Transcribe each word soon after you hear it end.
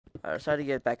I decided to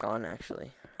get back on,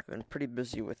 actually. I've been pretty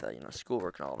busy with,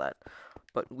 schoolwork and all that.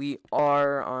 But we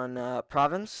are on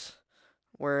Provence.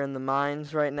 We're in the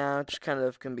mines right now, just kind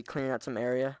of going to be cleaning out some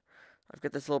area. I've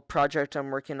got this little project I'm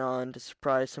working on to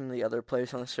surprise some of the other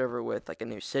players on the server with, like, a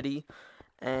new city.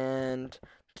 And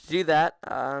to do that,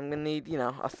 I'm going to need,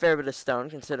 a fair bit of stone,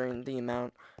 considering the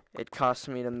amount it costs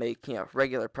me to make,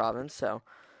 regular Provence. So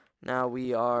now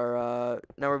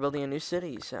we're building a new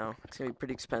city, so it's gonna be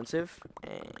pretty expensive,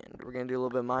 and we're gonna do a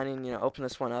little bit of mining. Open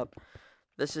this one up.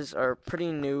 This is our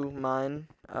pretty new mine.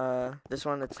 This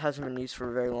one it hasn't been used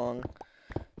for very long,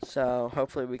 so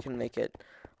hopefully we can make it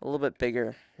a little bit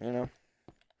bigger.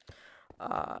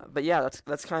 But yeah,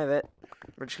 that's kind of it.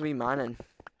 We're just gonna be mining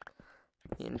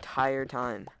the entire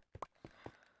time,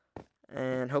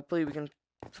 and hopefully we can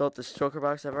fill up this choker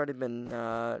box. I've already been doing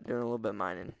a little bit of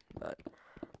mining, but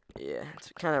yeah,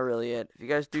 it's kind of really it. If you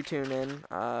guys do tune in,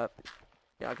 I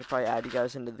could probably add you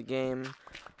guys into the game.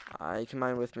 You can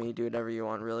mine with me, do whatever you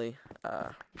want, really.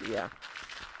 Yeah,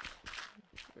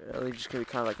 really just gonna be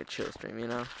kind of like a chill stream,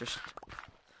 just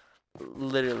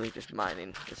literally just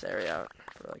mining this area out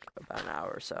for like about an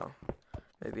hour or so,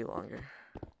 maybe longer.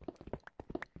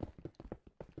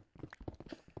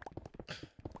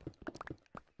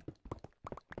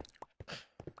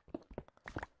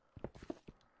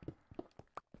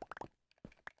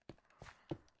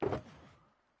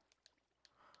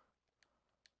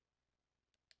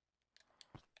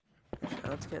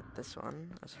 Let's get this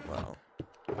one as well.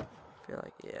 I feel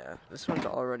like, yeah, this one's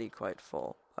already quite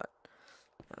full, but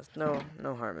there's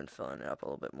no harm in filling it up a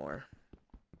little bit more.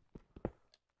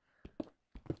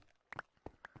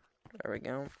 There we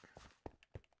go.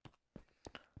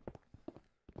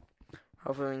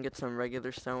 Hopefully we can get some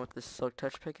regular stone with this silk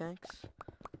touch pickaxe.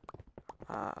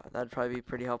 That'd probably be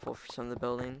pretty helpful for some of the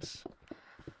buildings.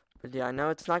 But yeah, I know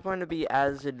it's not going to be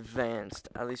as advanced,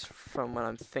 at least from what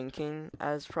I'm thinking,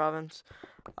 as Provence.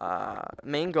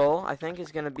 Main goal, I think,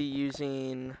 is going to be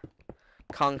using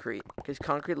concrete, because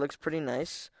concrete looks pretty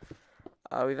nice.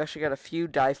 We've actually got a few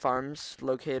dye farms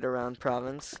located around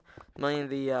Provence,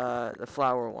 mainly the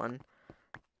flower one.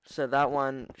 So that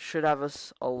one should have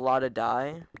us a lot of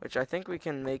dye, which I think we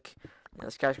can make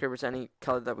skyscrapers any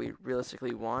color that we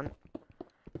realistically want.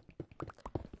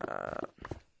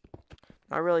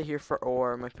 Not really here for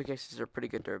ore. My pickaxes are pretty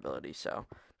good durability, so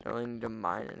don't really need to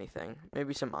mine anything.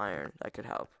 Maybe some iron, that could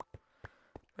help.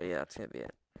 But yeah, that's gonna be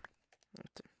it.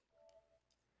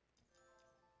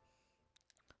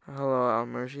 Hello,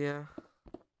 Almergia.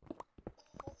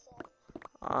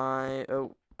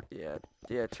 Oh,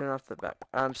 yeah, turn off the back.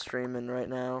 I'm streaming right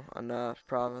now on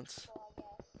Provence.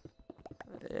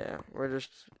 Yeah, we're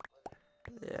just,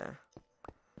 yeah.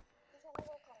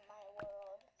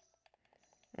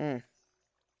 Mm.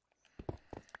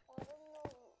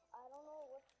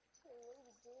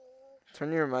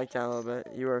 Turn your mic down a little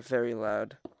bit. You are very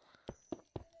loud.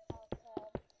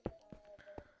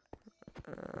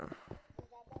 Uh,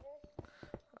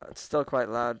 it's still quite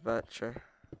loud, but sure.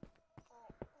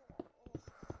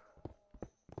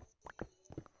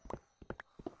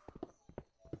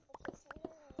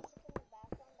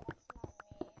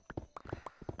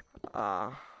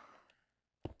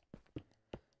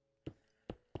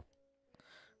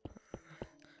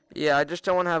 Yeah, I just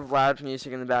don't want to have loud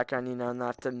music in the background, and not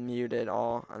have to mute it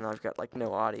all, and I've got, like,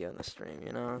 no audio in the stream,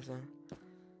 you know what I'm saying?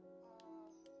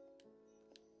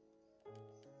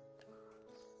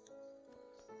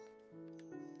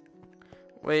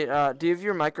 Wait, do you have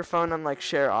your microphone on, like,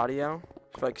 share audio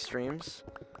for, like, streams?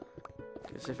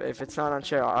 Because if it's not on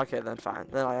share, okay, then fine.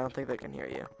 Then I don't think they can hear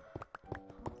you.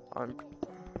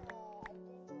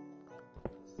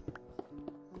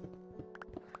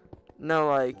 No,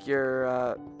 like,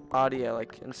 your, audio,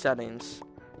 like, in settings,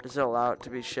 does it allow it to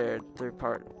be shared through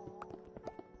part?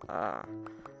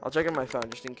 I'll check on my phone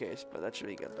just in case, but that should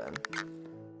be good then.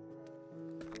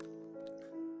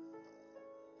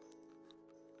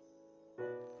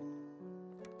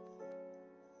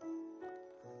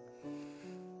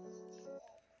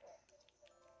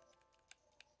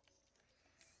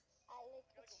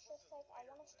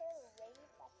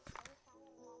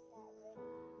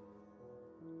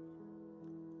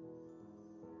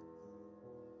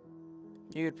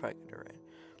 You could probably get it right.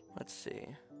 Let's see.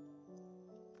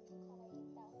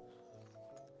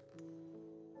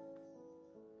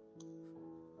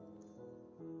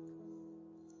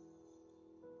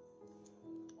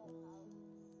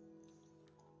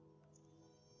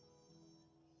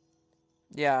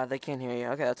 Yeah, they can't hear you.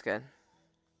 Okay, that's good.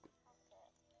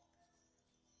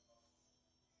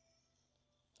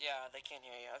 Yeah, they can't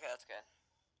hear you. Okay, that's good.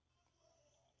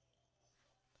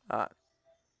 Uh,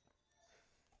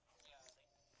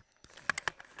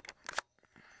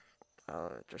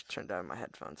 Just turn down my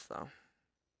headphones though.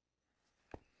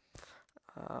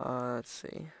 Let's see.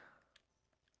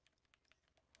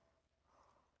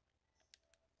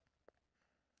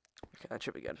 Okay, that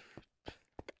should be good.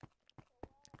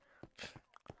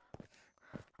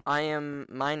 I am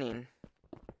mining.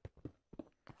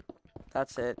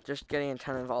 That's it. Just getting a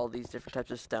ton of all these different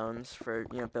types of stones for,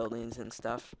 you know, buildings and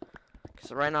stuff.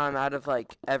 Because right now I'm out of,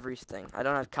 like, everything. I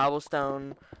don't have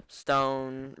cobblestone,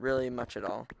 stone, really much at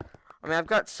all. I mean, I've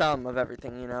got some of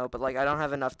everything, you know, but, like, I don't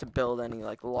have enough to build any,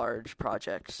 like, large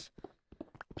projects.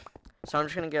 So I'm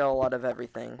just going to get a lot of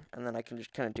everything, and then I can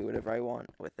just kind of do whatever I want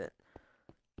with it.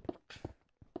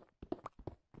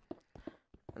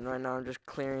 And right now I'm just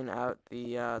clearing out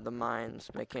the mines,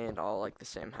 making it all, like, the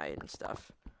same height and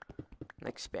stuff. And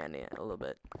expanding it a little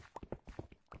bit.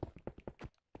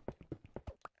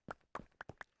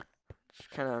 Just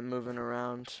kind of moving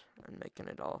around and making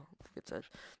it all good sense.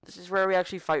 This is where we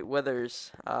actually fight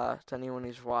withers, to anyone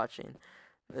who's watching.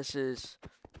 This is,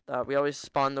 we always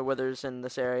spawn the withers in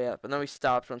this area, but then we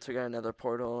stopped once we got another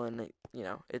portal, and it, you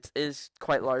know, it is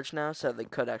quite large now, so they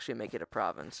could actually make it a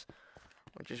province,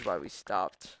 which is why we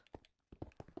stopped.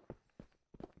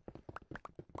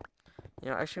 You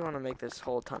know, I actually want to make this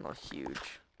whole tunnel huge.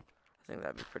 I think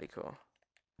that'd be pretty cool.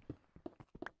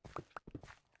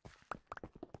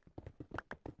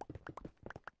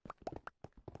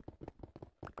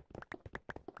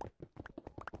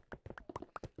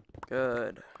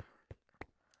 Good.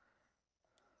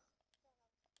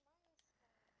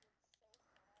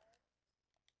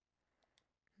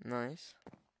 Nice.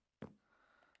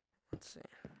 Let's see.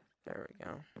 There we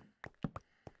go.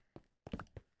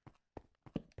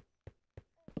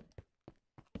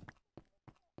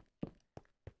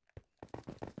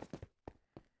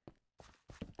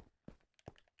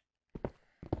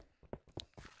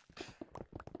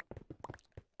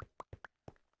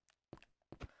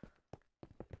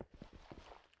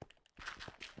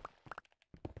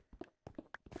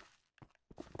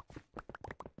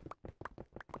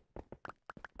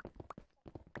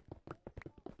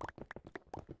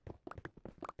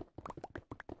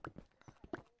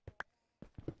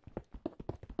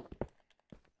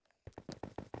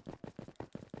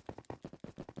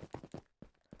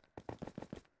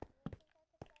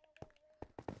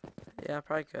 Yeah,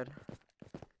 probably could.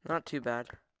 Not too bad.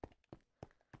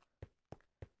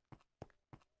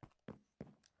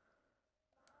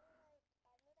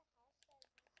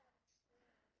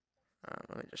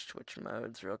 Let me just switch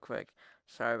modes real quick.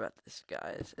 Sorry about this,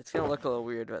 guys. It's gonna look a little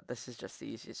weird, but this is just the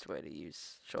easiest way to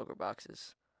use shulker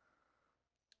boxes.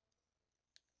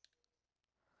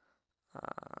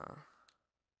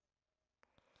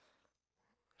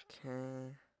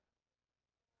 Okay.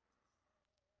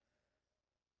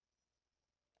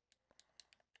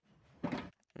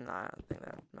 No, I don't think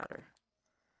that would matter.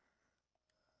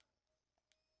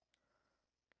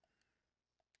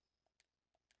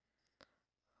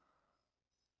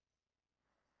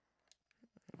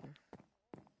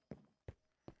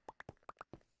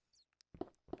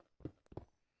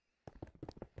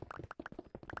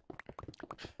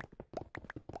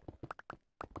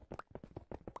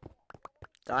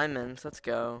 Diamonds, let's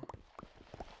go.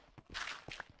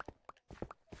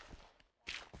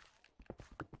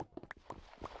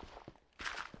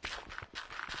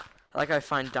 Like I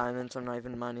find diamonds, I'm not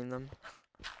even mining them.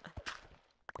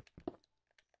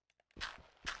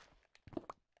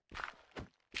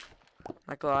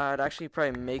 Michael, I'd actually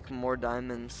probably make more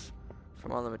diamonds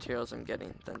from all the materials I'm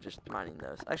getting than just mining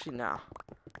those. Actually, no.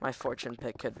 My fortune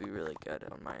pick could be really good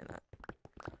on mining that.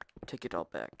 Take it all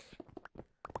back.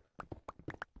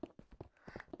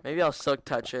 Maybe I'll silk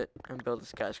touch it and build a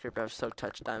skyscraper out of silk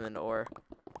touch diamond ore.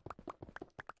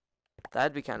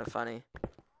 That'd be kind of funny.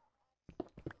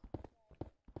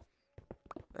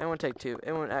 It won't take two.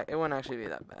 It won't actually be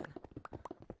that bad.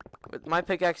 But my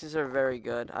pickaxes are very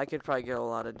good. I could probably get a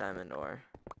lot of diamond ore.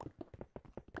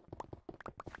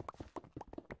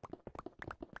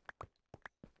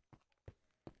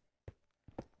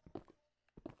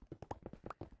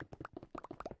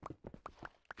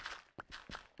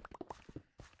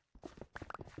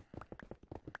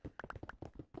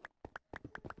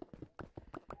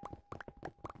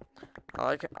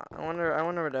 I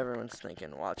wonder what everyone's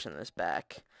thinking watching this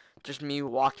back. Just me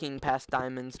walking past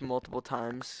diamonds multiple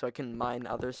times so I can mine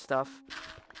other stuff.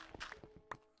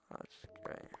 Oh, that's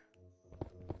great.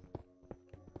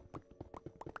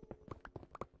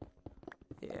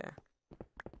 Yeah.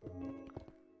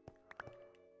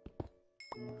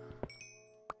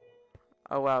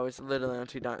 Oh wow, it's literally on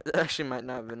 2 diamonds. It actually might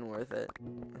not have been worth it.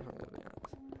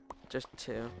 Just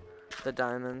 2. The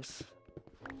diamonds.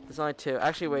 There's only 2.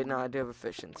 Actually, wait, no, I do have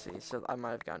efficiency, so I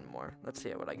might have gotten more. Let's see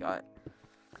what I got.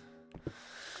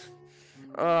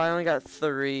 Oh, I only got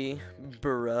 3.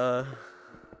 Bruh.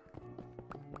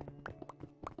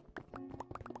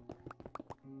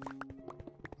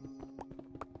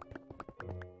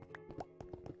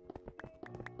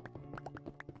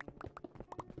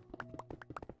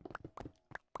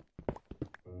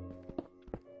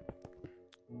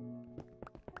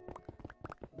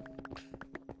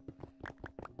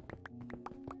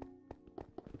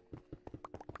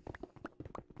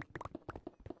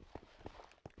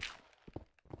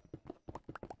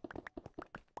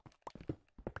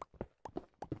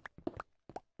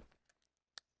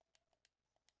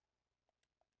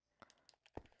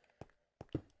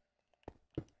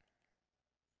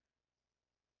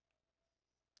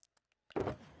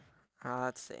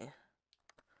 Let's see.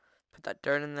 Put that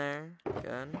dirt in there.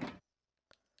 Good.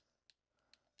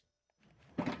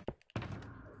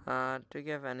 Do we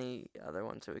have any other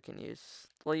ones that we can use?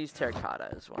 We'll use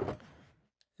terracotta as one.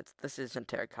 This isn't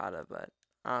terracotta, but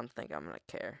I don't think I'm gonna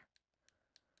care.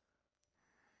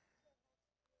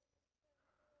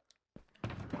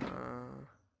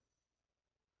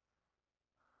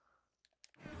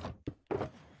 Put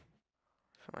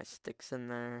my sticks in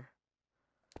there.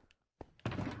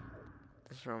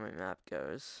 This is where my map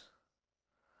goes.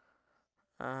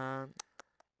 Put a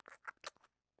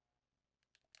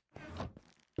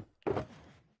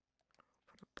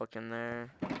book in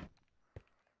there. Okay,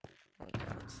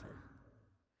 let's see.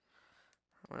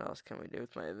 What else can we do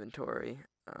with my inventory?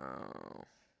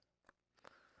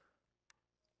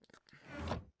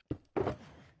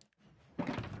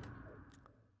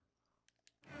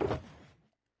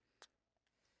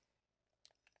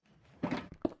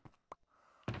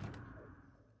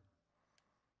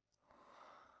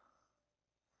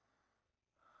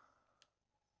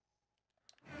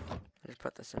 Just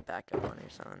put this in backup on or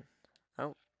something.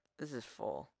 Oh, this is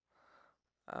full.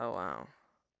 Oh, wow.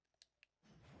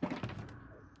 Let's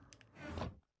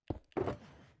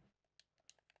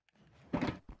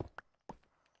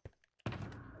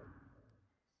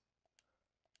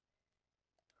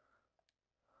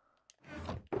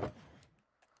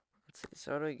see,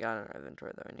 so what do we got in our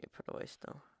inventory that we need to put away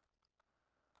still?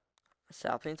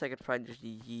 Saplings I could probably just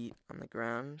yeet on the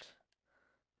ground.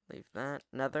 Leave that.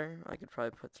 Nether, I could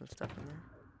probably put some stuff in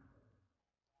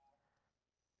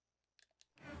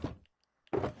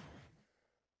there.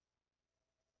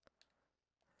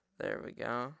 There we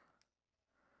go.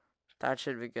 That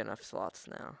should be good enough slots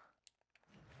now.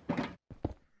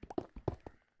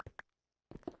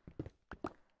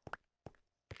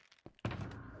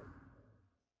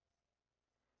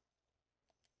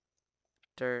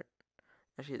 Dirt.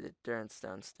 Actually, the dirt and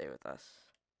stone stay with us.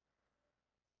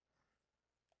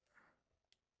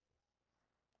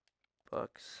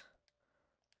 Books.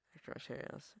 Extra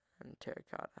materials. And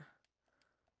terracotta.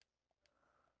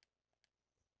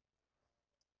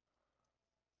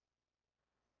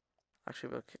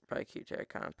 Actually, we'll probably keep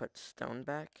terracotta and put stone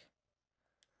back.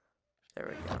 There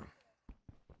we go.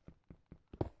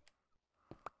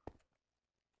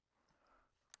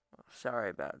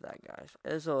 Sorry about that, guys.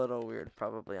 It is a little weird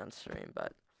probably on stream,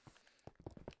 but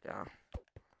yeah.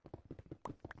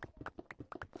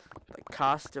 The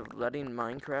cost of letting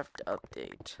Minecraft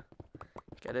update.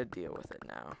 Gotta deal with it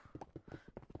now.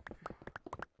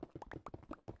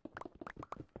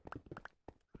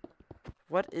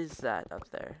 What is that up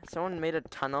there? Someone made a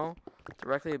tunnel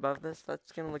directly above this?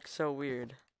 That's gonna look so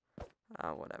weird.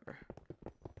 Whatever.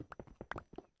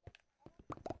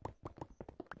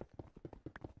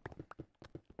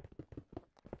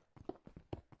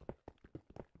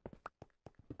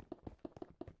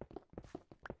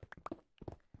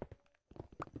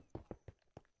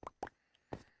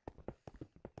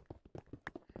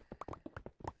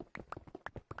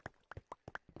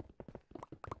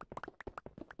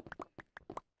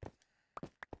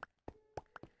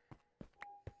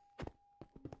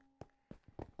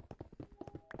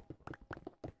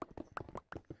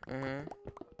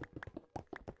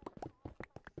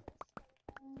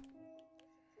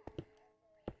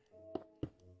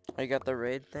 Oh, you got the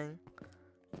raid thing?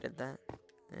 You did that?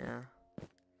 Yeah.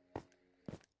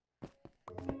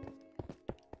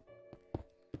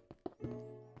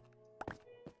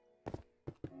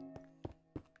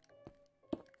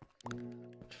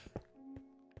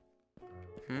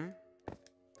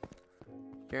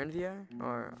 You're in VR?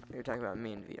 Or you're talking about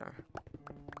me in VR?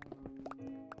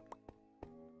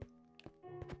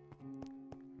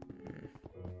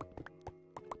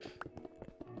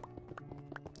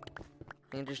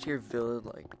 I can just hear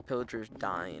pillagers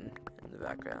dying in the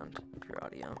background of your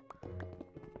audio.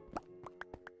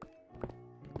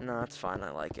 No, it's fine.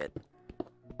 I like it.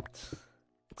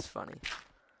 It's funny.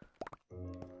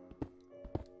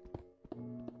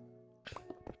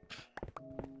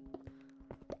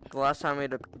 The last time we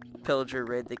had a pillager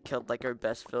raid, they killed like our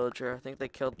best villager. I think they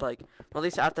killed like, well, at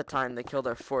least at the time, they killed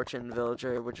our fortune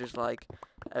villager, which is like,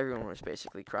 everyone was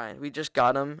basically crying. We just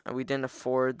got him, and we didn't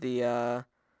afford the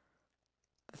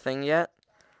thing yet.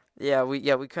 We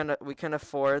couldn't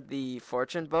afford the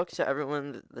fortune book, so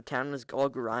everyone, the town was all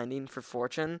grinding for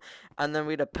fortune, and then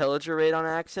we had a pillager raid on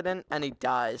accident, and he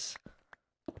dies.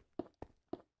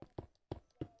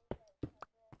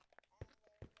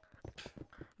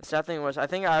 The sad thing was, I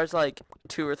think I was like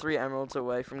 2 or 3 emeralds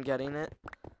away from getting it,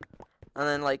 and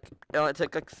then like it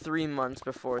took like 3 months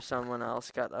before someone else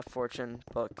got a fortune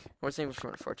book. Or it's even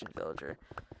from a fortune villager.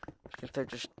 I think they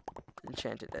just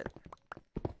enchanted it.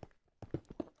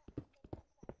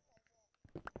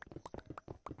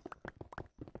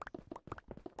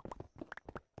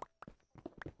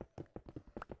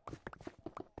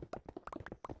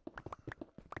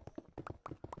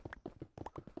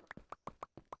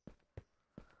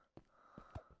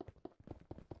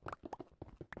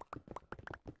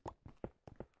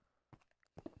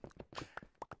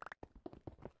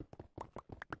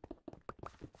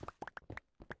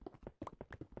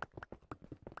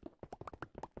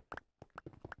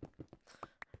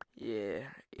 Yeah,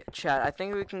 chat. I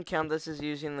think we can count this as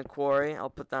using the quarry.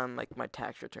 I'll put that on like my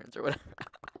tax returns or whatever.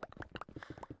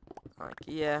 Like,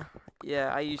 yeah,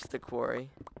 I used the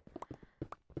quarry.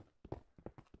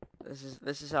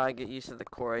 This is how I get used to the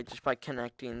quarry, just by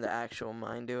connecting the actual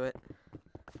mine to it,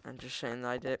 and just saying that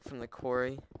I did it from the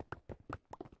quarry.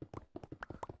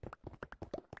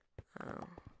 Oh.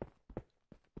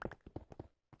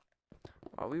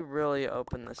 Wow, we really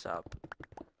opened this up.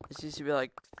 This used to be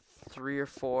like 3 or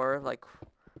 4, like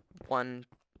one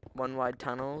wide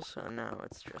tunnels, and now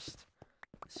it's just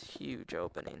this huge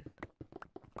opening.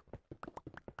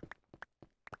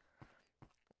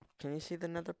 Can you see the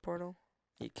nether portal?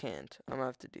 You can't. I'm gonna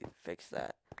have to fix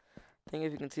that. I think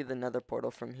if you can see the nether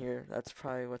portal from here, that's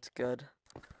probably what's good.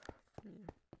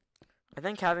 I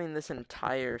think having this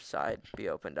entire side be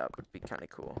opened up would be kind of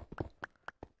cool.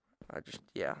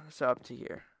 Yeah, so up to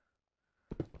here.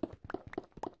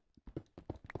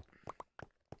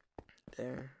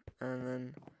 There, and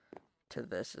then to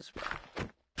this as well.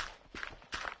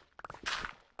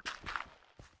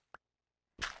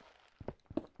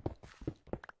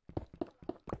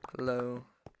 Hello.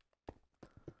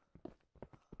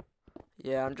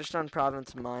 Yeah, I'm just on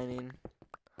Provence mining.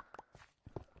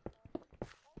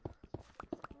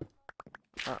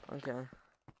 Oh, okay.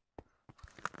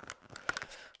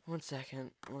 1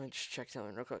 second. Let me just check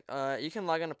something real quick. You can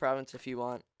log on to Provence if you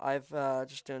want. I've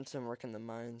just doing some work in the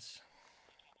mines.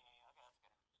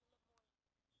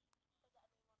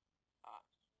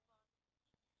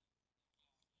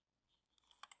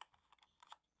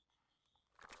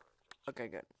 Okay,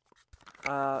 good.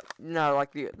 No,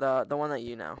 like the one that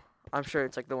you know. I'm sure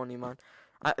it's like the one you mind.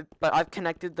 But I've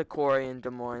connected the quarry in Des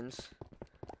Moines.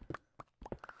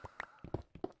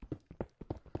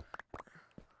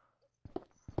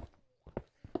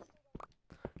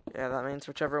 Yeah, that means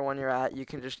whichever one you're at, you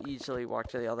can just easily walk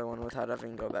to the other one without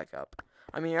having to go back up.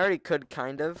 I mean, you already could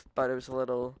kind of, but it was a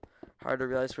little hard to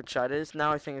realize which side it is.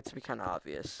 Now I think it's to be kind of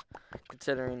obvious,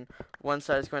 considering one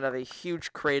side is going to have a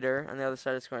huge crater and the other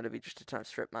side is going to be just a ton of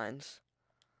strip mines.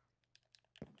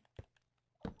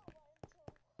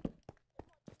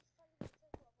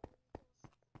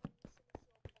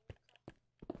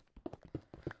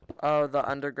 Oh, the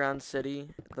underground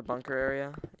city, the bunker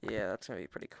area? Yeah, that's going to be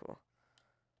pretty cool.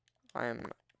 I am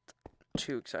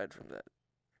too excited for that.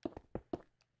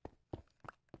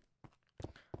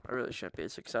 I really shouldn't be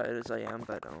as excited as I am,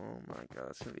 but oh my god,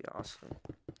 that's going to be awesome.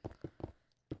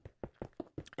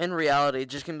 In reality,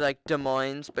 it's just going to be like Des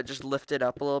Moines, but just lifted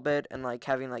up a little bit and like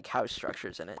having like house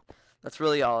structures in it. That's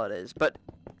really all it is. But,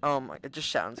 oh my, it just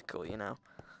sounds cool, you know?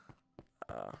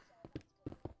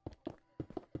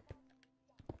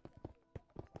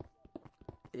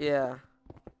 Yeah.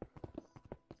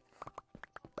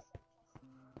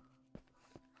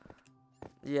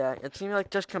 Yeah, it seems like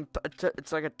just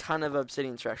it's like a ton of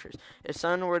obsidian structures. If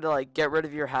someone were to like get rid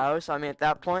of your house, I mean at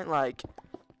that point, like,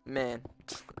 man,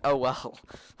 oh well,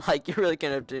 like you really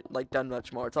couldn't have like done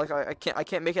much more. It's like I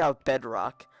can't make it out of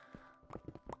bedrock.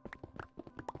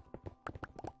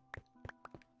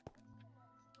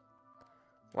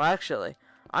 Well, actually,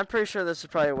 I'm pretty sure this is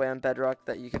probably a way on bedrock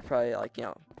that you could probably like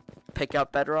pick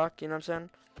up bedrock. You know what I'm saying?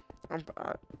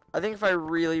 I think if I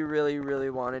really, really, really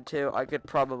wanted to, I could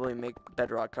probably make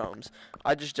bedrock homes.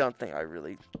 I just don't think I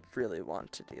really, really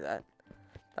want to do that.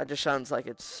 That just sounds like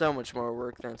it's so much more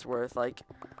work than it's worth. Like,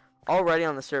 already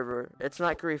on the server, it's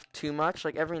not grief too much.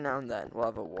 Like, every now and then we'll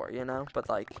have a war, you know? But,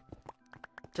 like,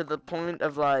 to the point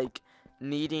of, like,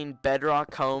 needing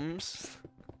bedrock homes.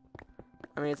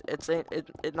 I mean, it's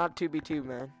not 2v2,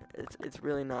 man. It's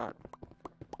really not.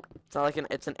 It's not like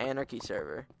it's an anarchy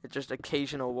server. It's just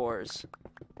occasional wars.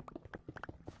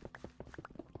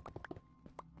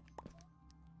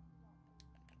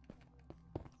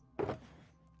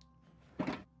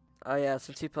 Oh yeah,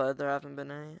 since you played, there haven't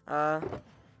been any.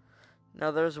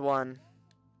 No, there's one.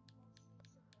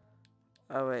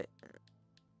 Oh wait.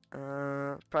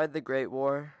 Probably the Great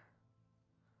War.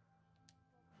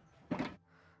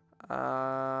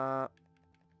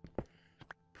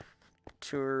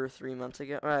 2 or 3 months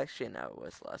ago. Or actually, no, it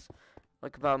was less.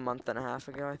 Like about a month and a half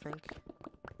ago, I think.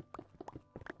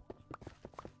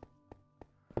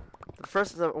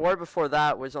 The war before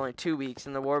that was only 2 weeks,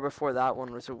 and the war before that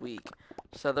one was a week.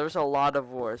 So there was a lot of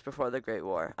wars before the Great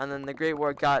War. And then the Great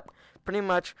War got pretty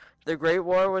much, the Great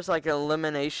War was like an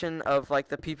elimination of like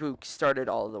the people who started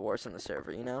all of the wars on the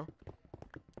server, you know?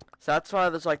 So that's why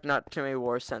there's like not too many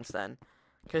wars since then.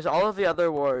 Because all of the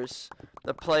other wars,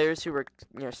 the players who were,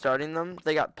 you know, starting them,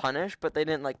 they got punished, but they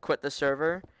didn't like quit the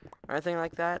server or anything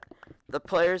like that. The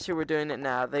players who were doing it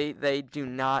now, they do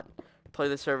not play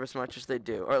the server as much as they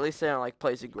do, or at least they don't like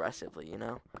play as aggressively, you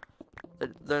know?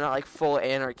 They're not like full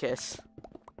anarchists.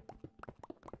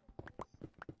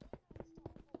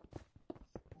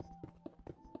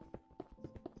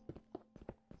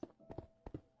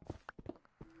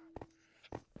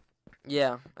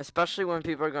 Yeah, especially when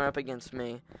people are going up against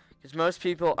me. Because most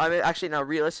people, I mean, actually, now,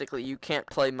 realistically, you can't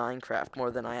play Minecraft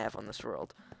more than I have on this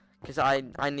world. Because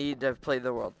I need to play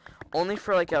the world. Only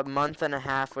for, like, a month and a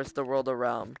half was the world a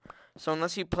realm. So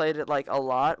unless you played it, like, a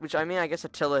lot, which, I mean, I guess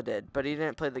Attila did, but he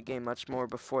didn't play the game much more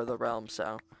before the realm,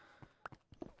 so.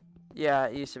 Yeah,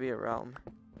 it used to be a realm.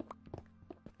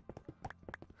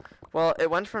 Well, it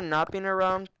went from not being a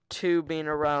realm to being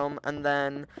a realm, and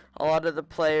then a lot of the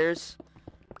players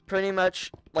pretty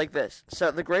much like this.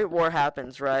 So the Great War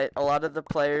happens, right? A lot of the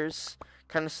players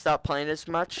kind of stop playing as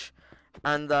much,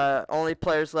 and the only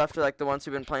players left are like the ones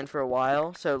who've been playing for a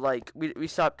while. So like we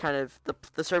stop kind of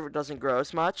the server doesn't grow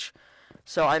as much.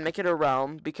 So I make it a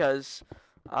realm because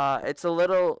it's a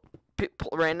little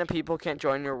random people can't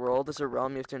join your world as a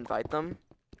realm. You have to invite them,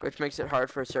 which makes it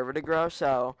hard for a server to grow.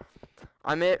 So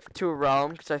I made it to a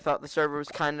realm because I thought the server was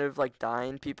kind of like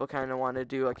dying. People kind of want to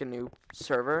do like a new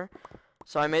server.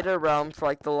 So I made it a realm for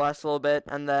like the last little bit,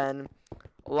 and then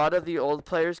a lot of the old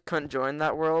players couldn't join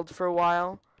that world for a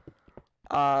while.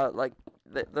 Like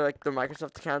the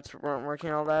Microsoft accounts weren't working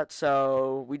and all that,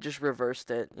 so we just reversed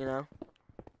it, you know?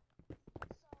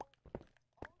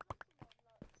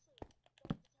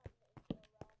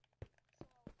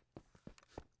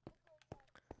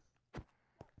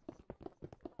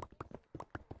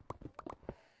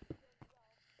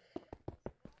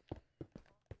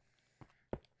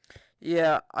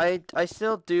 Yeah, I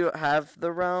still do have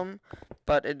the realm,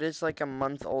 but it is like a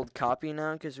month-old copy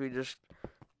now because we just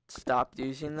stopped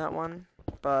using that one.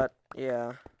 But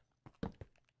yeah.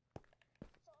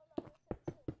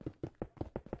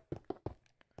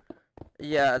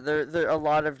 Yeah, there a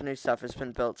lot of new stuff has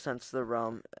been built since the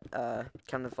realm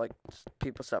kind of like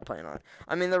people stopped playing on it.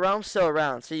 I mean, the realm's still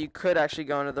around, so you could actually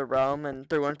go into the realm and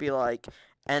there wouldn't be like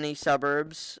any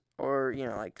suburbs or, you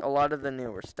know, like a lot of the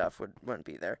newer stuff wouldn't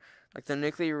be there. Like the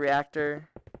nuclear reactor.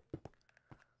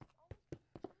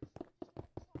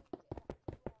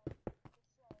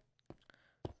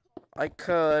 I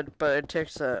could, but it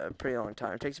takes a pretty long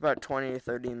time. It takes about 20 to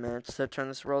 30 minutes to turn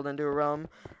this world into a realm,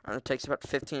 and it takes about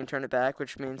 15 to turn it back,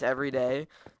 which means every day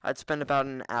I'd spend about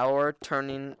an hour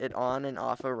turning it on and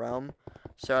off a realm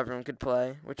so everyone could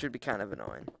play, which would be kind of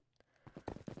annoying.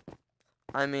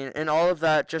 I mean, and all of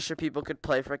that just so people could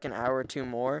play for like an hour or two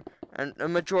more, and a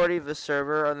majority of the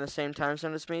server are on the same time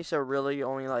zone as me, so really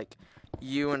only like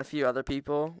you and a few other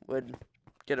people would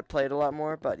get it played a lot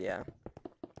more, but yeah.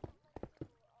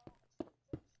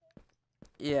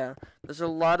 Yeah, there's a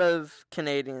lot of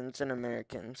Canadians and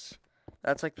Americans.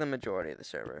 That's like the majority of the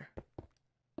server.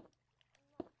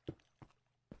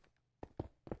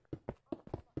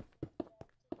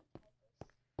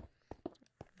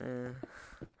 Uh,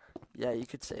 yeah, you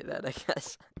could say that, I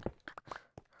guess.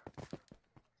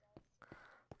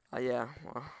 Yeah,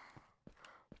 well,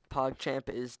 PogChamp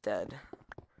is dead.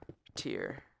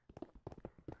 Tier.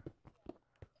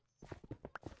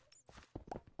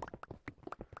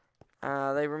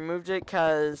 They removed it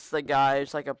because the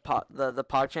guy's like the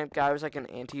PogChamp guy was like an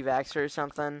anti-vaxxer or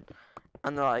something,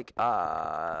 and they're like,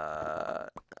 I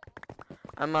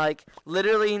I'm like,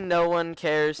 literally no one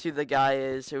cares who the guy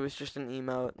is. It was just an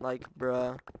emote. Like,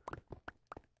 bruh.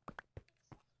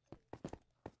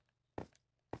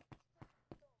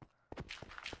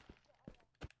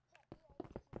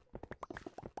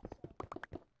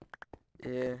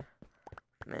 Yeah.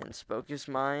 Man spoke his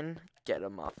mind. Get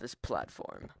him off this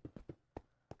platform.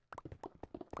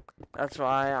 That's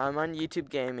why I'm on YouTube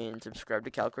Gaming. Subscribe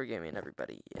to TheGamePlayer Gaming,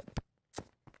 everybody. Yep.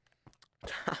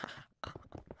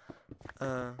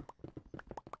 uh...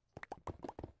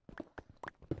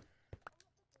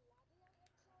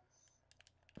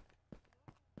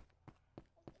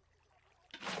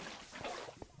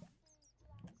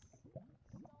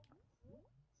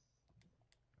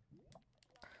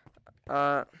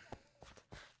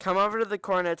 Come over to the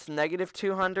coordinates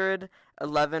 -200,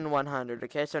 11, 100.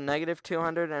 Okay, so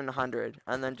 -200 and 100,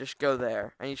 and then just go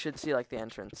there, and you should see like the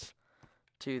entrance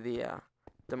to the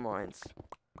Des Moines.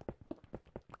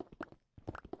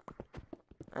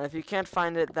 And if you can't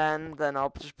find it, then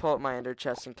I'll just pull up my ender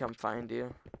chest and come find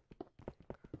you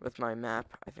with my map.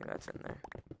 I think that's in there.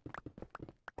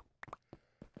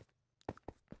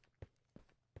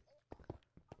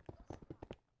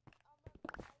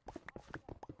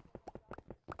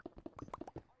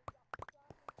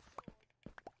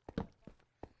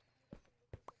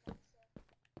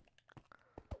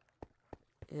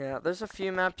 Yeah, there's a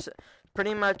few maps.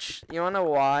 Pretty much, you wanna know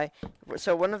why?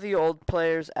 So one of the old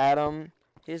players, Adam,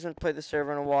 he hasn't played the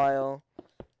server in a while.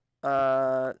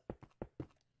 But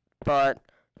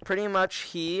pretty much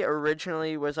he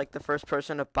originally was like the first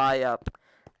person to buy up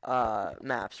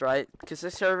maps, right? Because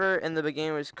this server in the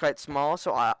beginning was quite small.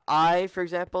 So I for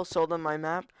example, sold him my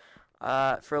map.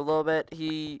 For a little bit,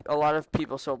 a lot of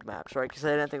people sold maps, right? Because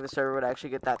they didn't think the server would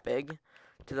actually get that big,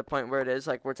 to the point where it is,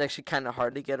 like where it's actually kind of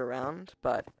hard to get around.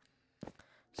 But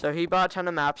so he bought a ton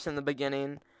of maps in the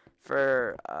beginning.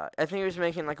 For I think he was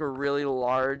making like a really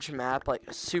large map, like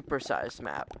a super-sized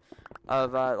map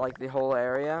of like the whole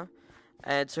area.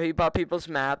 And so he bought people's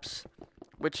maps,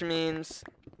 which means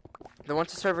that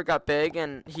once the server got big,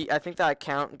 and I think that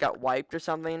account got wiped or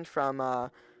something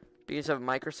from because of a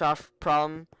Microsoft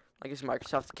problem. Like his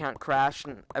Microsoft account crashed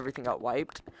and everything got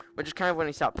wiped, which is kind of when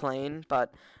he stopped playing.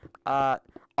 But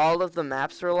all of the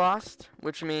maps were lost,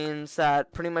 which means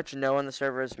that pretty much no one on the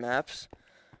server has maps.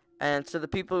 And so the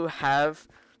people who have,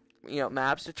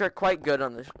 maps, which are quite good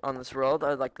on this world,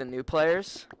 are like the new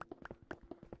players.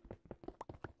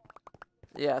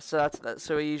 Yeah, so that's that.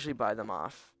 So we usually buy them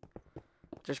off,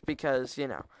 just because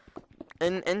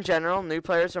in general, new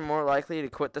players are more likely to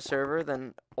quit the server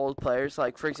than old players.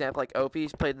 Like for example, like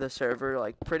Opie's played the server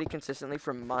like pretty consistently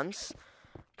for months,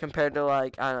 compared to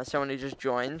like I don't know someone who just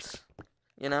joins.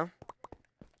 Yeah,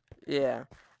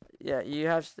 yeah, you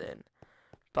have stayed.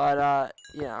 But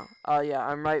yeah,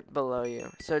 I'm right below you.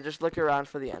 So just look around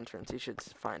for the entrance. You should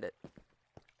find it.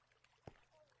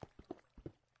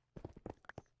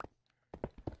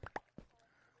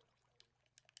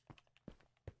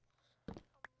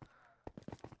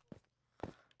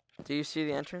 Do you see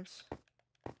the entrance?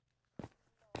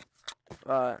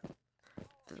 Yeah.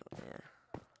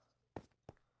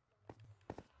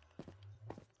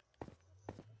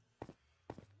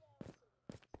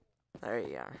 There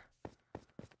you are.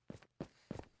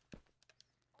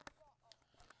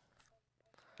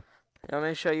 Let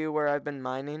me show you where I've been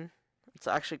mining. It's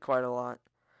actually quite a lot.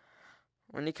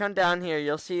 When you come down here,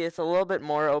 you'll see it's a little bit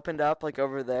more opened up, like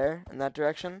over there, in that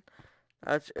direction.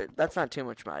 That's not too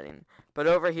much mining. But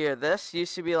over here, this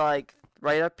used to be like,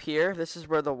 right up here, this is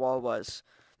where the wall was.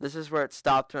 This is where it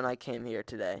stopped when I came here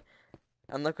today.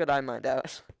 And look what I mined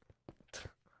out.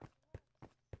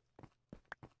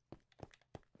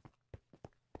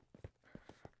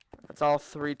 It's all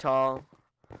 3 tall.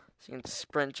 So you can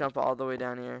sprint jump all the way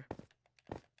down here.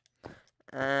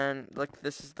 And look,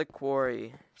 this is the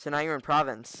quarry. So now you're in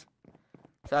Provence.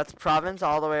 So that's Provence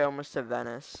all the way almost to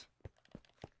Venice.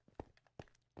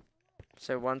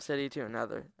 So one city to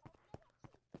another.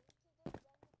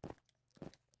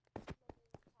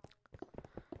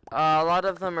 A lot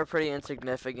of them are pretty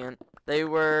insignificant. They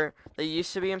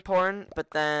used to be important,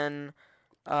 but then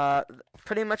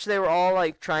pretty much they were all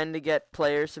like trying to get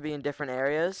players to be in different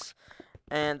areas,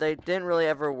 and they didn't really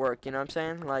ever work, you know what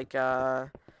I'm saying? Like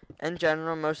in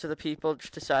general, most of the people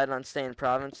just decided on staying in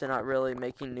Provence. They're not really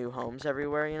making new homes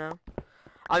everywhere, you know?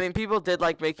 I mean, people did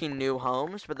like making new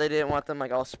homes, but they didn't want them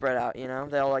like all spread out, you know?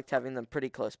 They all liked having them pretty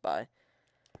close by.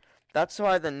 That's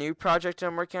why the new project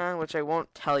I'm working on, which I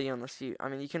won't tell you unless you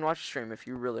can watch a stream if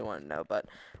you really want to know, but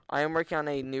I am working on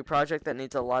a new project that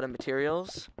needs a lot of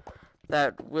materials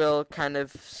that will kind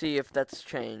of see if that's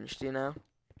changed, you know?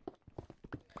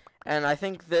 And I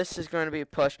think this is going to be a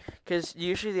push, because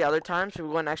usually the other times we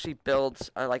wouldn't actually build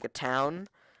like a town.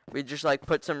 We'd just like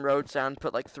put some roads down,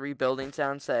 put like 3 buildings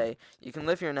down, say you can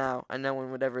live here now, and no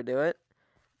one would ever do it.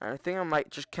 And I think I might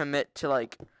just commit to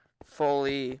like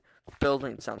fully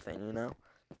building something, you know,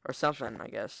 or something, I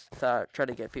guess, to try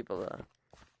to get people to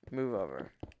move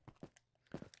over.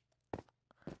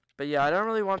 But yeah, I don't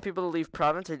really want people to leave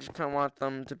Provence. I just kind of want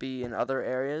them to be in other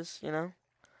areas, you know.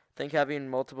 I think having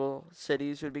multiple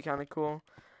cities would be kind of cool.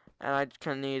 And I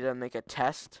kind of need to make a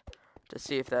test to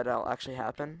see if that'll actually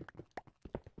happen.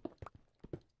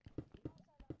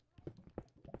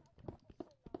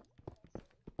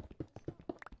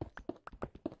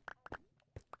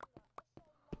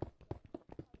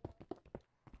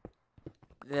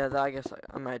 Yeah, I guess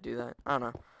I might do that. I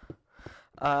don't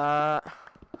know.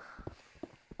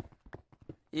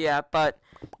 Yeah, but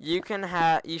you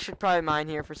should probably mine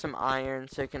here for some iron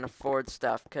so you can afford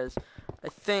stuff. Because I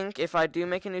think if I do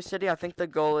make a new city, I think the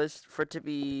goal is for it to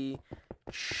be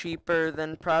cheaper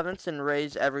than Provence and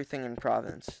raise everything in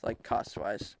Provence, like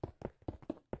cost-wise.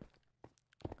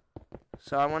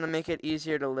 So I want to make it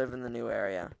easier to live in the new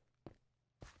area.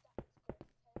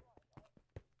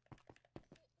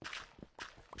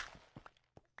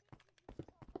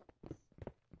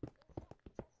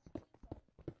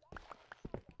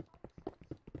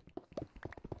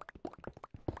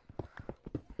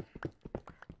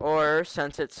 Or,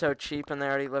 since it's so cheap and they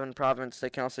already live in Provence,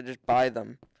 they can also just buy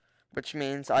them. Which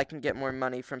means I can get more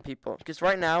money from people. Because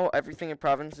right now, everything in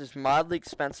Provence is mildly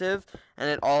expensive, and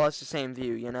it all has the same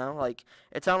view, you know? Like,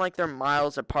 it's not like they're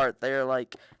miles apart. They're,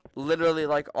 like, literally,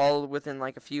 like, all within,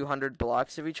 like, a few hundred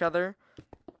blocks of each other.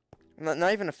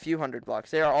 Not even a few hundred blocks.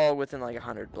 They are all within, like,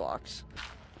 100 blocks.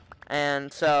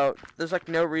 And so, there's, like,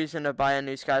 no reason to buy a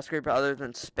new skyscraper other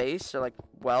than space or, like,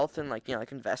 wealth and, like, you know,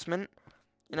 like, investment,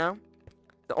 you know?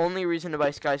 The only reason to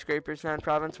buy skyscrapers now in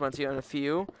Provence, once you own a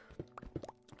few,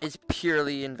 is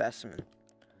purely investment.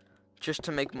 Just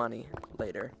to make money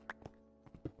later.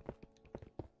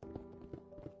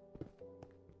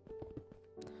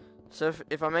 So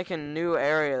if I make a new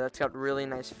area that's got really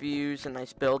nice views and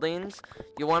nice buildings,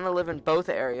 you want to live in both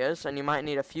areas, and you might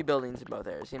need a few buildings in both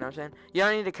areas, you know what I'm saying? You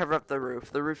don't need to cover up the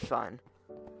roof. The roof's fine.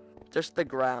 Just the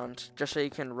ground, just so you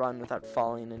can run without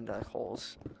falling into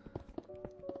holes.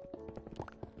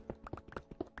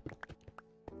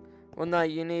 Well, no,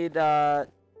 you need, no,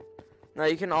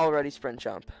 you can already sprint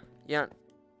jump. You don't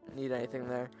need anything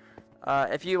there.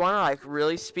 If you want to, like,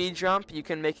 really speed jump, you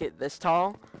can make it this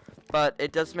tall, but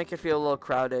it does make it feel a little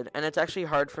crowded, and it's actually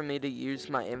hard for me to use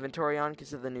my inventory on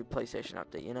because of the new PlayStation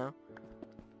update, you know?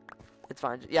 It's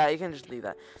fine. Yeah, you can just leave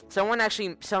that. Someone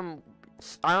actually,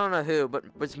 I don't know who, but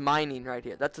was mining right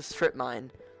here. That's a strip mine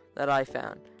that I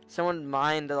found. Someone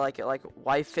mined, like, at, like,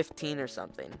 Y15 or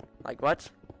something. Like, what?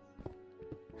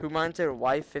 Who mines at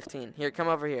Y15? Here, come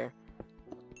over here.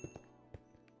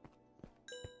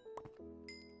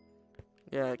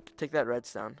 Yeah, take that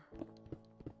redstone.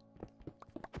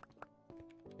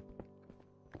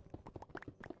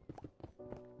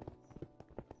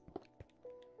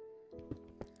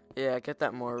 Yeah, get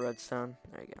that more redstone.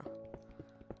 There you go.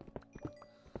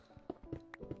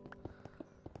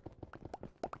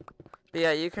 But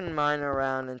yeah, you can mine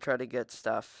around and try to get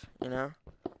stuff, you know?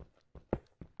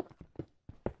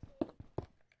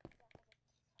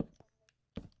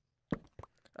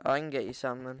 Oh, I can get you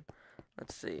something.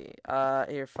 Let's see.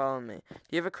 Here, follow me. Do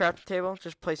you have a crafting table?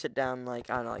 Just place it down, like,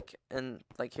 I don't know, like,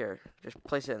 like, here. Just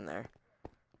place it in there.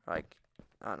 Like,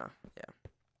 I don't know,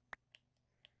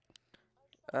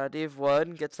 yeah. Do you have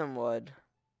wood? Get some wood.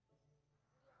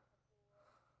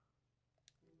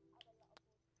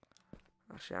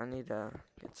 Actually, I need to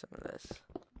get some of this.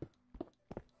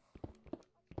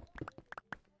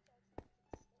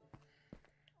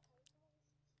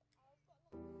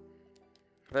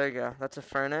 There you go. That's a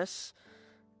furnace.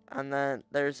 And then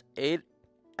there's 8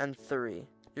 and 3.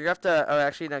 You're gonna have to, oh,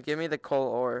 actually, no, give me the coal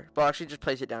ore. Well, actually, just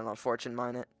place it down. I'll fortune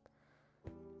mine it.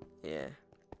 Yeah.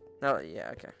 No,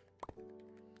 yeah, okay.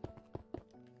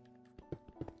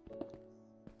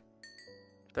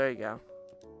 There you go.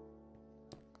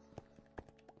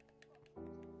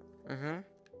 Mm-hmm.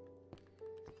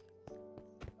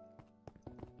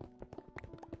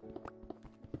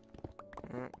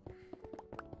 Mm.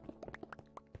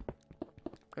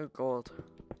 Oh, gold.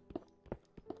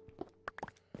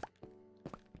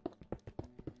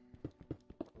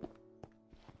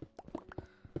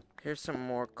 Here's some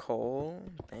more coal.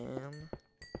 Bam.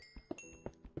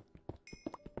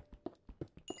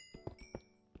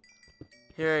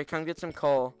 Here, come get some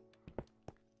coal.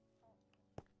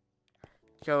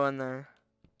 Go in there.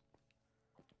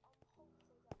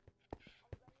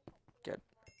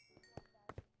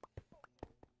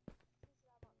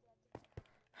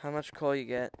 How much coal you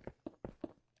get?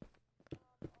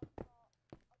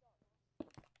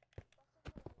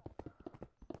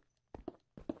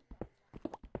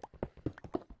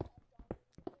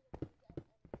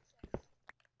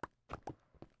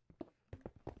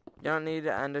 You don't need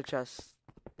an ender chest.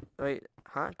 Wait,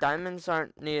 huh? Diamonds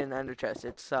aren't need an ender chest.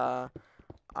 It's I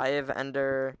have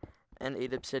ender and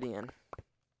 8 obsidian.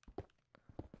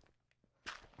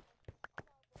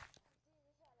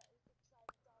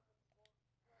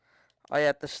 Oh yeah,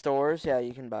 at the stores, yeah,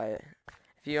 you can buy it.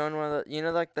 If you own one of the, you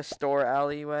know, like the store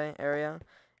alleyway area,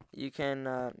 you can,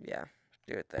 yeah,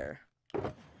 do it there.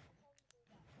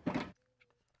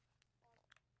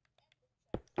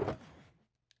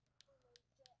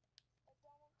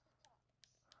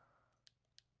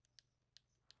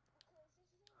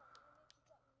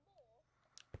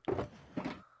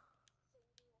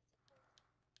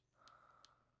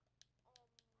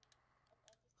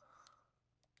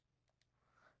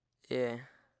 Yeah.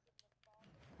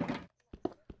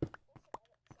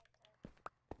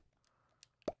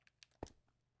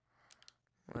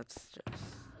 Let's just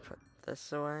put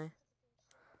this away.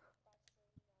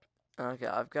 Okay,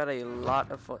 I've got a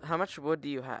lot of wood. How much wood do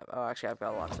you have? Oh, actually, I've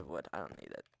got lots of wood. I don't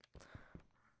need it.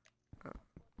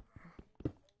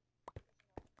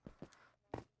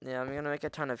 Yeah, I'm gonna make a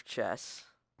ton of chests.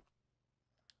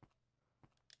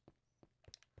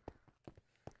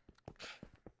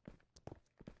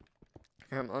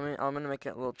 Here, I'm gonna make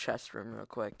a little chest room real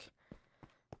quick.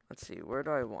 Let's see, where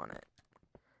do I want it?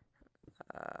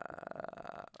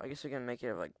 I guess we can make it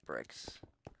of, like, bricks.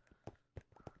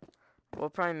 We'll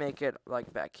probably make it,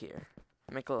 like, back here.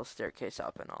 Make a little staircase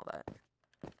up and all that.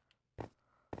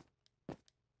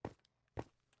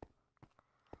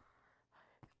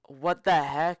 What the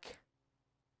heck?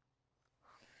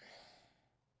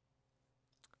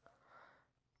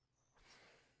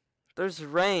 There's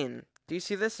rain. Do you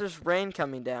see this? There's rain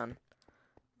coming down.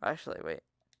 Actually, wait.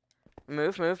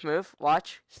 Move, move, move.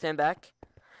 Watch. Stand back.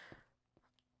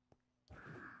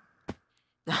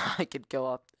 I could go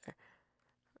up there.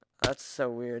 That's so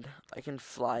weird. I can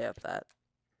fly up that.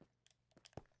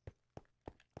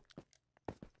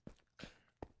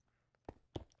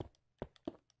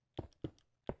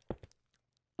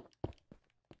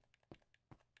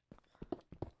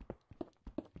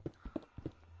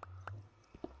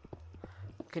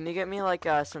 Can you get me, like,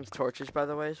 some torches, by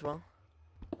the way, as well?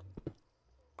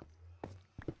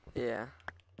 Yeah.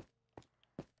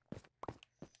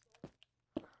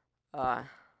 Uh.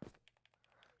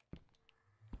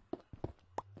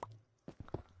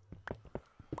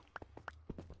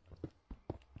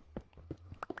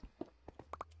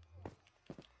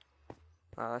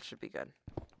 Oh, that should be good.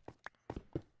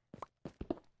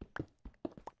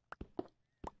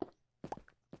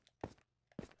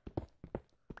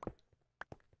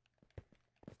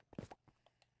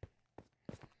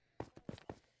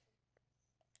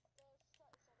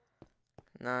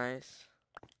 Nice.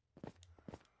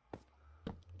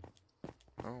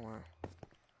 Oh, wow.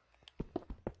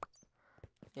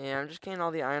 Yeah, I'm just getting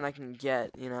all the iron I can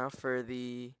get, you know, for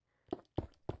the...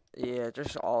 Yeah,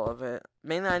 just all of it.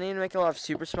 Mainly, I need to make a lot of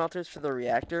super smelters for the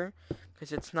reactor,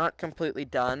 because it's not completely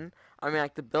done. I mean,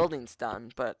 like, the building's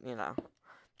done, but, you know,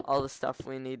 all the stuff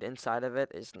we need inside of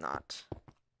it is not.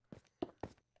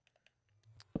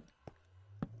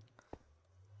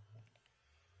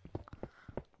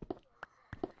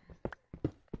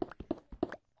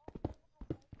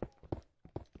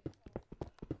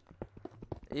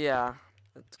 Yeah,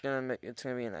 it's gonna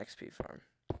be an XP farm.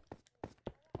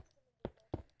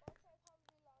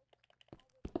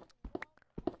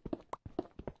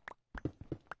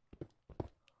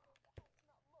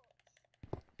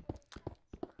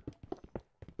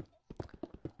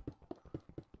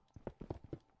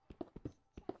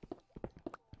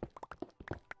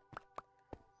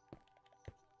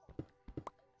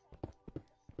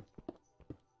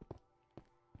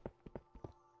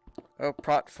 Oh,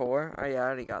 Prot 4? Oh, yeah, I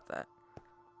already got that.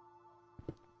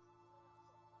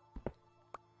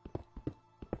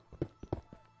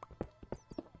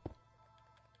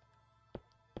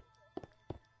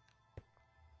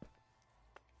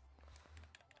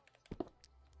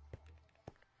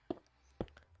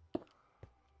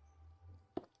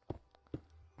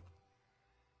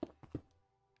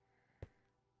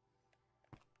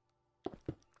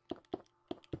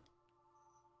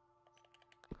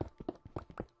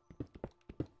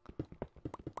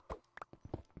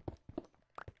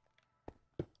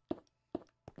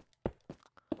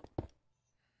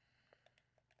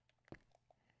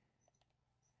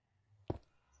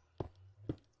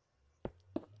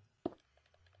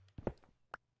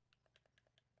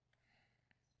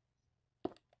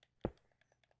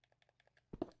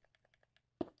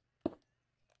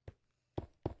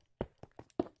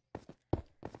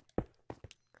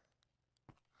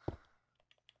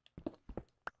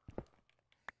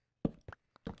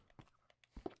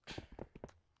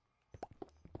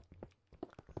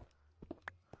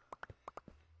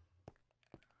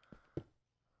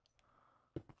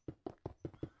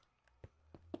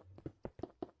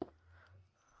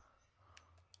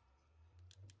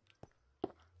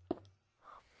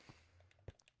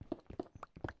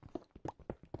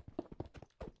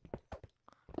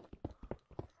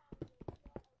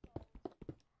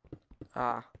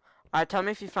 Ah. Alright, tell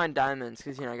me if you find diamonds,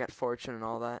 because, you know, I got fortune and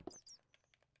all that.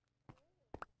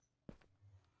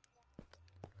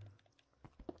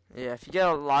 Yeah, if you get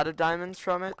a lot of diamonds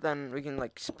from it, then we can,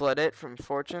 like, split it from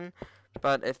fortune.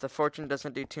 But if the fortune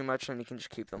doesn't do too much, then you can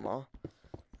just keep them all.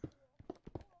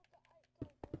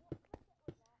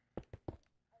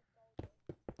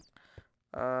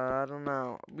 I don't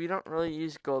know. We don't really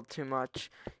use gold too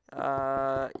much.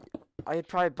 I'd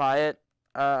probably buy it.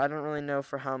 I don't really know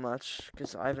for how much,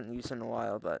 because I haven't used it in a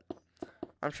while, but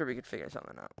I'm sure we could figure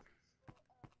something out.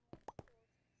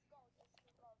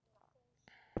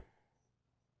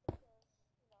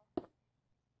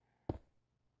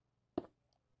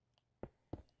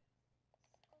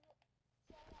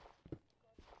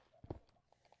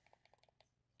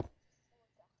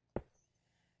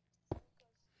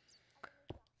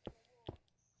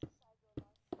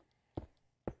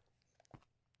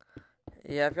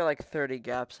 Yeah, I've got like 30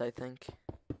 gaps, I think.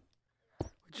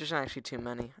 Which isn't actually too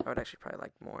many. I would actually probably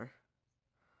like more.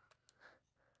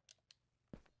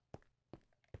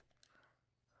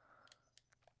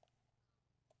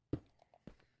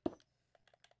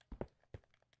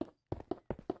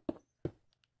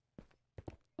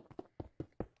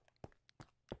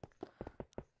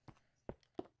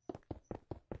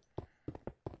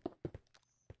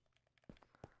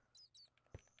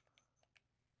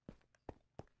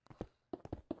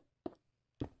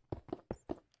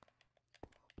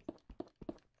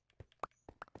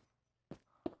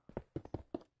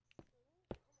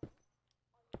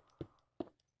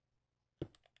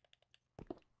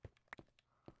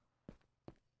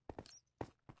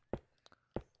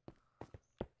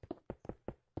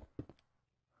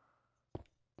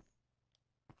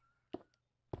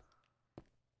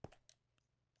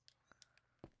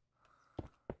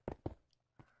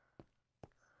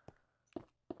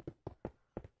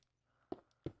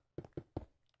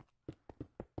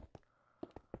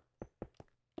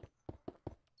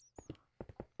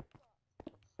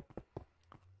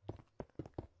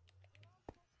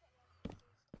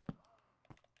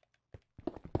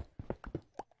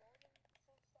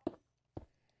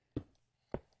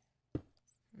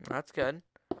 That's good.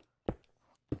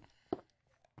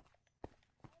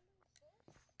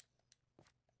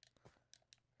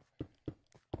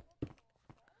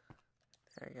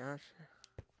 There you go.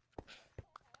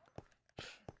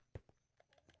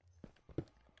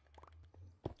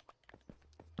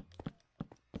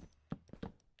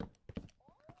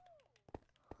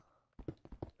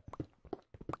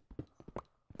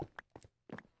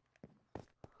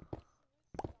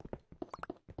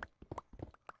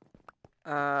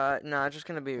 No, it's just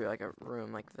gonna be like a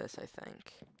room like this, I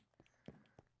think.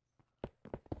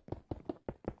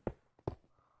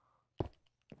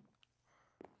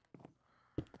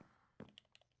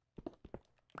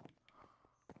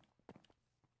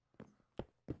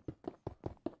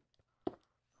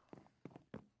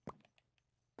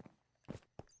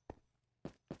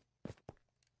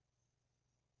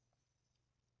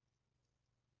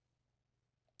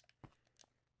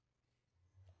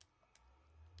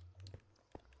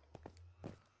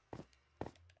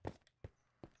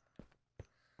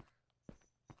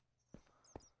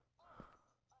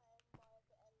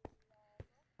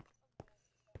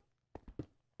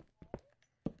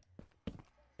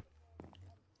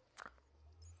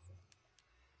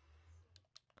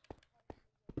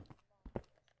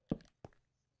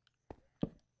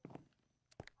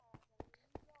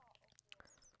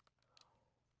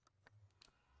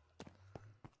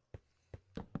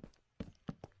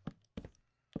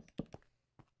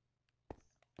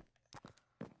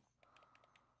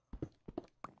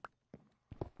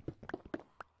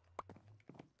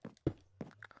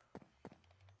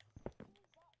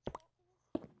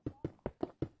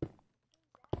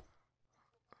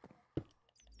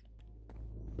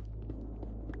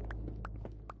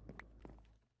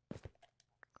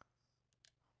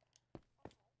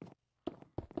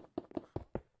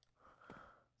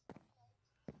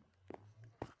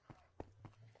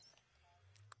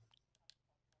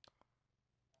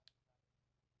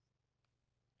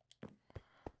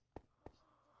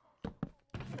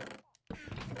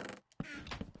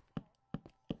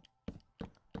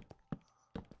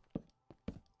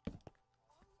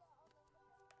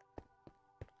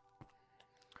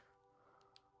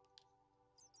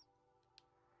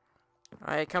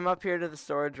 Alright, come up here to the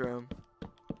storage room.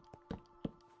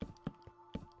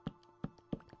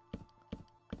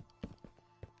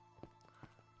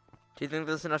 Do you think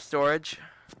there's enough storage?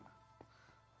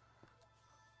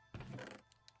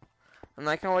 And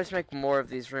I can always make more of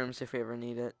these rooms if we ever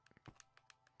need it.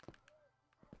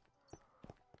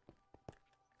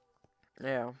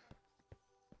 Yeah.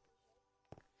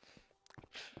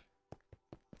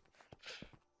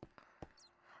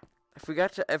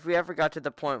 if we ever got to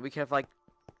the point we could have like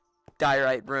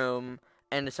diorite room,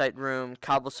 andesite room,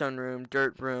 cobblestone room,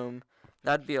 dirt room.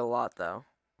 That'd be a lot though.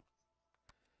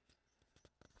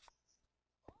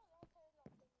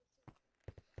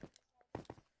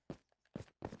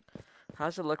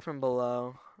 How's it look from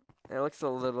below? It looks a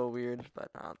little weird, but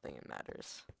I don't think it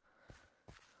matters.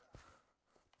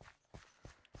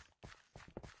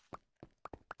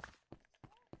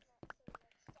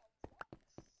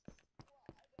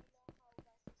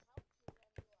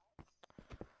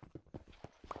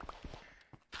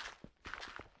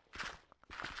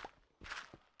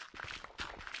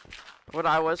 What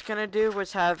I was gonna do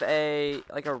was have a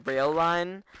rail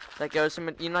line that goes from,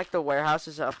 you know, like the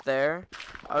warehouses up there.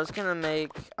 I was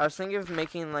thinking of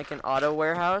making like an auto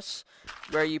warehouse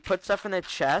where you put stuff in a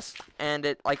chest and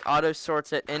it like auto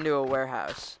sorts it into a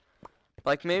warehouse.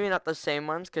 Like maybe not the same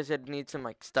ones because it needs some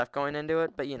like stuff going into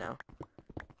it, but you know.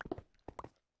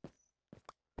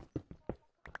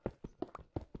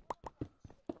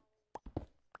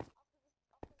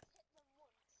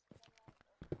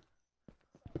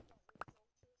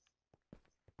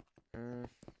 Mm.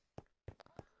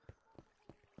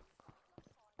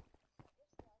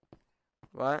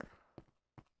 What?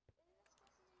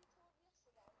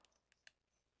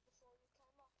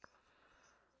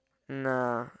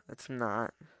 No, it's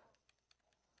not.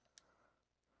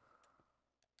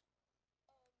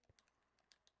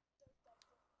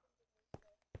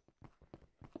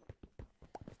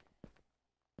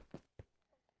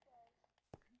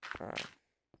 Uh,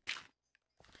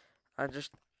 I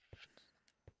just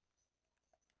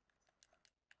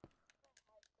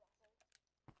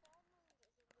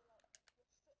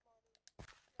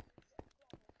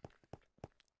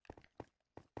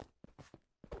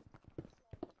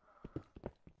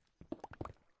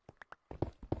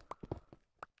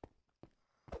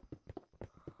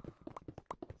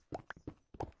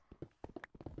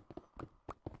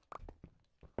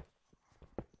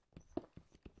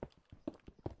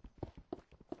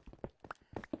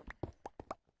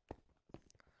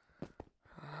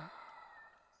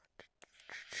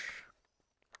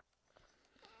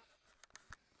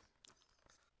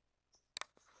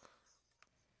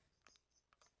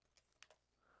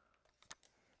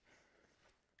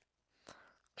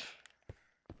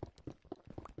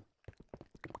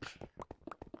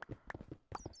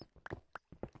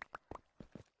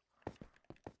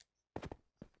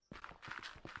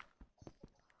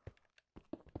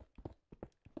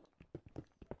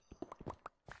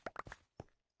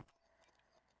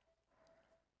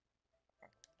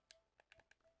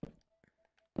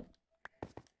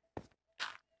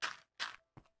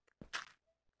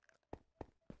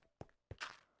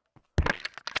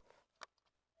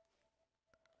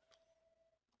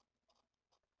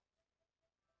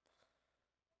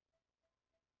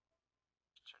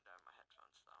turned down my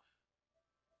headphones though.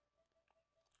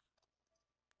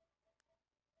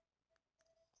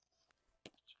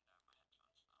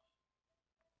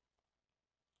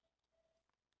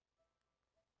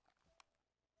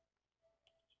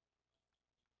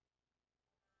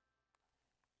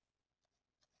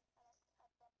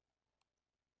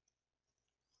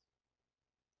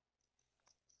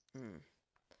 Hmm.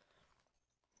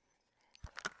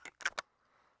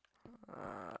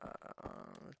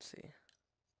 Let's see. Is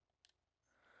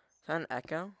that an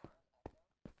echo?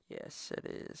 Yes, it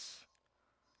is.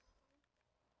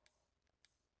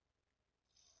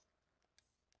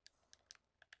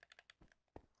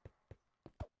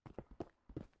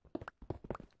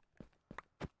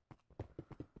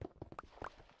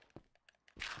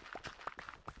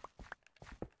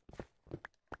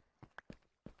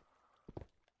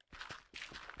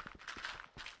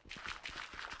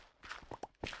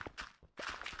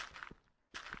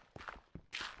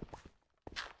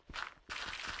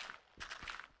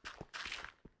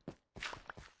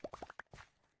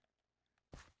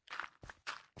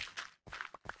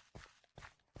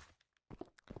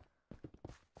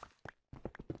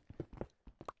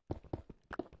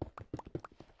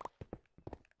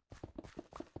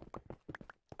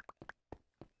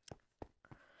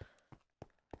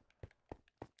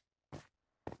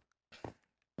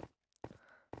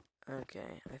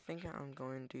 Okay, I think I'm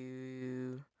going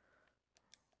to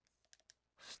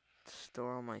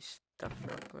store all my stuff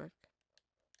real quick.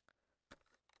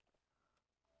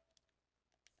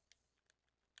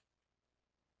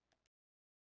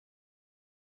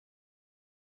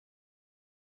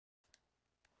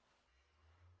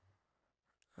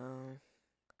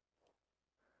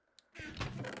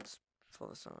 Let's fill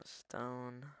this on with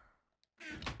stone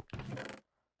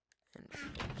and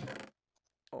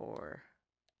or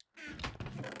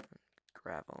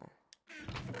gravel.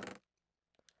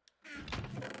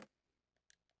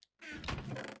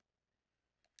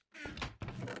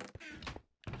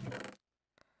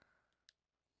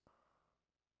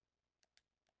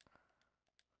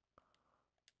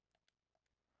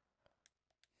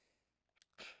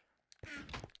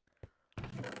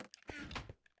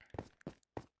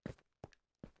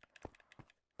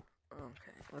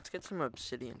 Okay, let's get some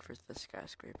obsidian for the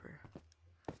skyscraper.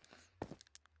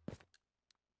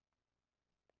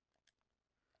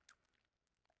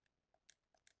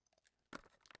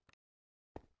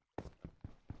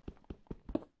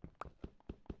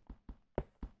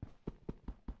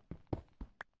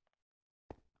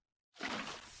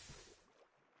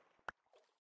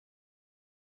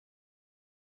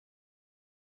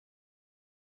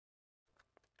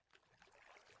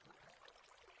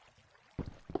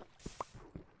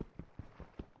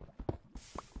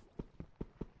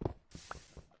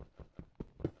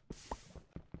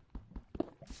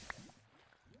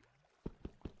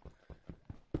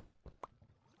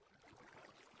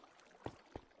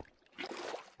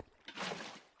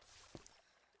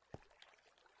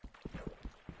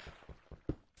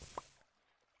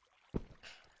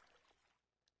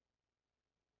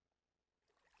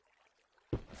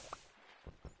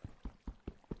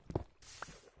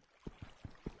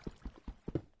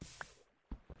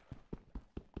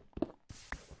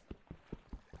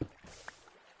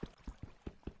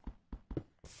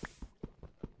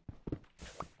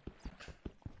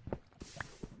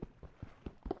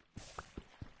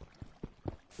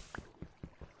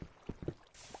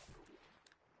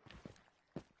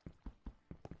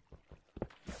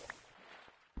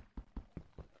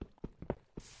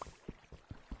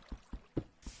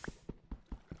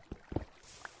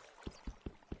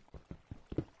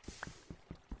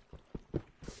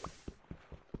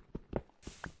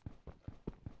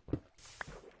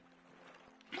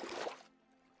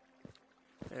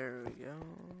 There we go.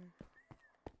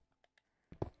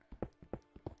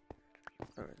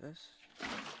 Over this.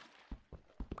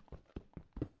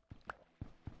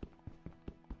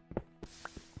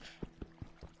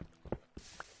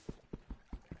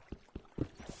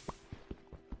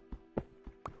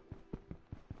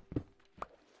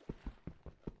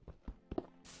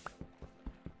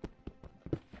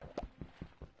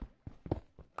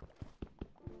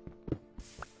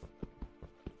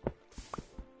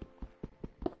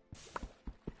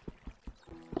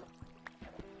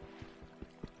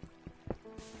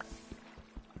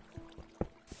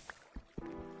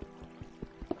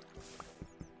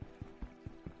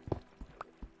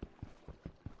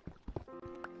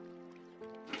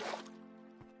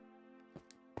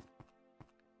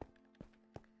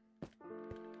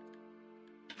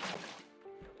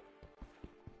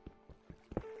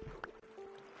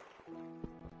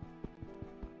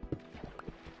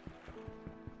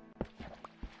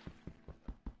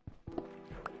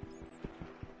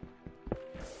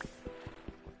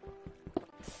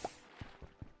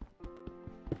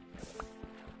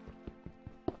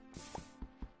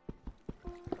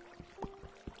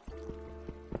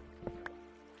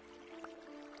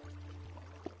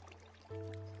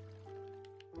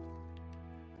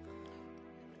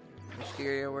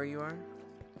 Area where you are?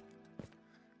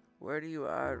 Where do you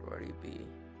add? Where do you be?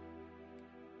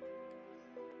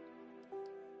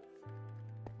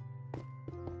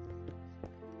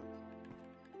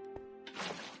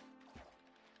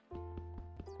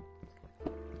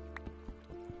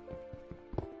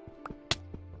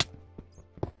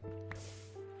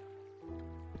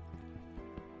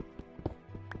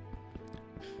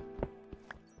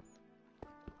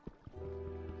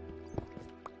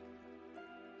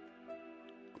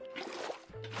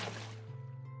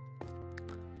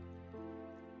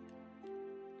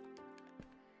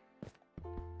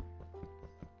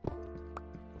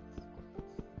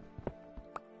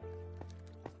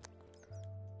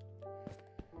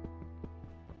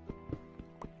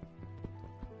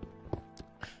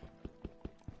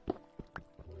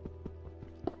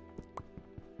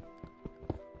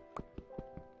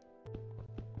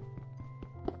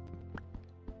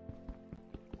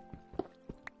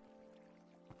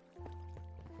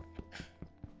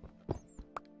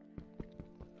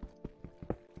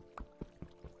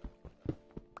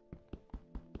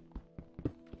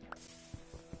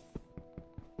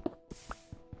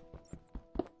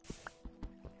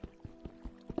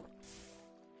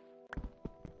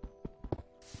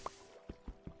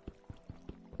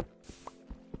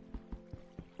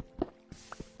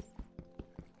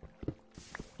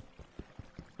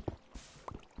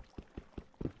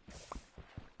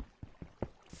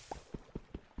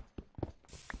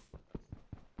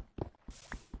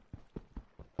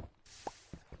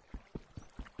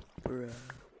 Bruh.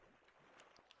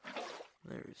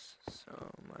 There's so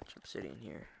much obsidian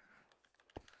here.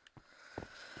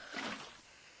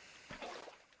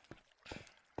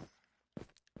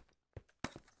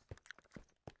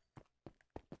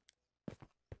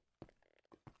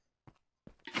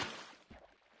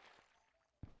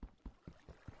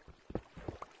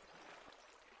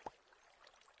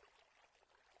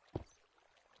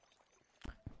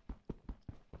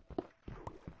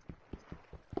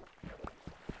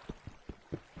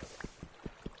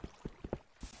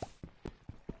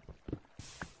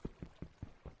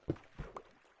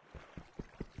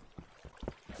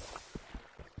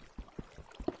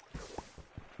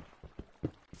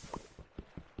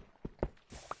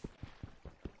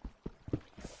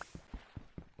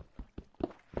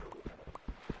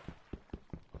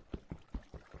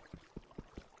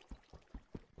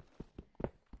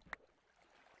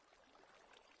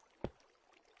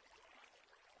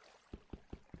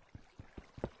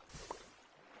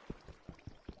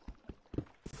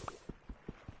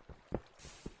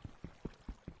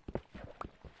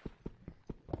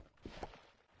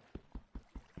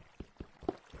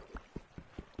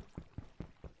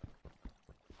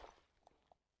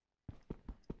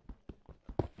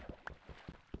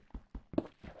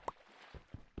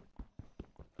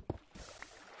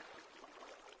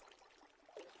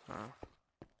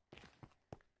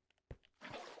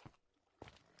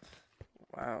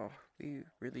 Wow, we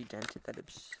really dented that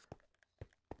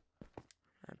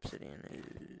obsidian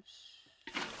is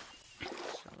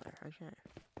cellar. Okay.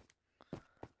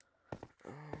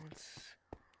 Let's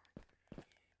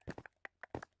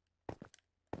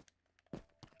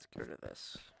get rid of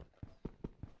this.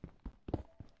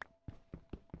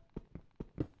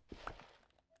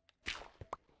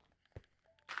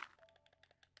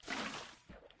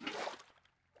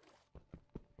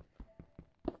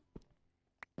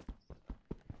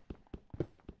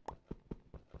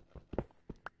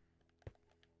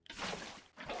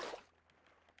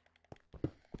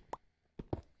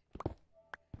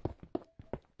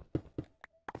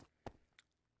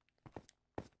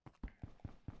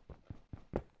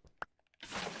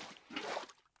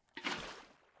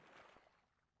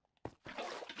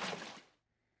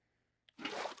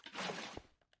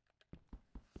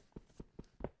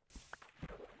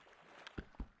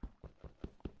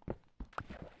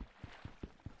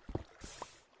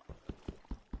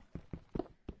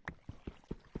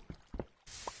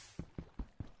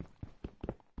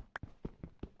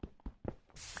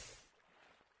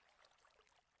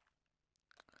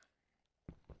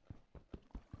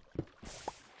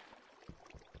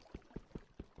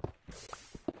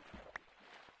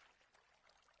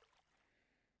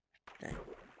 Dang.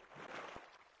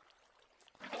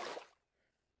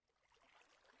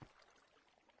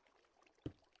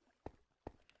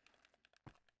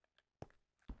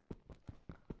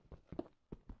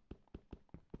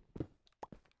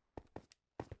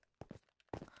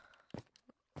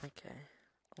 Okay.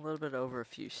 A little bit over a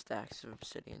few stacks of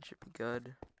obsidian should be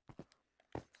good.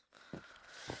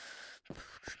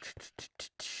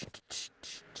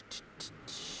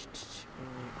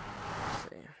 Let's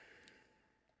see.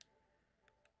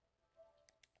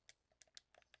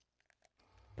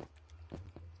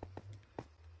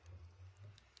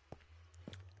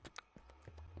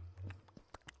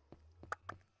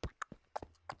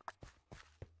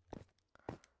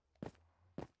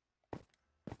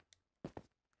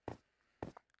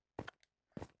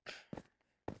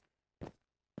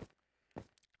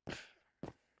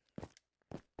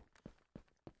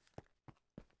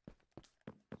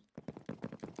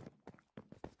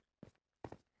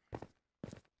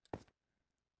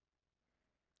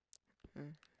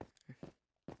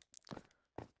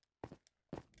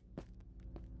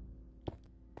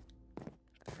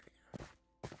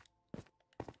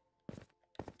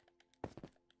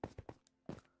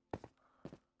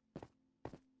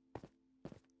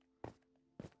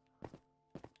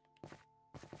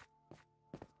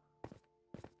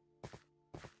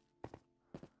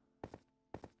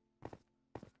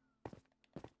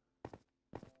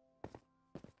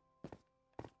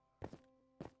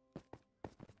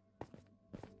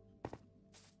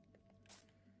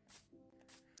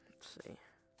 Let's see.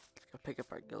 Let's go pick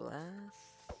up our glass.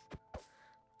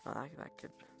 Oh, we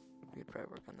could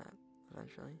probably work on that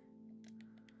eventually.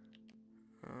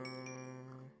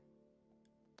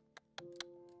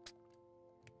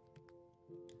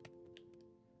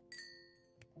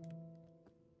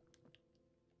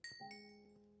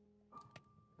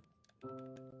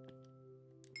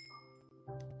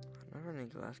 Never knew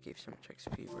glass gave so much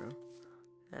XP, bro.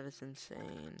 That is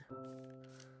insane.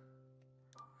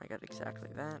 I got exactly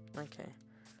that. Okay.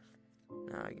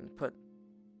 Now I can put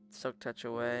Silk Touch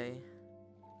away.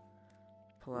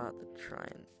 Pull out the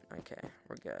Trident. Okay,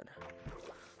 we're good.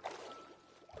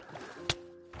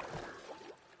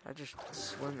 I just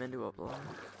swim into a block.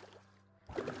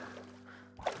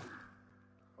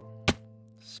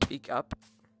 Speak up.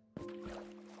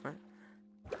 What?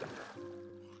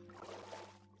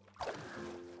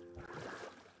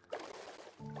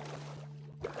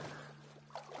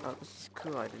 Oh, this is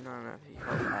cool. I did not know if you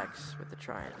held X with the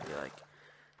Trident to be like,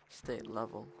 stay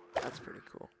level. That's pretty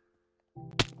cool.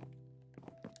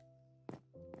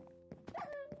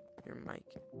 Your mic.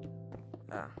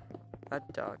 Ah,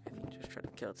 that dog, I think, just tried to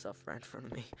kill itself right in front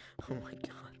of me. Oh my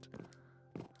god.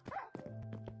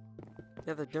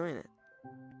 Yeah, they're doing it.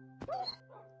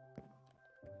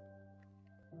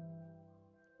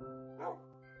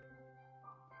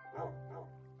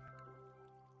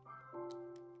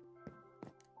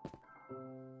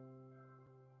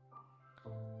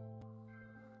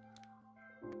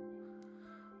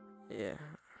 Yeah.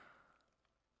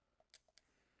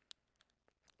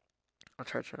 I'll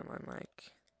try turning my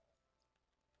mic.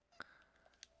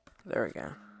 There we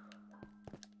go.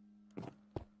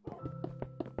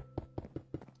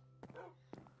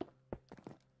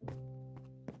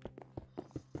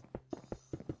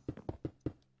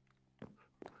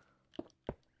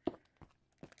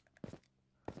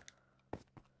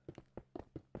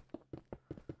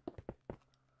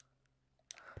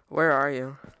 Where are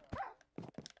you?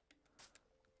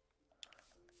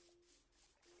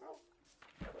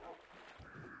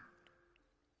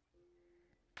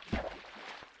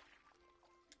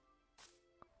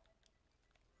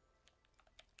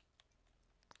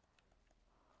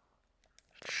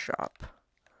 Shop.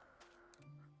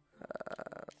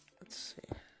 Let's see.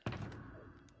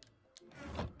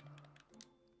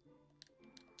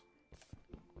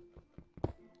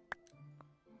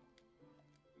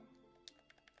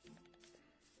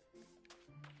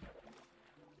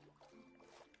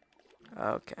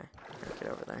 Okay, get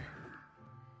over there.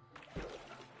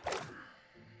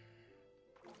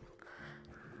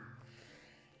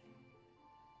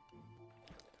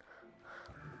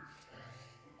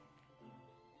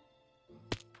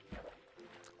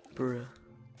 Bruh.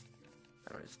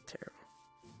 That was terrible.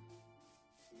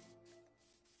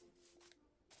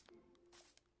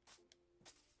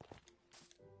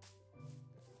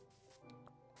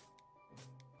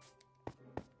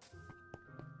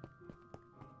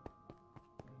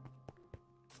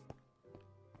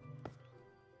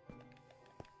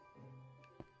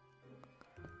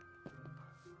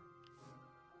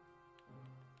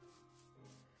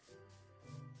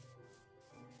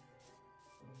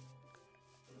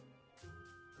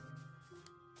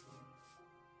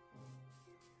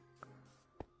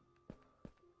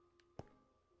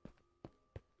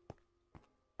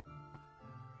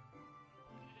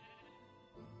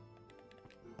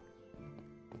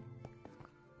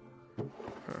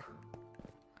 Huh.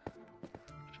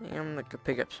 I think I'm gonna go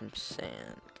pick up some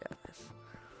sand, guys.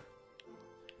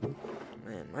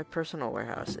 Man, my personal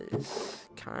warehouse is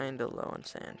kinda low on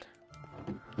sand.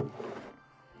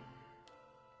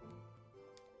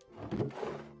 So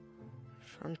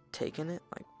I'm taking it,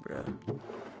 like, bruh.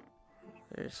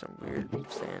 There's some weird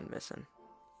sand missing.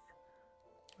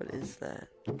 What is that?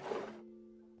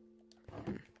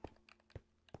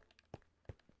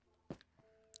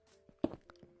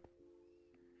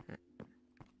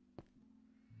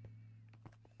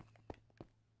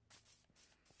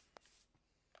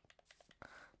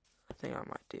 I think I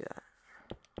might do that.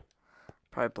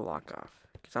 Probably block off,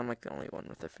 because I'm like the only one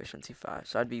with efficiency 5,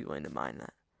 so I'd be willing to mine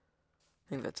that. I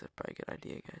think that's a probably good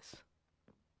idea, guys.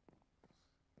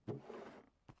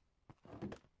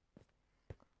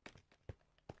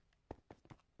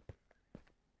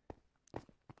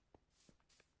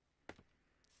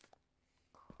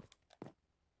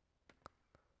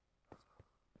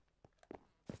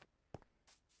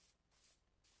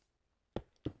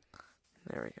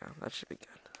 There we go. That should be good.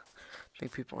 I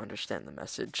think people understand the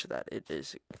message that it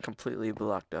is completely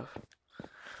blocked off.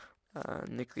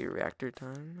 Nuclear reactor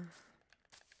time.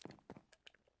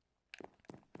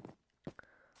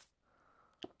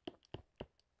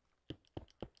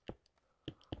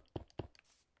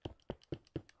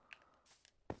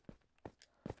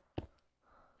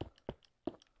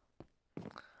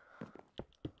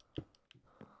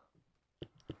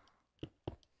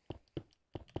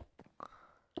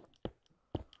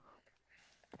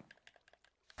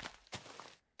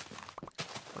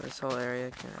 This whole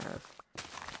area can have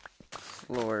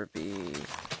floor be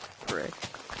brick.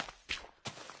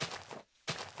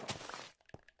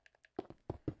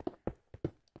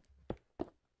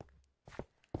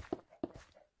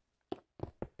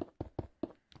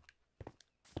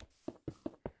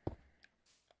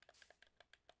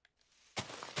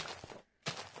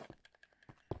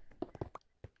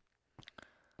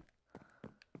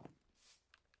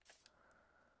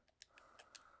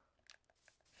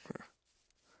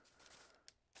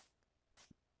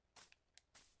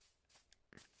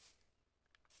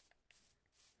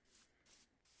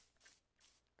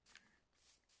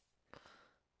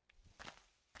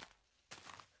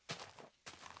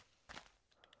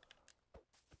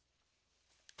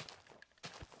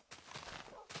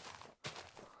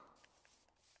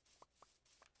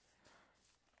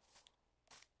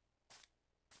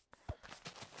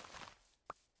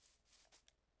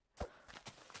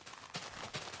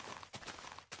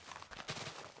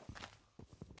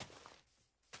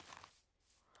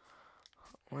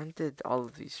 When did all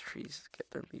of these trees get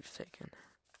their leaves taken?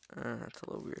 That's a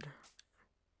little weird.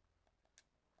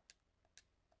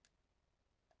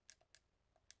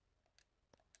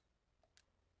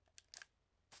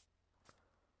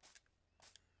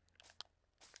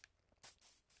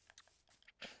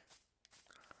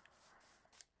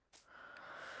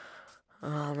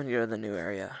 I'm gonna go to the new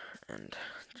area and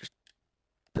just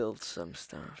build some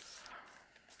stuff.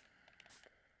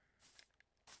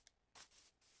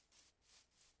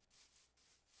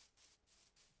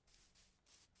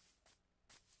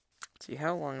 See,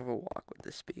 how long of a walk would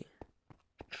this be?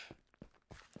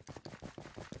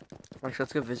 Actually,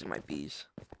 let's go visit my bees.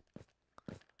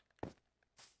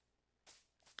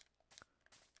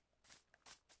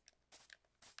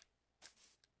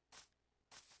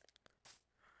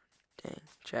 Dang,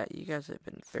 chat, you guys have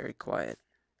been very quiet.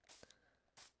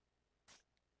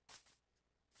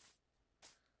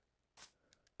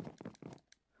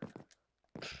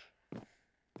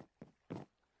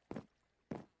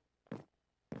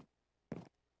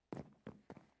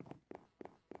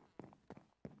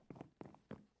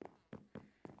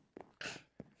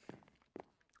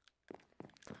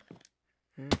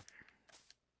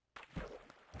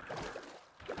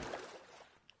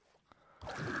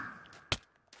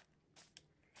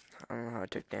 I don't know how I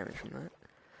took damage from that.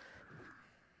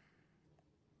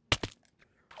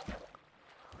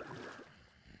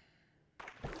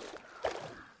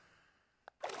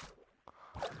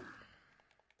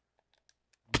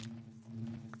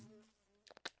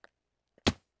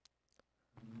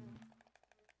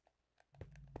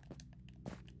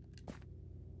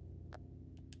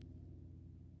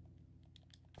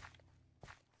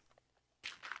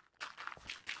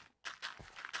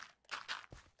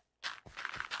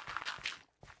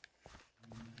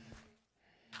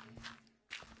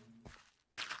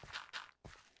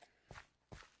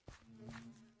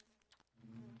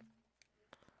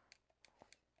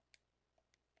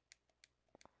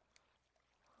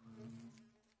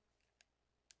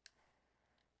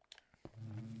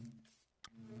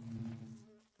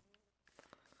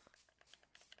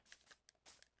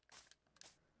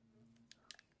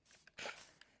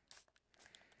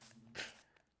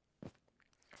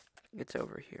 It's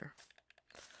over here.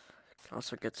 Can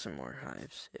also get some more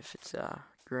hives if it's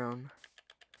grown.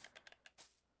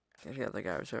 Okay, the other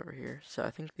guy was over here, so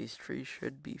I think these trees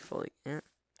should be fully.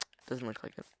 Doesn't look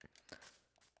like it.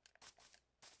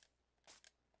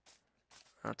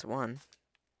 That's one.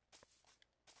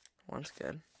 One's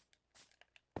good.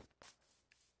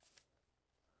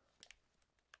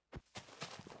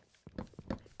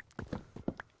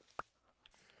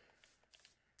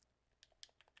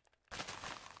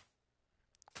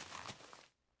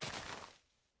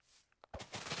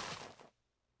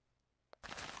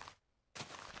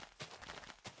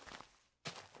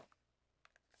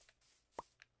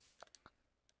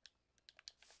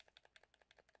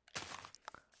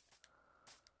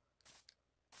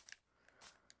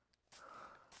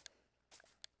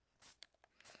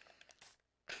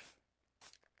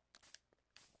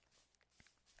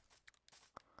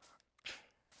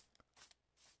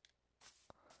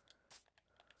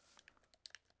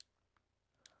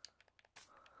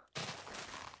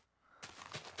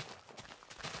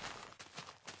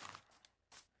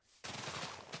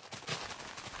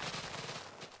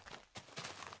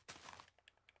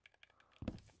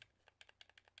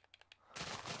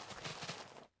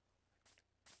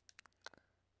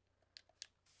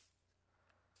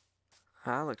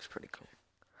 That looks pretty cool.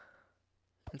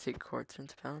 You can see quartz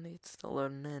municipality. It's still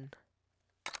loading in.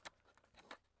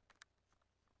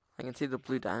 I can see the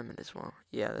blue diamond as well.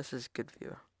 Yeah, this is good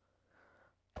view.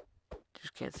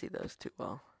 Just can't see those too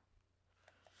well.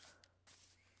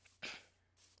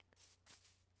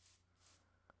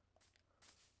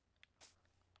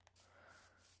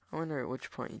 I wonder at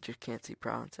which point you just can't see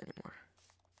Provence anymore.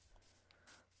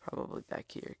 Probably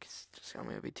back here, because it's just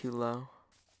going to be too low.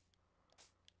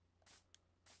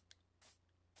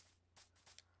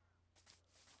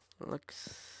 Looks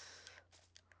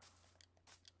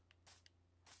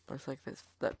like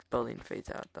that building fades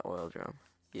out, the oil drum.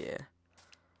 Yeah.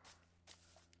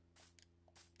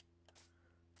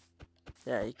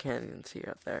 Yeah, you can't even see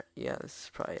out there. Yeah, this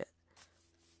is probably it.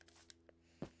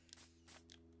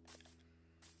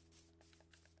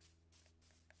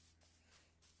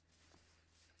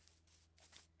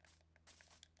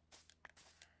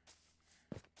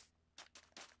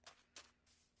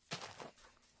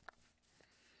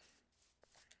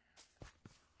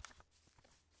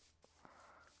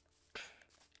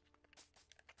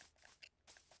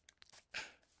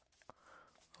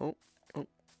 Oh, oh.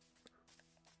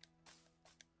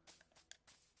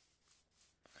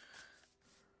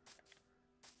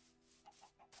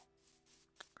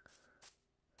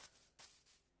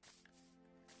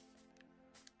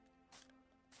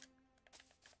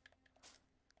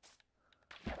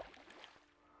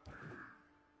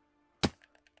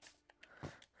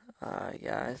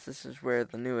 Guys, this is where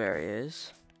the new area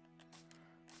is.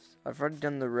 I've already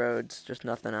done the roads, just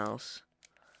nothing else.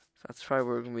 So that's probably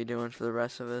what we're going to be doing for the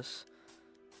rest of this.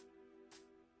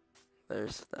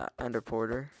 There's the Ender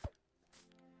Porter.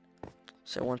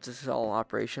 So once this is all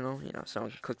operational, you know,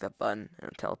 someone can click that button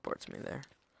and it teleports me there.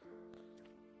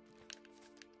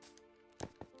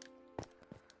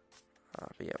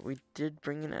 But yeah, we did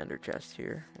bring an ender chest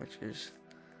here, which is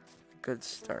a good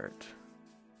start.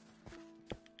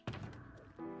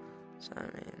 So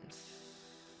that means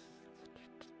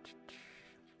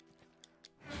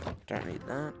don't need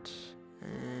that,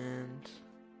 and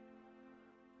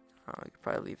I could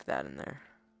probably leave that in there.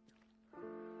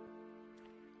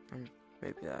 And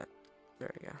maybe that.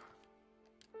 There we go.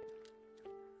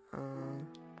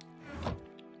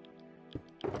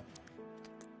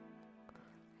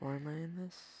 Why am I in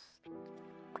this?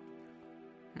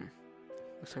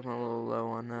 Looks like I'm a little low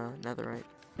on netherite.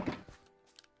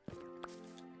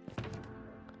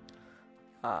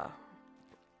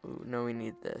 Ooh, no, we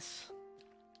need this.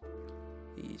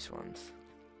 These ones.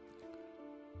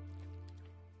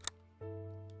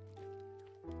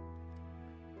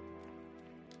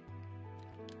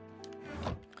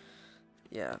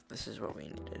 Yeah, this is what we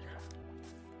needed.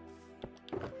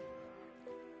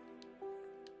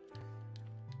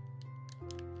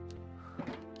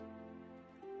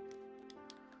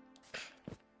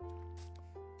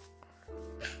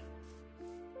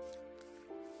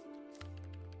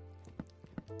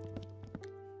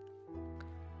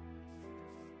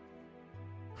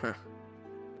 Huh.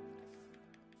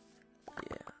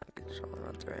 Yeah, I guess all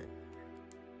runs right.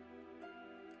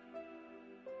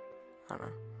 I don't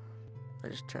know. I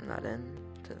just turn that in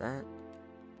to that.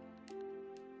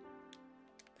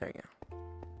 There you go.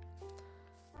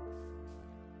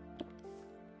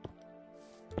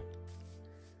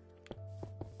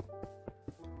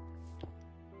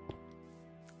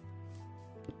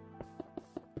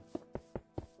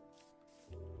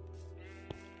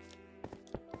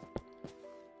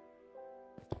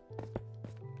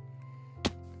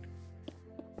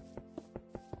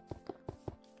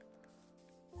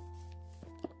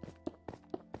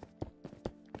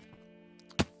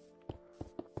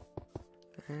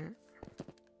 There.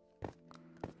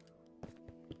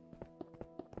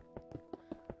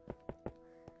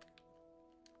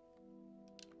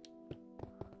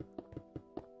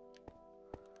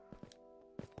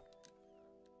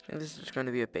 I think this is going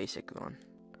to be a basic one.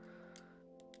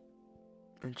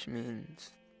 Which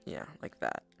means, yeah, like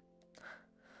that.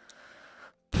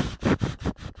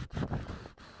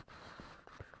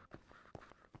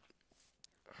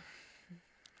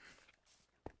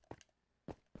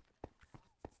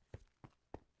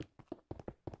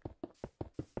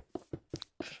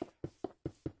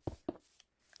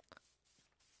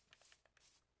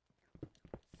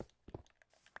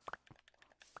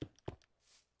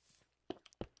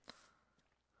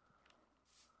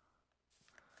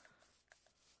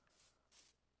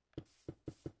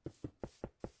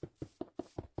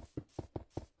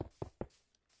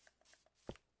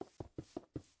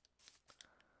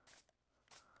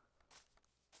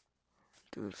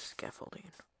 Do scaffolding.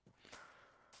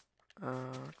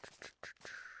 Yeah,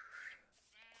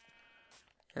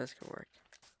 this could work.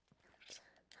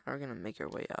 How are we gonna make our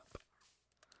way up?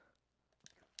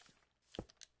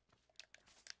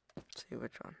 Let's see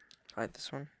which one. Probably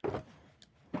this one.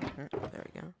 There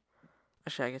we go.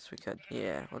 Actually, I guess we could.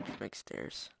 Yeah, we'll just make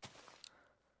stairs.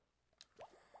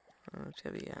 It's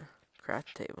gonna be a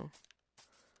craft table.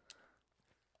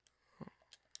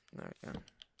 There we go.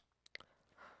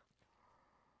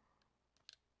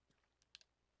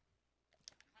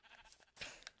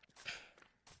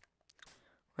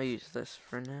 I'll use this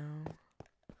for now.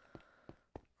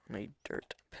 A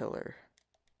dirt pillar.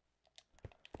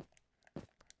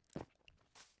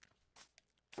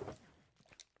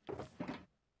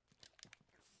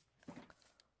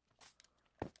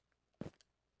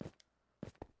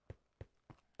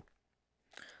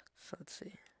 So let's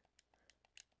see.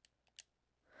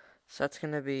 So that's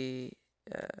gonna be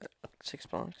 6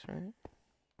 blocks, right?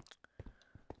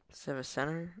 Does it have a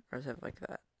center, or is it like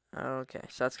that? Okay,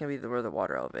 so that's gonna be where the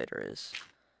water elevator is.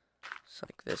 It's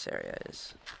like this area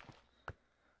is.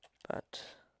 But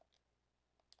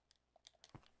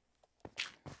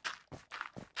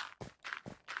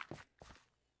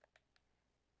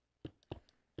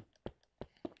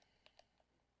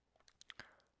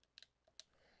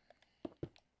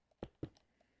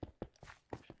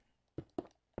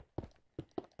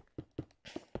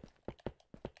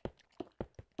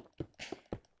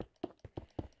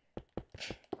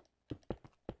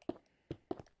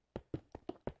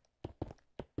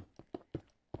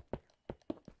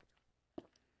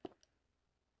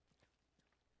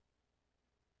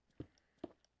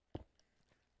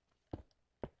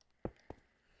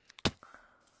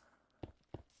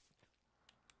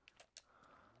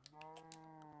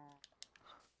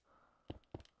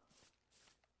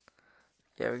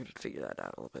yeah, we can figure that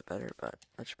out a little bit better, but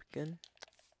that should be good.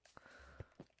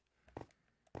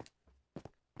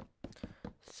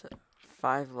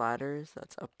 5 ladders.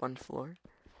 That's up 1 floor.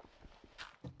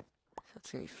 So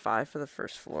that's going to be 5 for the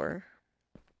first floor.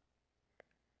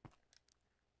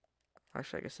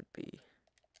 Actually, I guess it'd be...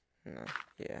 No,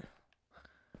 yeah.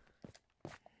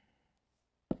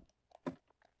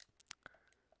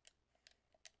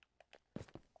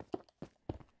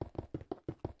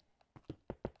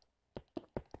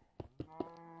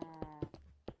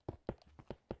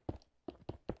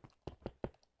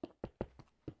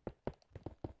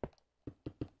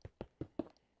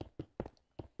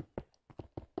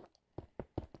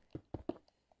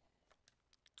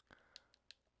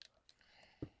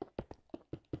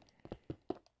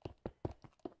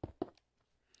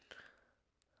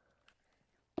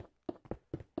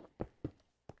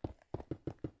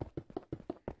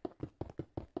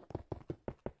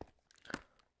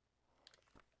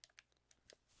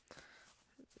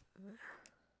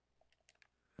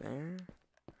 There.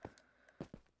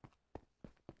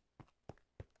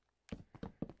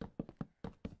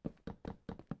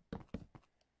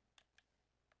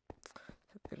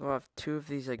 I think we'll have 2 of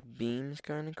these like beams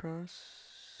going across,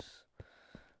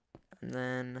 and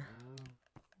then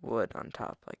wood on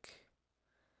top. Like,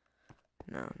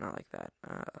 no, not like that.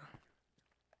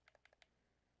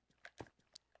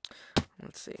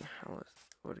 Let's see. How is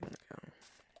wood gonna go?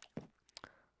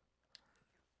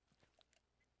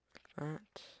 Like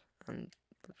that, and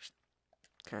just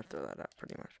kind of throw that out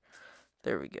pretty much.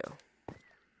 There we go.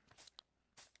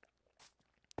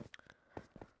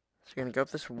 So you're gonna go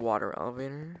up this water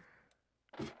elevator.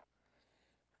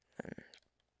 And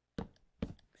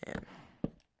bam.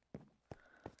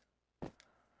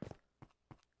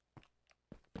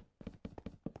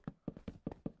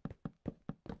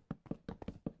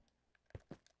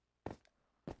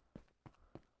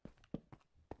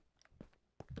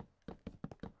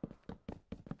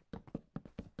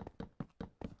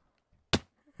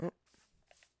 Oh.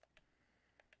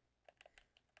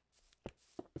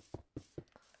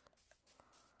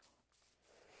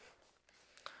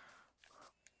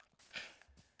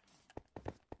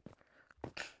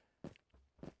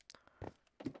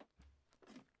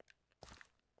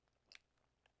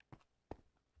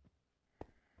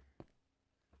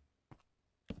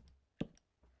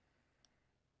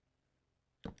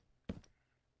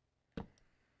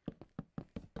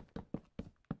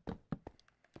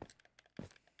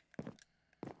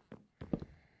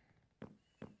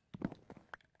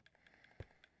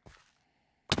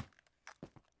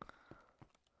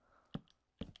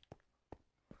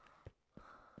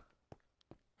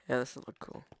 Yeah, this will look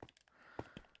cool.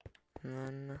 And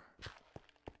then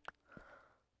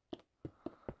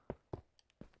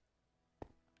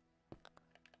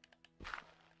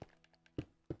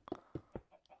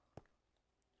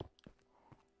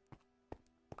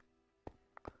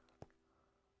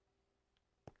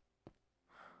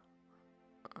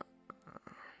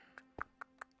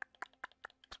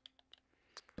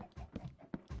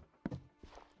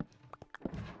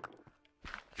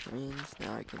which means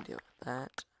now I can deal with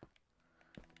that.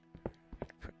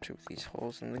 Put 2 of these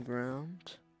holes in the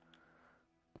ground.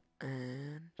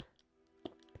 And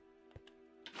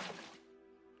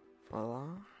voila.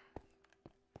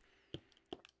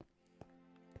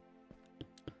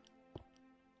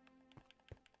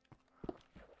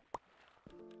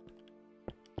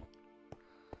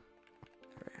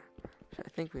 So I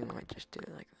think we might just do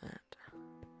it like that.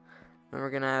 Then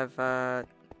we're gonna have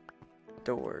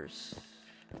doors.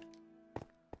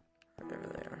 Whatever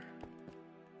they are.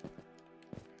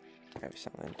 Gotta be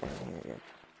something down here again.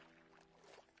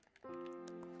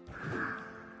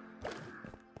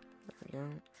 There we go.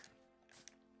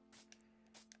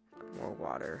 More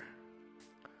water.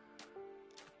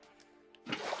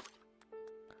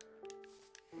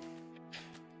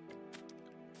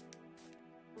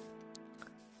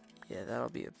 Yeah, that'll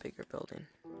be a bigger building.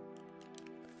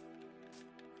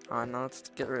 Now let's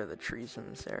get rid of the trees in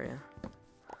this area.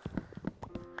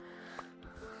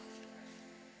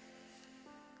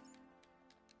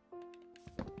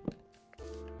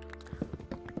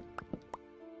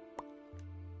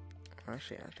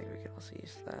 Actually, I think we can also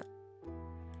use that.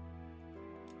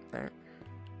 There.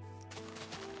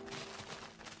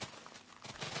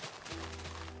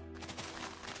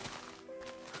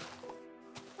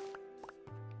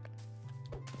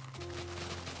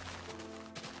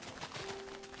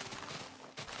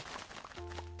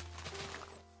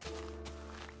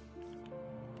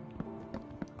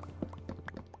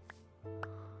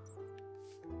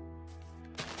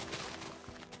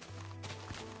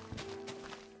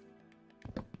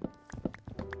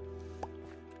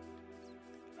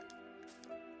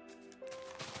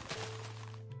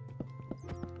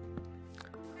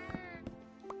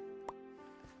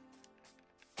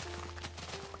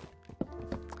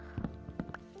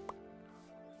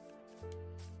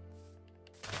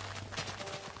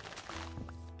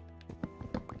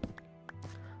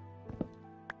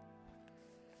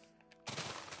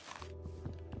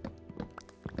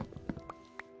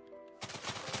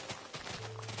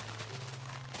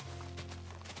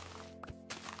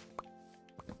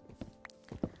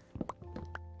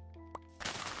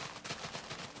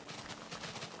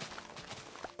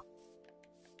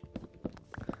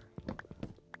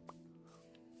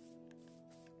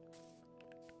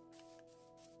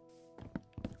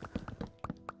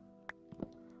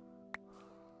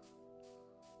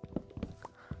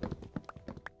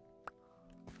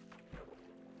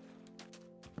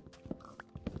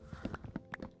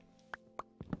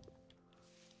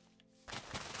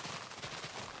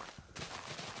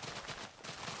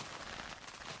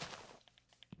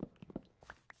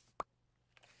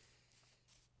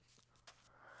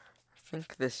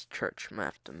 think this church might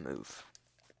have to move,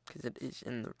 because it is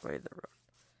in the way of the road.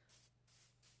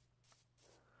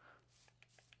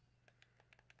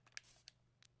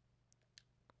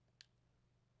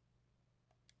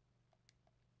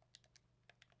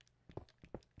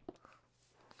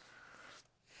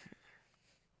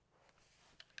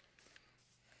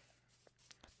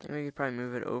 I think we could probably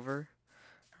move it over.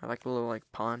 I like a little like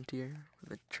pond here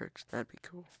with a church. That'd be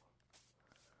cool.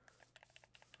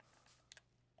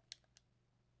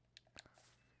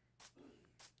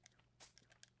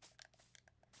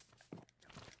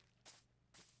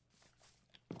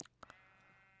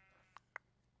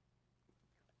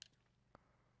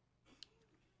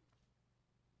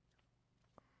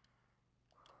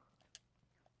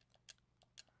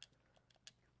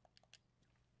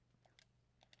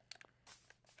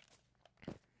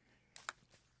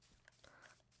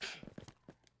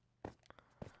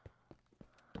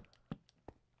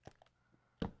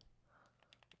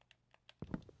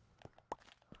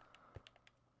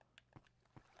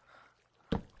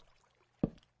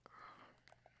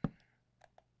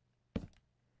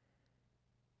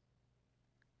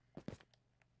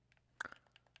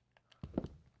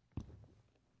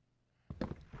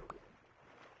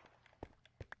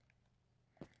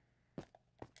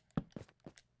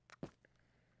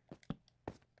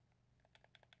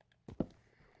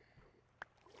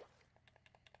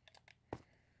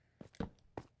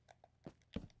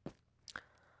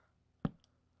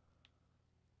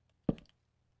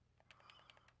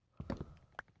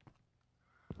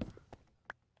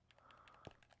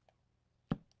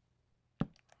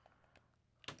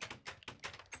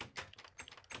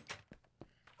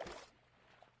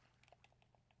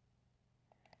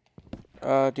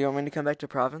 Do you want me to come back to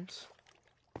Provence?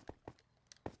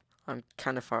 I'm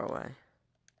kind of far away.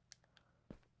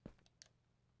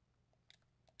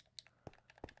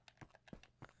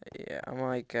 Yeah, I'm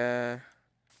like a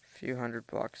few hundred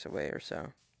blocks away or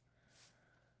so.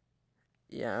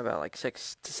 Yeah, about like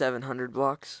 600 to 700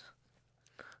 blocks,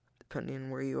 depending on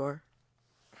where you are.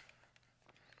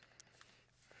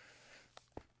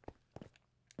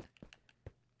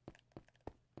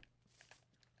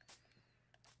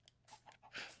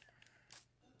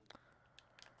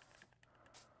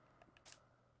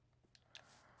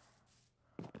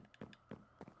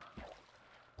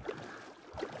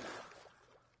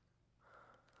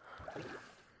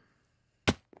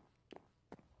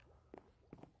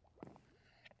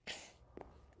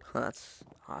 That's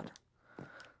odd.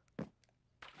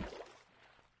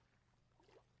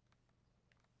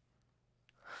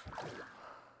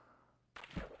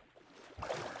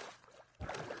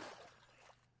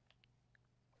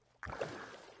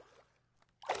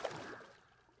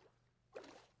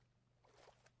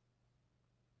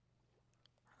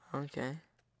 Okay.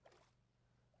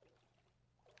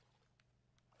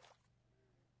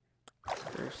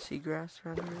 There's seagrass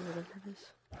around here, whatever it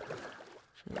is.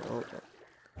 Just need a little bit.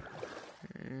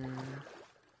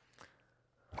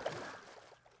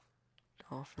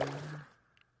 Dolphin.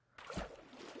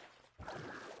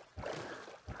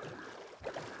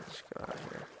 Let's go out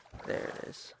here. There it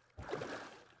is.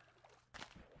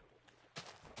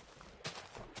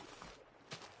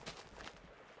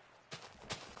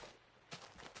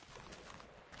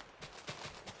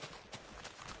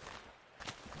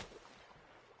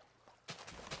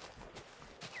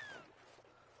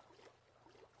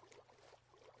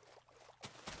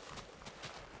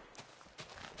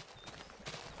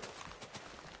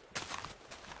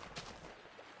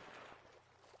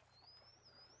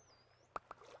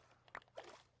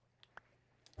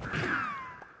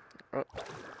 Oh.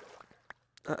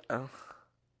 Uh-oh.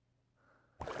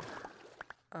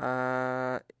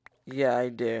 Yeah, I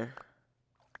do.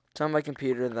 It's on my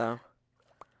computer, though.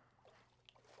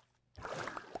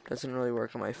 Doesn't really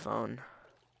work on my phone.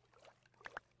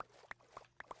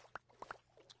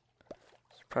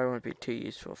 This probably won't be too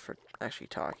useful for actually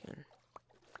talking.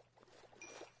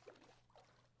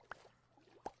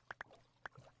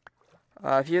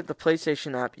 If you have the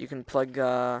PlayStation app, you can plug,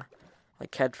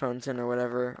 like headphones in or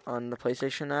whatever on the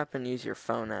PlayStation app and use your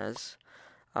phone as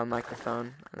a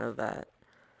microphone. I know that.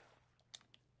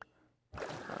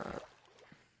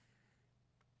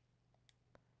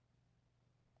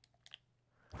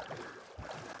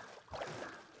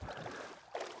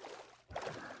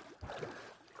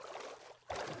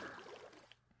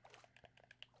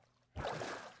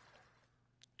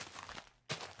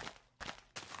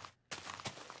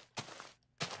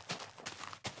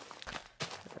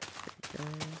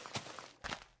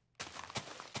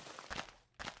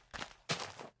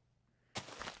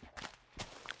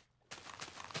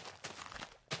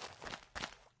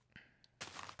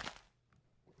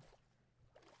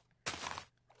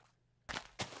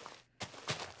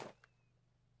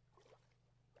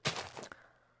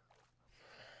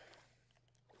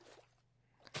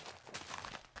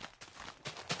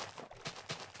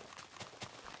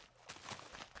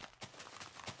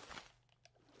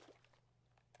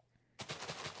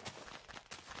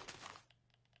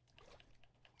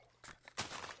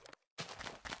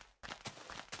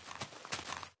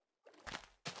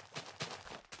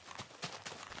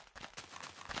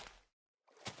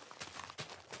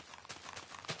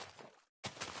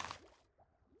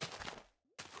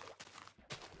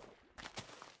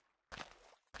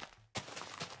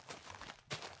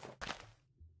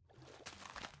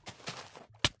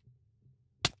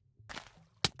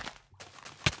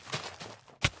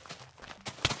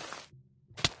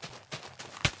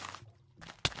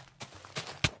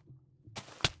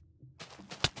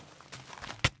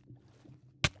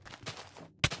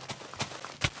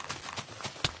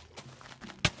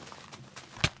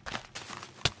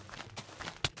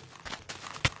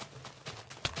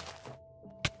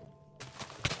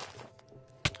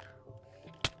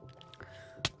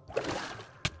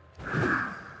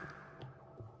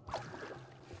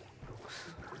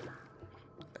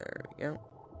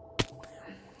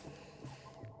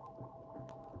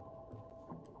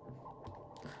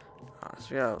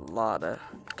 So we got a lot of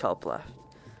kelp left,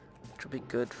 which will be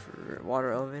good for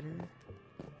water elevator.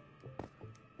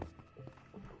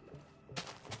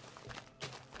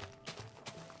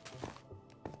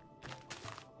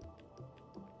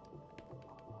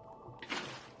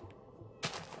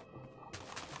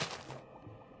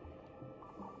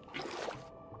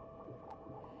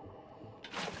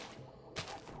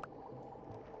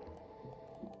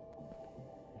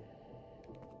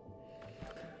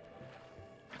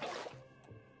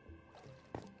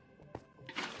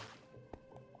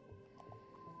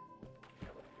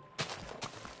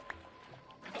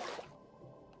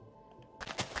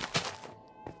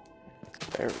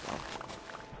 There we go.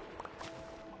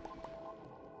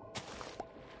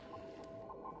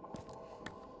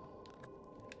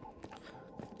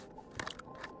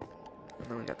 And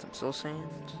then we got some soul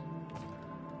sand.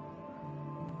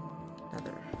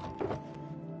 Nether.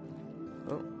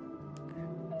 Oh.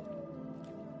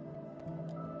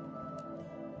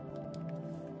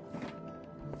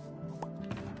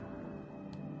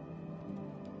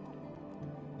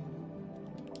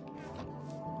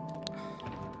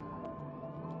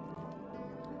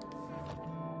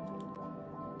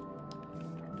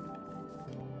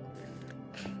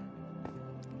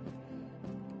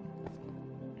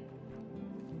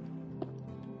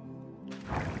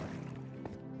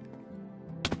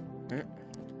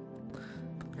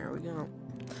 There we go.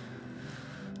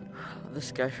 The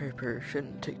skyscraper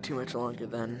shouldn't take too much longer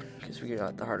then, because we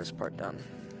got the hardest part done.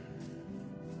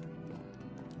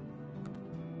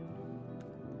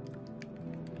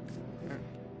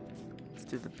 Let's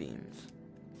do the beams.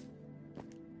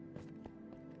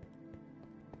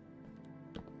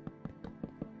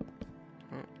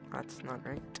 Oh, that's not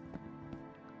right.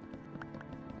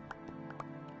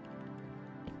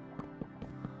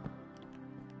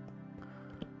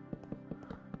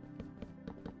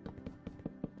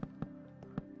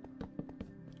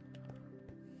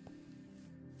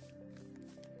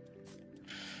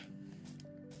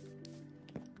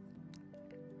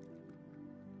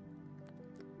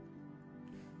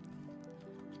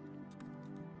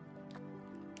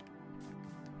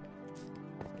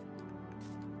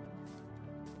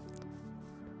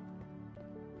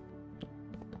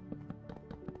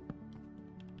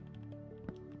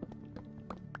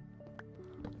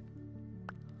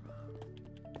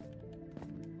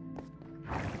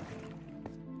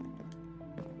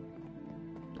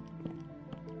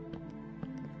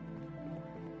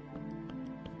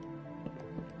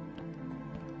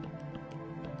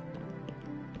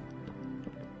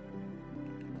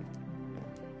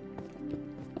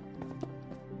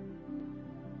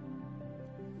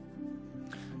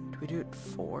 We do it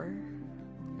 4?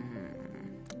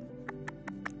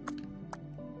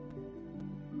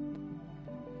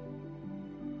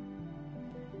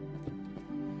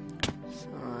 So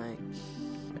like,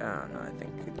 I don't know, I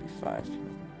think it could be 5.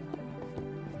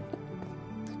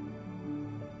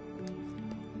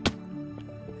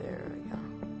 There we go.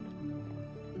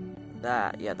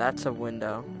 That, yeah, that's a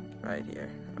window right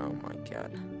here. Oh my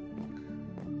god.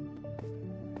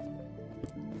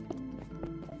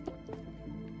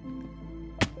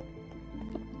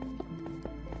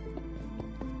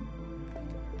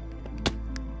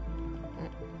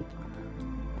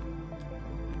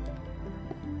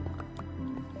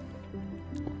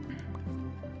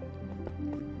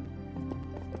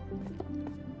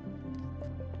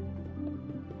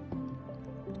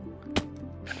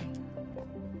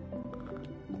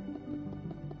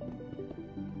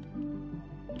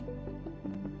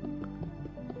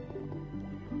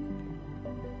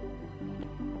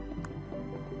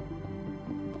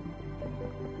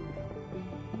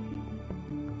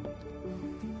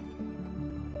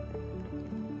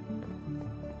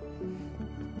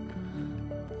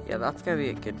 Yeah, that's gonna be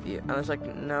a good view. And there's like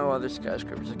no other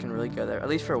skyscrapers that can really go there, at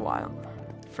least for a while.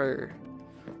 In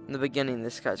the beginning,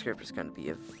 this skyscraper is gonna be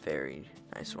a very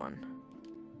nice one.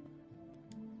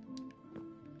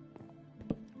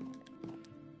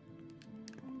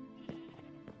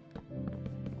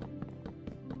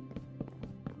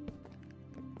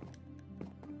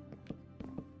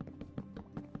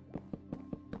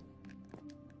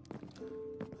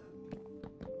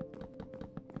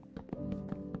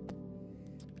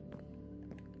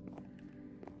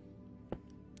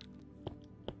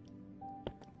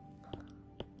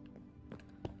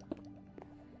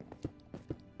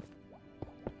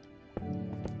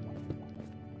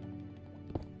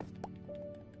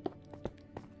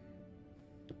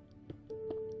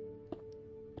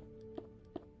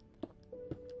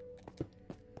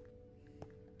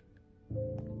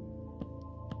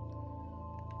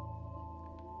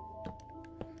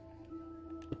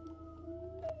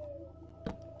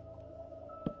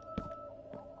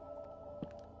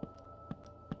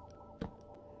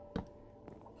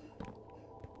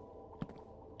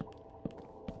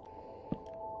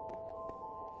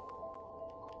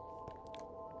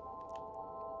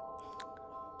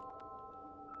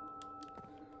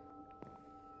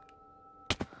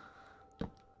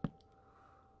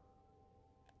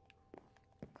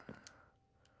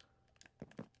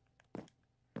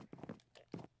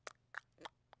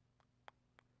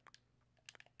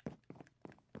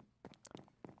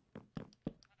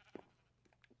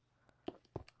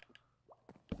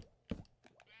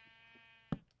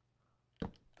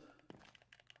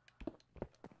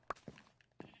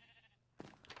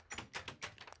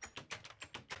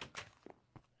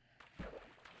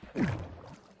 So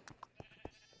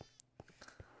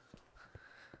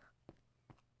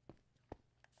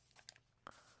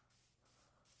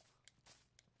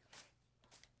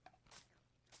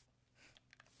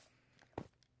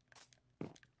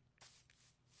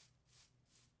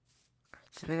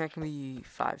I think that can be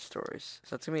 5 stories.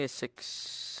 So that's gonna be a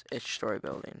 6-ish story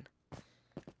building.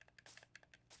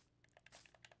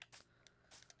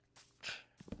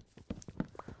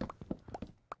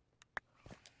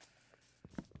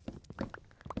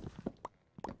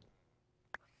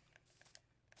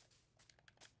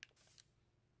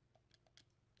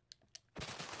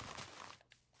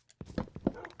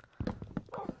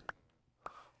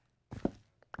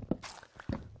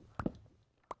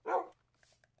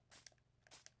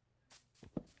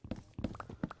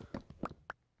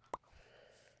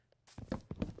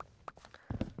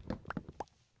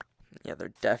 Yeah,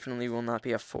 there definitely will not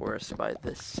be a forest by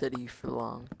this city for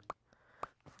long.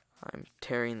 I'm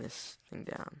tearing this thing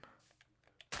down.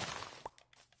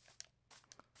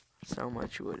 So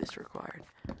much wood is required.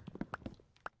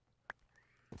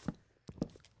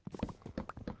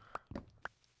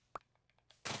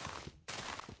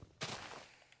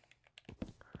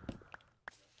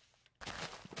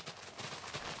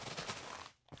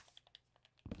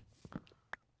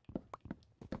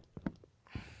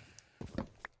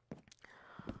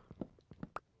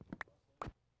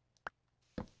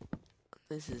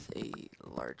 This is a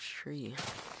large tree.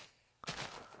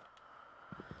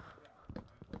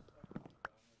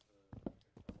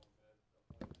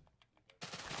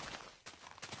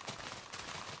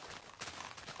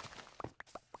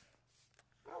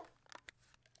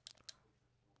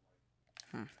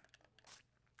 A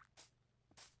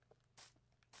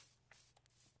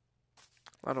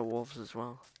lot of wolves as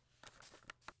well.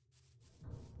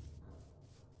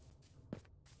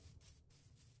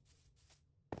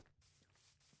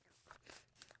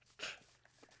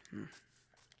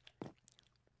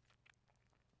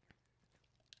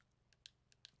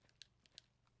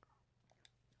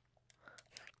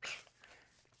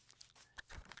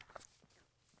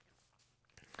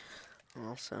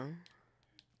 Also,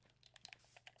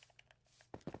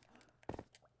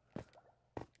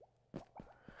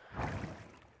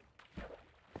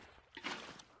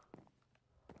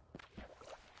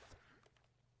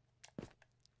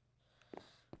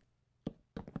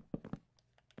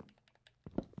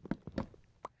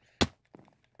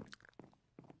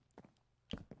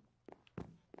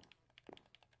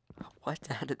 what?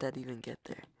 How did that even get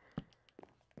there?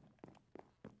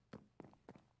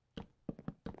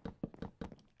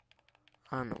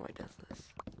 I don't know why it does this.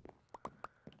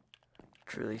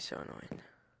 Truly so annoying.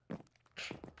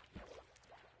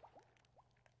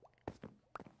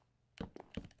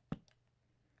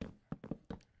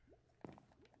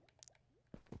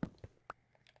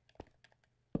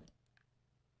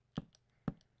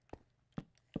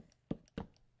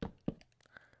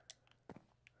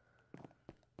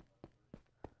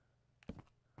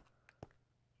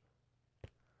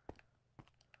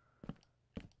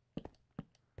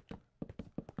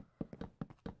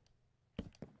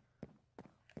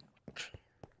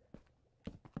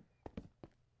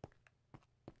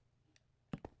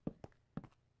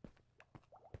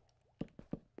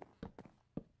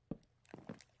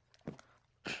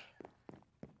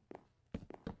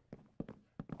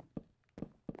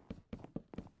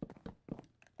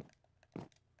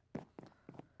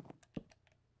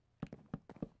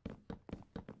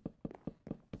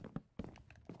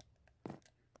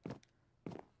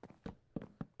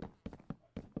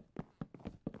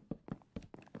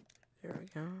 There we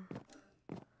go.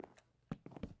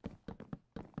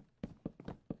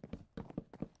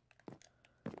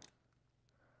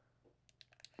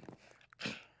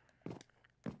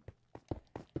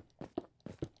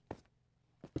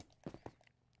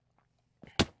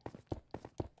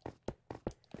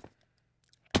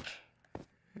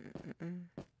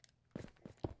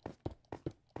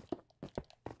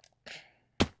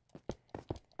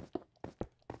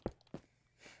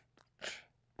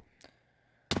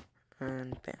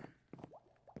 And bam.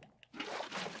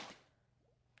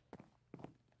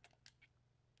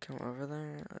 Come over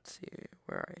there. Let's see.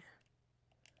 Where are you?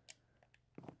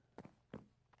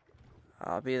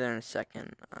 I'll be there in a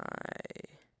second.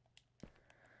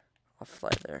 I'll fly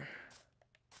there.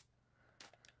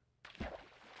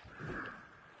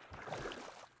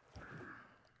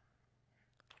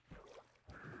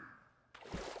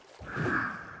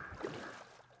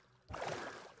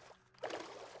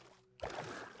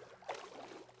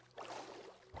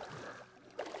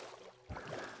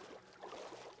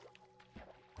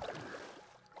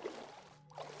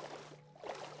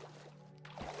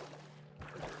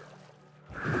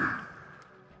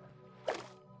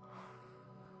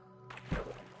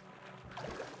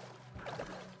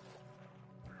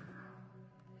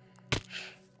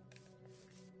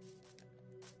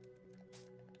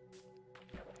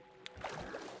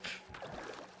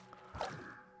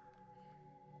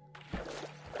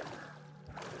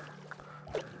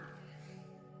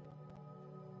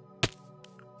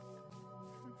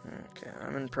 Okay,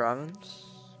 I'm in Provence.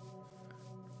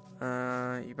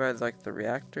 You buy like the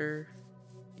reactor?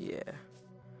 Yeah.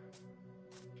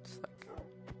 It's like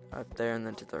up there and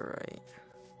then to the right.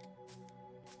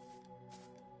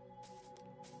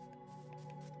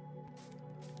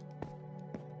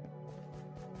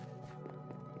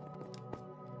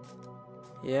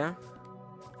 Yeah?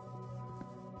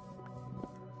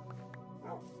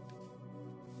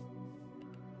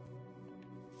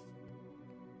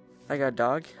 I got a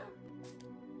dog.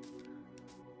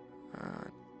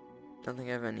 Don't think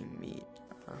I have any meat.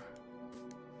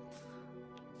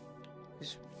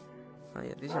 Oh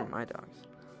yeah, these are my dogs.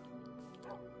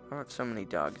 I got so many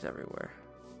dogs everywhere.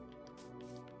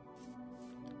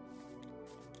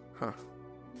 Huh.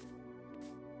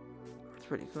 That's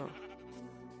pretty cool.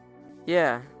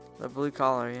 Yeah, the blue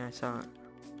collar, yeah, I saw it.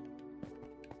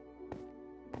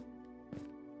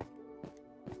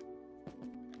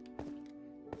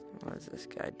 What is this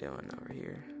guy doing over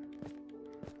here?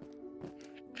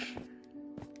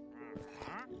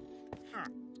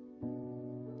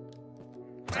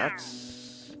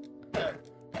 That's... I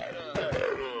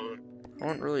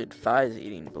wouldn't really advise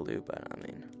eating blue, but I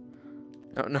mean...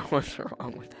 I don't know what's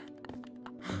wrong with that.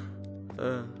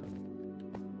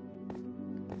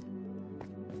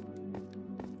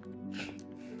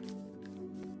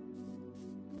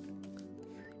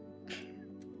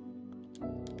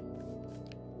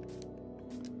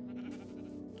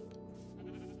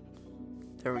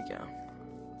 There we go.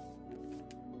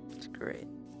 It's great.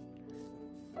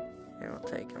 Here,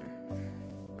 we'll take him.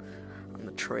 On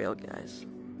the trail, guys.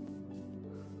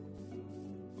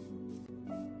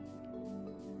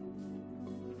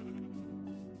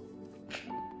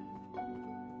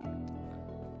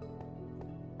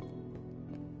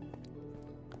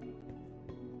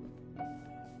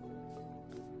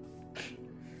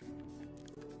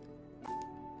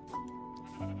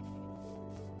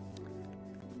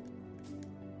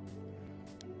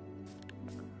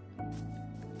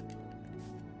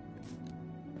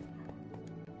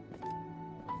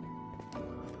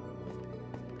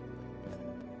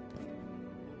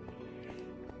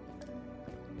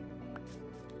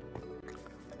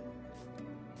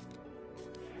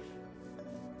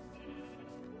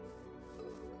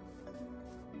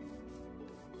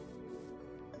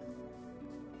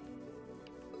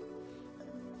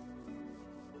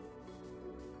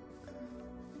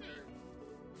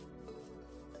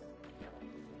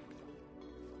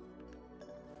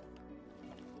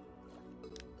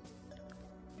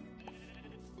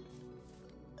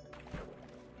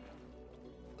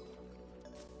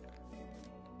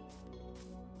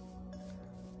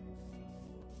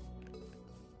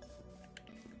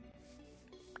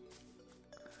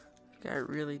 Guy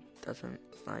really doesn't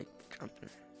like jumping.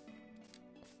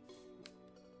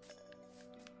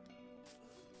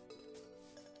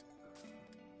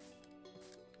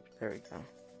 There we go.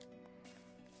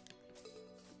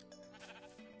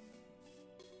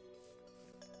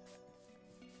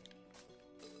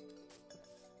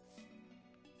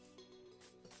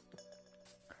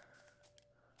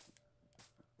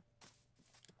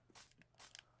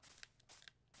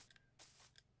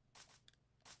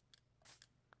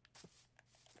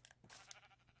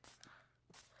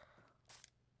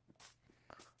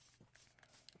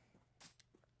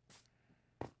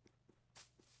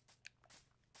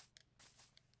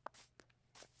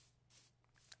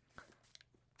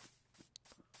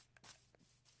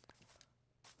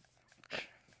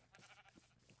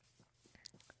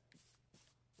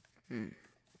 Let's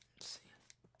see.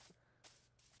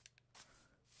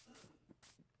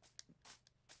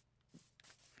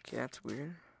 Okay, that's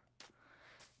weird.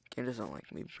 Game doesn't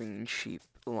like me bringing sheep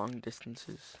long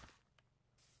distances.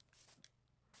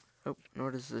 Oh,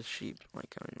 nor does the sheep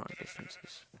like going long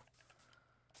distances.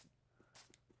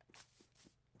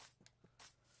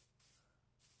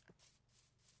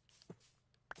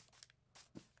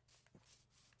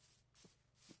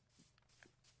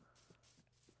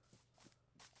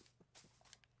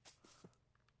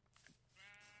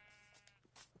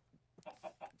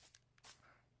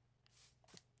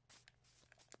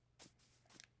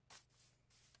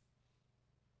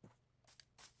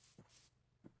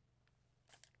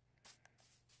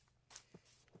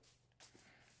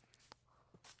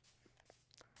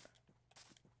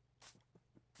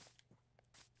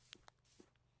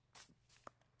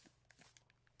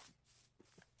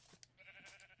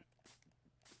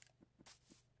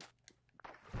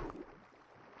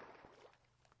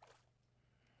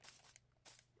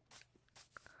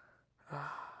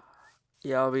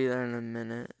 Yeah, I'll be there in a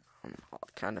minute. I'm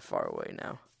kind of far away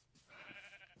now.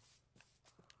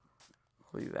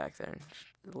 I'll be back there in just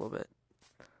a little bit.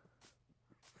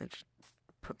 I just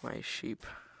put my sheep.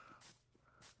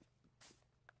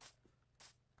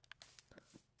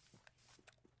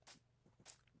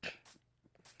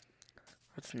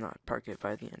 Let's not park it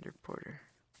by the ender border,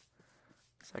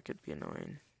 'cause that could be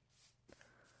annoying.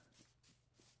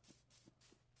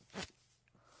 There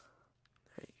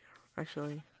you go.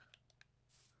 Actually,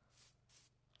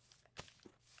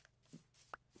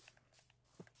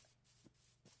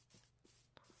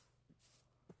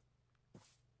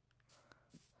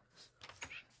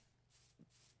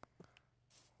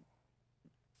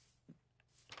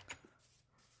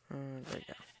 there you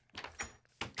go.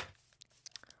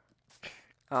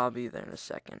 I'll be there in a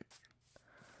second.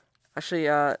 Actually,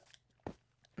 you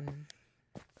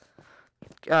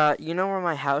know where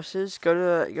my house is? Go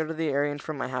to the area in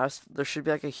front of my house. There should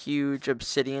be like a huge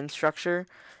obsidian structure,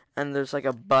 and there's like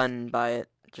a button by it.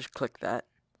 Just click that.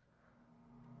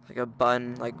 Like a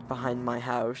button like behind my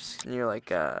house near like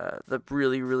the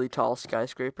really tall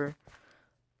skyscraper.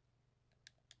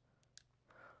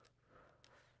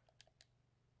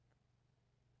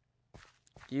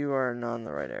 You are not in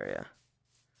the right area.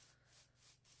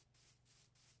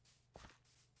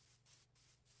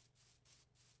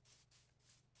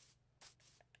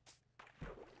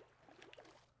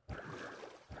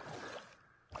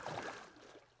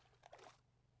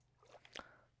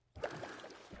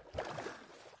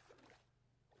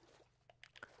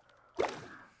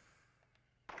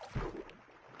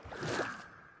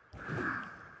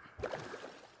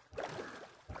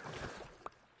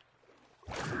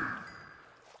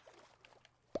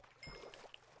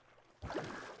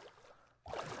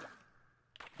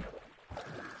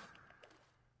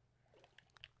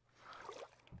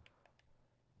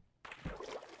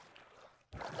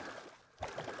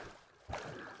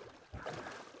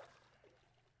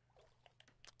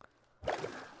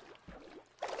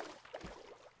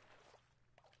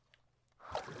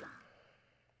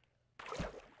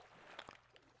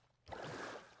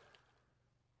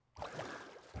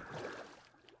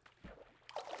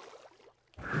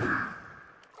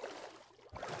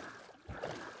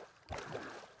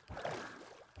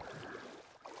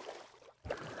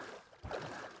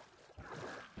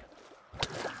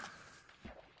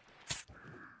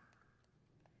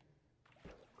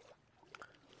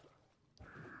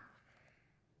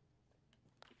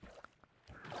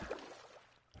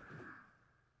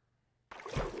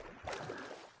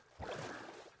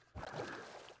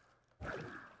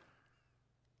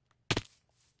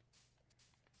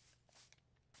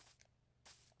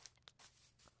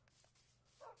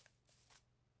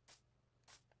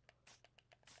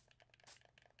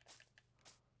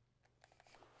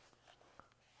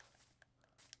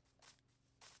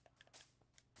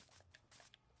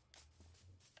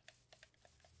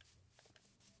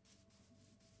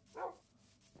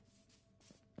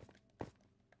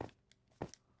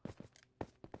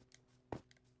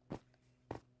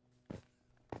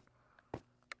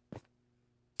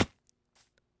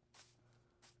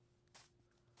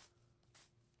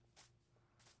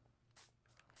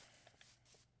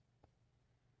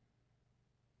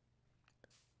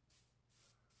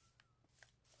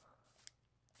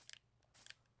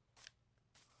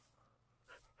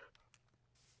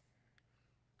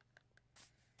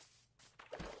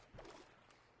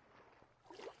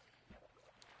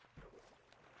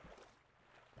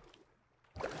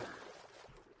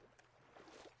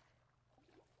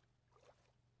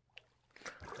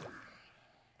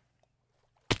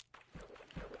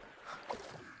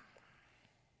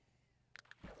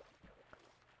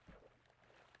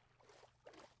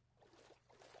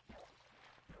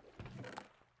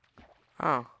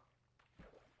 Oh.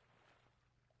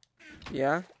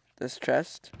 Yeah? This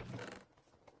chest?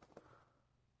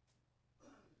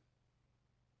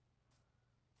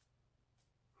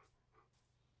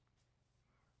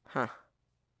 Huh. I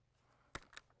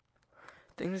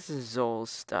think this is Zol's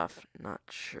stuff. Not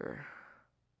sure.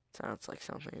 Sounds like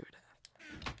something we would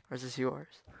have. Or is this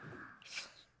yours?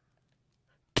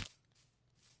 I've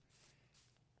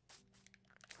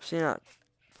seen that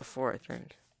before, I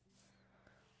think.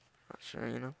 Not sure,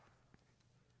 you know?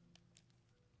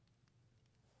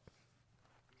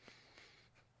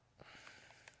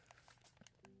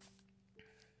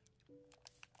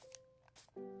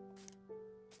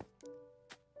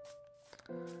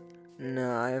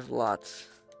 No, I have lots.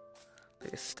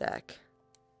 Like a stack.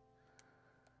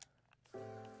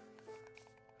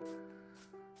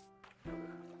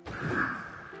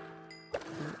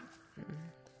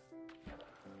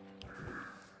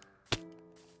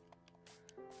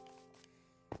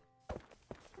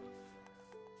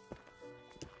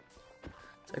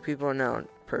 It's like people are now on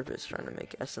purpose trying to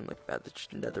make Essen look bad. There's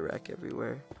just netherrack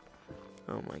everywhere.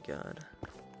 Oh my god.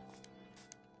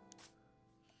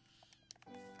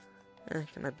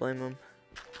 Can I blame him?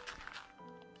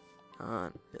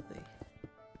 Not really.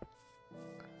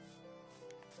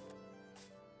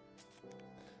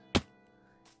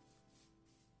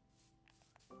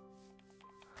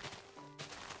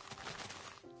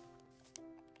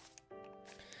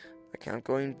 Okay, I'm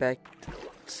going back to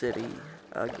the city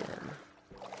again.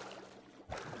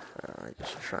 I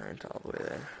just tried all the way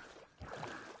there.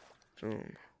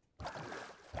 Boom.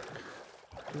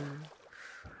 Boom.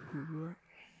 Ooh.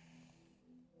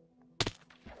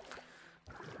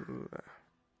 Ooh.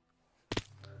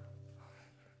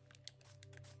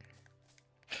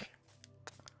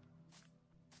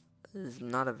 This is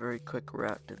not a very quick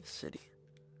route to the city.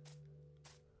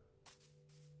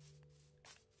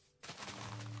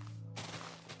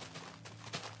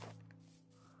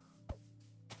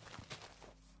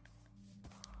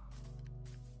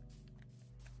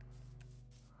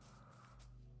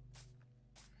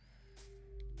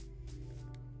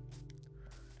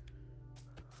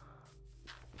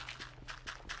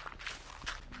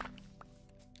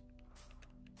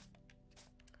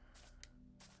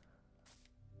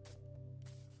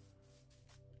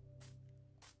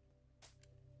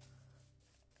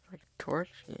 Like a torch?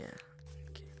 Yeah.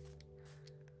 Okay.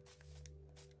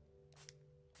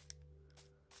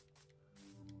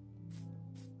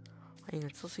 You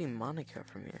can still see Monica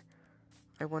from here.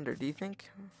 I wonder, do you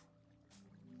think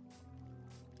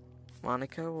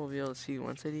Monica will be able to see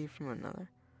one city from another?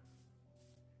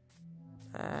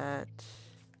 That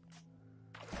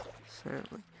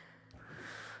certainly.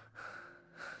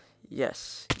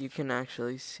 Yes, you can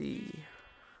actually see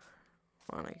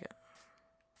Monica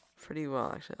pretty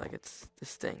well, actually. Like, it's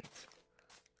distinct.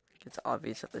 Like, it's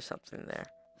obvious that there's something there.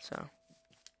 So.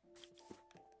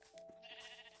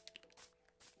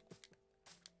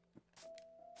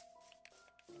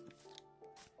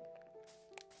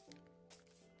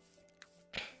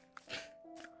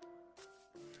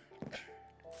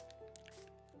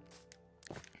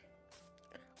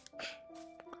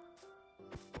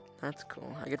 That's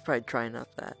cool. I could probably try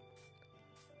not that.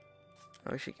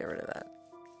 Oh, we should get rid of that.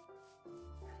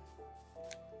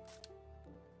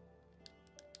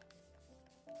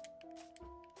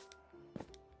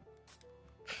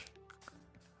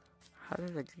 How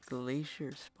did a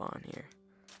glacier spawn here?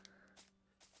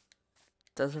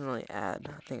 Doesn't really add.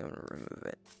 I think I'm gonna remove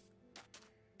it.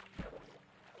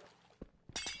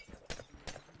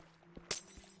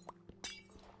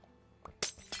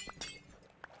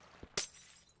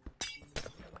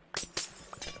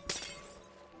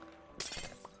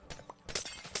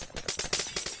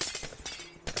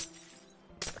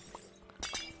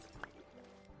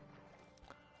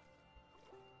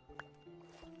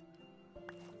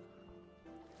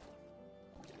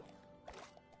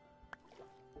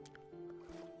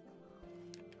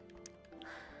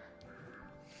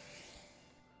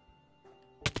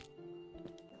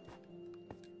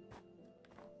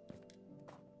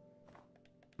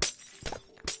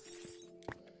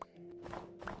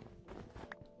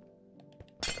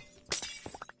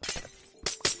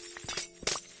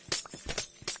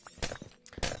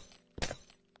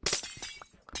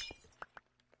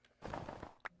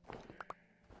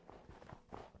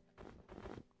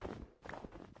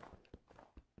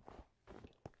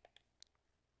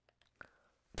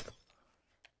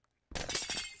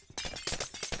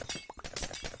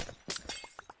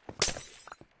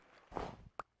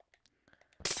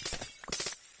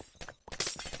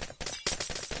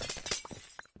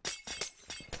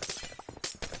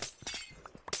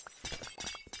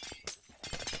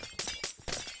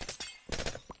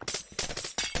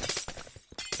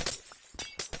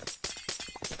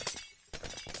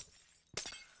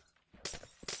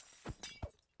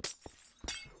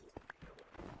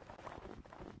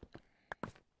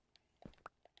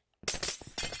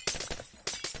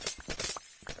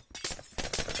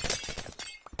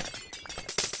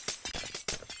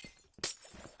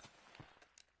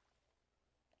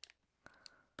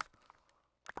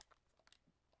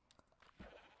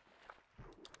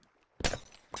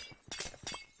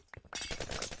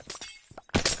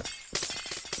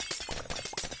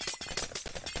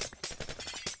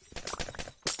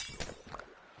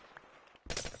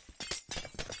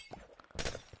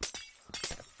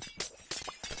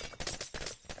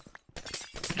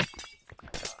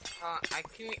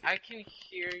 I can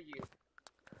hear you.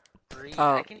 Breathe.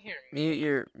 Oh, I can hear me.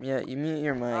 You mute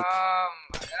your mic.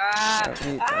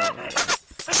 Mute,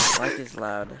 mic is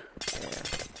loud. Yeah.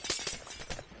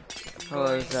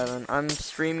 Hello, Zevin. I'm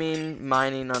streaming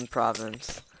mining on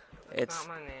Provence. It's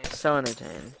not my name. so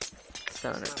entertaining. So It's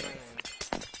not my entertaining. name.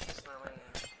 It's not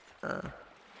my name.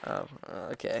 Oh,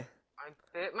 okay. I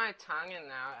bit my tongue and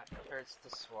now it hurts to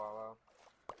swallow.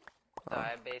 So Oh.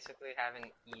 I basically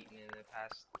haven't eaten in the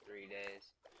past 3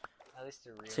 days. At least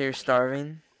a real So you're meal.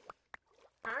 starving?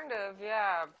 Kind of,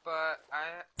 yeah, but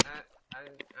I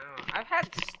don't know. I've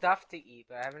had stuff to eat,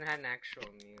 but I haven't had an actual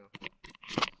meal.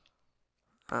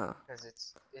 Oh, Because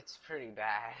it's pretty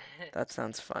bad. that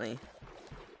sounds funny.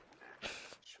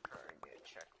 Should probably get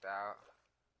checked out.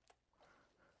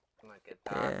 I'm like a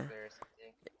Yeah. doctor or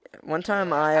something. One time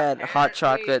Yeah, I had hot apparently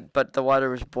chocolate, but the water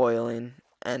was boiling,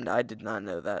 and I did not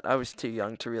know that. I was too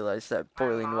young to realize that my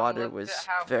boiling mom water looked at was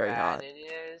how very bad hot. it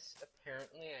is.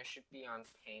 Apparently I should be on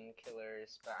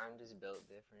painkillers, but I'm just built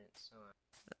different, so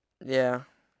Yeah.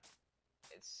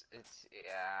 it's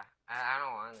yeah. I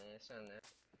don't want this on this.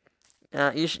 You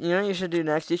know what you should do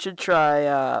next? You should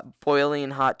try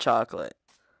boiling hot chocolate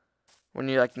when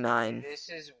you're like Dude, 9. this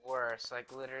is worse.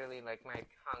 Like literally, like my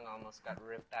tongue almost got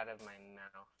ripped out of my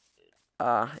mouth,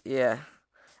 dude. Yeah.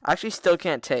 I actually still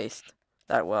can't taste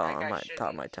that well Like on I my top of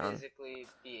shouldn't my tongue. physically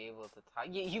be able to talk.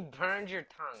 You burned your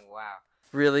tongue. Wow.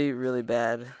 Really, really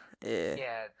bad. Yeah.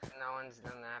 Yeah, no one's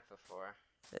done that before.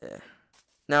 Yeah.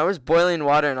 Now it was boiling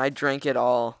water and I drank it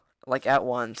all like at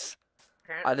once.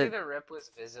 I Apparently did. the rip was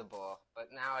visible,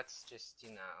 but now it's just,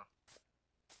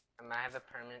 I might have a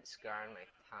permanent scar on my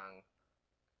tongue.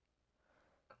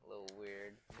 A little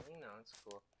weird. It's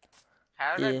cool.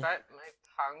 How did I Yeah. bite my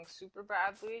tongue super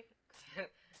badly?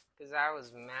 Because I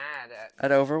was mad at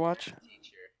At my Overwatch? math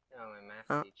teacher. No, my math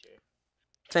Oh, teacher.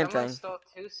 same Someone thing. stole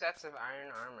 2 sets of iron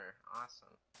armor.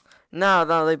 Awesome.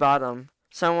 No, they bought them.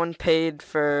 Someone paid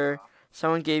for. Oh.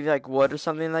 Someone gave you like wood or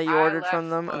something that you I ordered from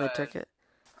left them, and they wood. took it.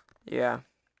 Yeah.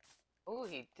 Oh,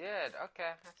 he did.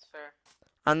 Okay, that's fair.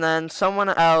 And then someone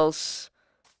else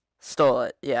stole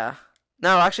it. Yeah.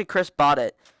 No, actually, Chris bought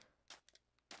it.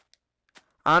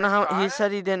 I don't know Chris how. bought He it?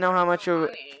 said he didn't know how That's much no it.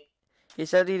 money. He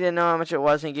said he didn't know how much it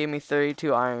was, and he gave me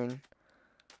 32 iron.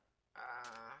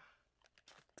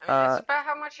 It's Uh, about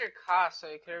how much it costs, so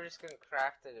he could have just gonna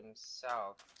craft it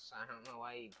himself. So I don't know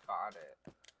why he bought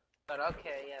it. But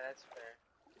okay, yeah, that's fair.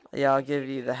 yeah, I'll You give keep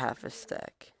you it. the half a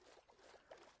stack.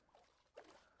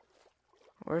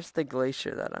 Where's the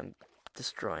glacier that I'm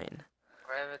destroying?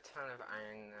 I have a ton of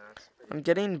iron now. It's pretty I'm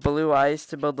getting blue ice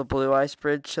to build the blue ice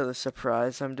bridge to the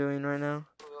surprise I'm doing right now.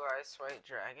 Blue Ice White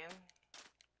Dragon.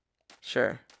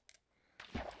 Sure.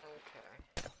 Okay.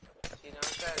 Do you know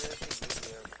what that is? The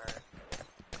Yu-Gi-Oh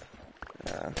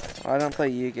card. I don't play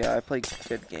Yu-Gi-Oh! I play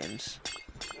good games.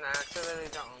 Nah, it's literally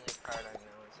the only card I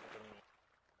know is for me.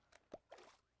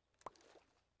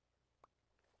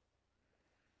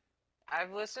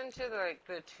 I've listened to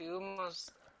the 2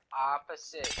 most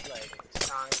opposite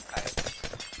song types.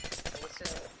 I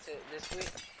listened to this week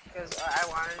because I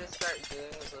wanted to start doing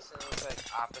was listening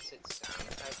to opposite sound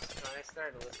types. And I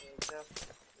started listening to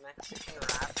Mexican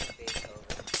rap and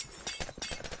Beethoven.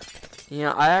 You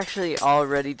know, I actually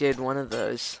already did one of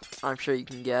those. I'm sure you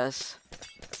can guess.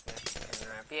 Mexican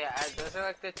rap. Yeah, those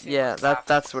are the 2 Yeah, most opposite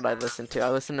that's what I sounds. listen to. I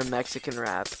listen to Mexican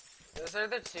rap. Those are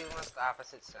the 2 most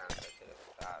opposite sounds I could have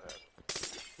thought of.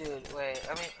 Dude, wait,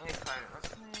 let me find it. What's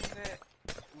the name of it?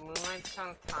 Moonlight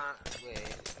Santana. Wait, here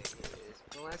it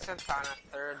is. Moonlight Santana,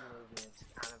 third movement.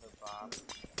 Kind of a bop.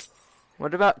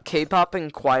 What about K-pop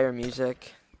and choir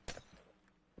music?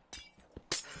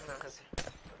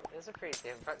 Those are pretty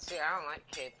different. But see, I don't like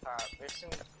K-pop. There's some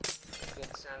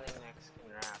good sounding Mexican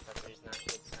rap, but there's not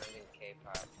good sounding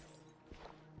K-pop.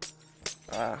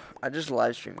 I just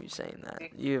live stream you saying that.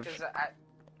 You have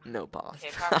no balls.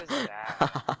 K-pop is bad. It's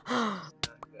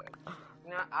not good.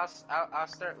 I'll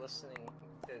start listening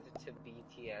to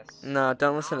BTS. No,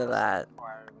 don't listen to that. To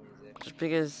choir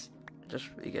music.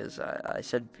 Just because I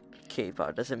said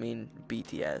K-pop doesn't mean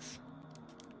BTS.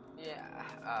 Yeah.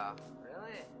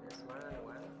 Really? There's more than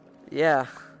one? Yeah.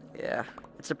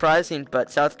 It's surprising,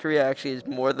 but South Korea actually is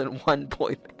more than one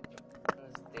boy band.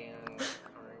 Those damn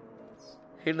Koreans.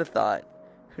 Who'd have thought?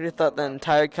 Who'd have thought the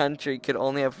entire country could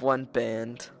only have one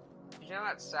band? You know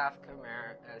that South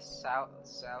Korea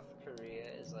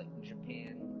is like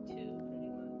Japan too,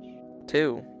 pretty much.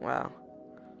 2. Wow.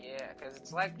 Yeah, because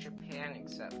it's like Japan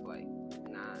except like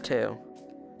not 2.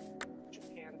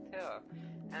 Japan too.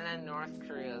 And then North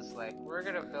Korea is like, we're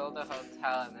gonna build a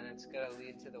hotel and then it's gonna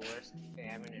lead to the worst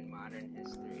famine in modern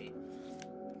history.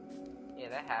 Yeah,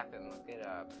 that happened. Look it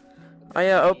up. Oh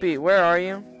yeah, Opie, where are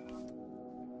you?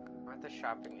 I'm at the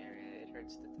shopping area. It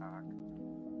hurts to talk.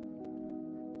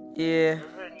 Yeah.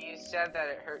 Remember when you said that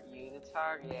it hurt you to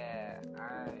talk? Yeah,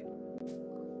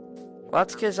 Well,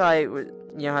 that's because I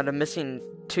had a missing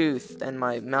tooth and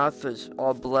my mouth was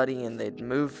all bloody and they'd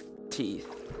moved teeth.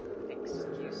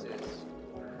 Excuses.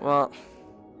 Well,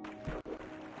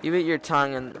 You bit your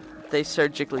tongue and they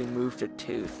surgically moved a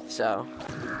tooth, so. I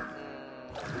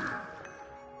see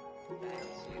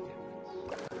a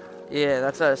difference. Yeah,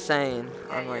 that's what I was saying.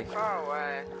 Yeah, I'm you're like, far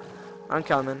away. I'm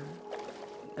coming.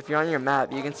 If you're on your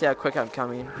map, you can see how quick I'm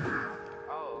coming.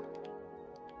 Oh.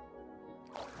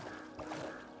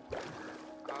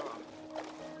 Oh.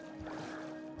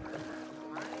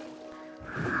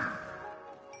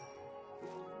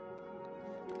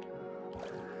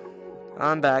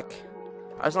 I'm back.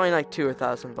 I was only like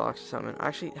 2,000 blocks or something.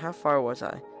 Actually, how far was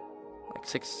I? Like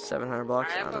 600-700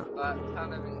 blocks? I I have a don't know. butt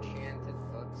ton of enchanted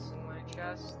books in my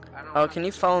chest. I don't Oh, want can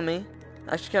you follow me?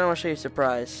 I actually kind of want to show you a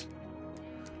surprise.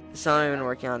 It's something I've been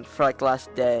working on for like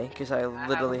last day because I I have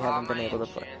literally all haven't been my able to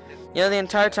play. enchanted You know, the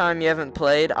entire books. time you haven't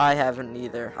played, I haven't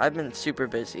either. I've been super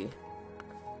busy.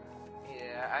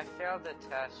 Yeah, I failed the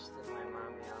test and my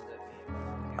mom yelled at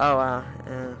me. Oh wow.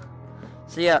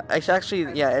 So yeah, it's actually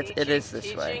it is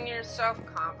this way. Teaching yourself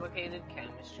complicated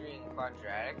chemistry and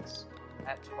quadratics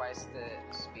at twice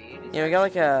the speed is Yeah, we got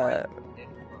like actually a quite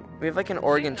difficult. we have like an Did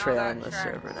Oregon you know Trail that on this tracks?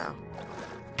 server now.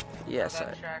 You Yes, know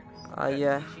that tracks?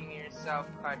 yeah. Teaching yourself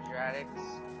quadratics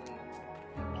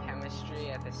and chemistry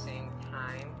at the same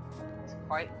time is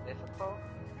quite difficult,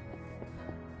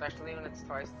 especially when it's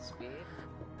twice the speed.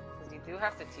 Because you do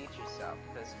have to teach yourself,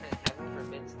 because heaven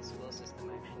forbids the school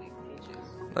system actually teaches.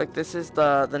 Like this is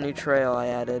the new trail I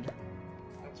added.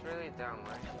 It's really dumb.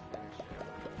 Why didn't you finish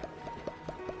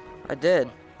it? I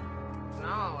did.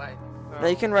 No, like. Now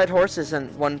you can ride horses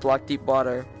in 1 block deep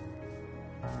water.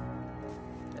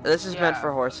 This is meant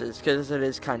for horses because it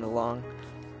is kind of long.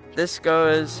 This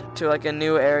goes to like a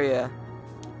new area.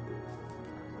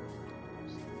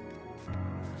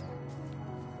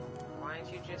 Why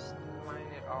don't you just mine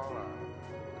it all up?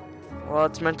 Well,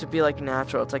 it's meant to be like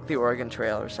natural. It's like the Oregon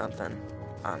Trail or something.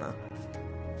 I don't know.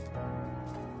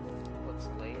 Looks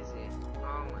lazy.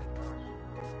 Oh my gosh.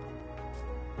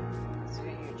 That's what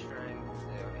you're trying to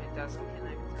do. It doesn't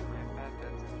connect to my bed.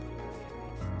 That's infuriating.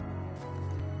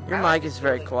 Your mic is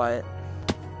very quiet.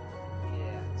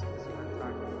 Yeah, it's because what I'm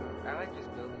talking about. I like just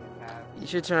building paths. You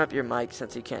should turn up your mic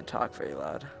since you can't talk very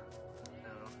loud. No.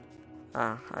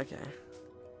 Ah, okay.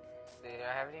 Dude,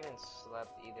 I haven't even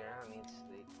slept either. I don't need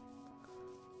sleep.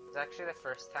 It's actually the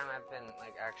first time I've been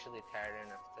like actually tired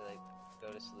enough to like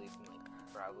go to sleep in like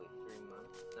probably 3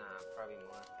 months. Nah, probably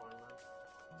more, 4 months.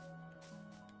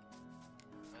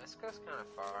 This goes kind of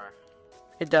far.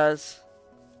 It does.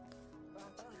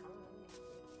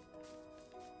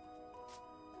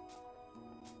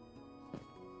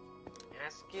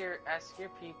 Ask your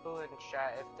people in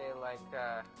chat if they like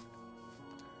I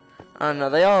don't know.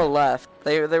 They all left.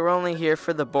 They were only here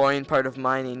for the boring part of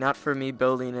mining, not for me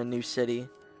building a new city.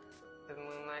 the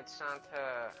Moonlight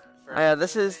Santa. Oh, yeah,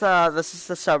 this is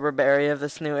the suburb area of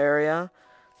this new area.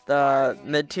 The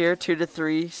mid-tier 2 to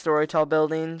 3 story tall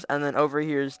buildings, and then over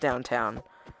here is downtown.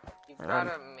 You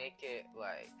gotta make it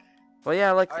like. Well,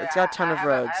 yeah, like it's got a ton of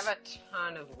roads. I have a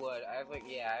ton of wood. I have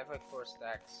like 4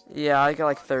 stacks. Yeah, I got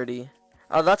like 30.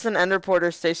 Oh, that's an ender porter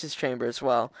stasis chamber as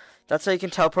well. That's how you can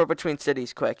teleport between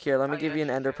cities quick. Here, let me give you an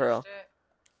ender pearl.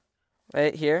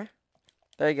 Right here.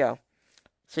 There you go.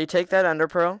 So you take that ender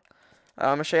pearl.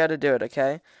 I'm gonna show you how to do it.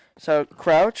 Okay. So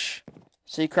crouch.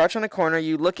 So you crouch on the corner.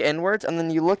 You look inwards, and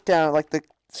then you look down like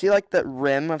see like the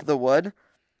rim of the wood.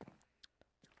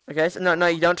 Okay. So no,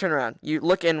 you don't turn around. You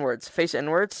look inwards. Face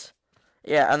inwards.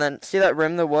 Yeah, and then see that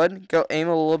rim of the wood? Go aim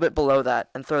a little bit below that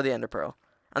and throw the ender pearl.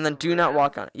 And then do not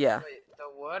walk on it. Yeah. Wait,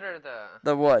 the wood or the?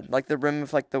 The wood, like the rim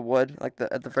of like the wood, like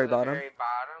at the very bottom. Very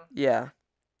bottom. Yeah.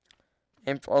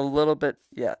 Aim a little bit,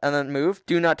 yeah, and then move.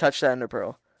 Do not touch that ender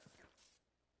pearl.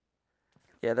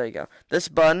 Yeah, there you go. This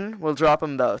button will drop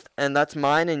them both, and that's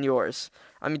mine and yours.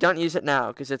 I mean, don't use it now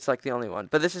because it's like the only one.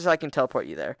 But this is how I can teleport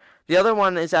you there. The other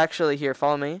one is actually here.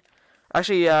 Follow me.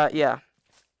 Actually, yeah.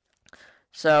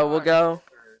 So we'll go.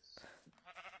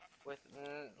 With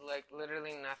like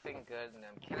literally nothing good in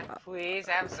them. Can I please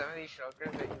have some of these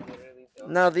shulkers that you literally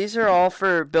don't? No, these are all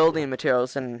for building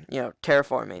materials and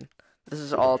terraforming. This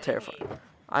is all terraforming.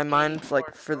 I mined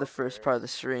like for the first part of the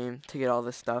stream to get all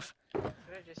this stuff. Could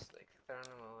have just like thrown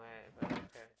them away, but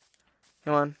okay.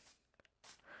 Come on.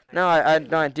 No,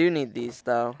 I do need these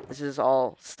though. This is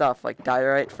all stuff like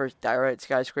diorite for diorite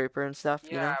skyscraper and stuff.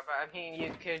 Yeah, you know? but I mean,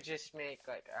 you could just make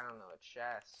like I don't know a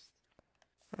chest.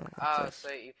 Oh, so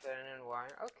you put it in wire.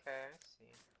 Okay, I see.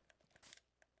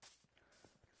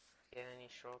 Get any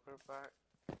shulker back?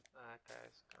 That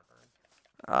guy's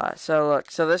gone. So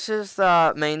look, so this is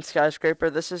the main skyscraper.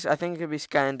 This is, I think it could be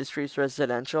Sky Industries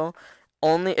residential.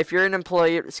 Only if you're an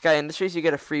employee at Sky Industries, you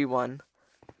get a free one.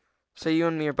 So you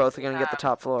and me are both going to get the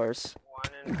top floors.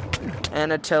 one and 4.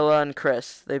 And Attila and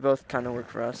Chris. They both kind of work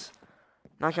for us.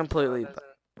 Not completely, Attila but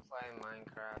doesn't play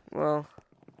Minecraft. well,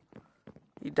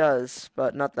 he does,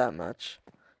 but not that much.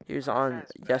 He was That on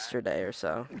guy's bad. yesterday or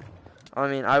so. I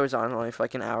mean, I was on only for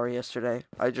like an hour yesterday.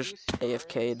 I just Are you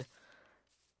AFK'd. serious?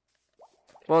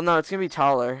 Well, no, it's gonna be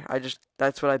taller.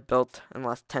 That's what I built in the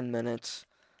last 10 minutes.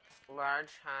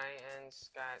 Large, high, and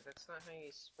sky. That's not how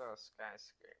you spell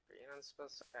skyscraper. You don't spell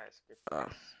Oh.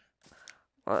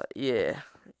 skyscraper.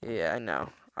 Yeah, I know.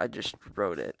 I just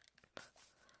wrote it.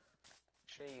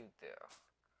 Sure you do.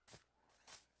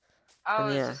 Oh, And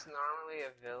is yeah. this normally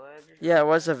a village? Yeah, it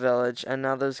was a village, and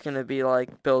now there's gonna be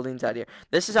like buildings out here.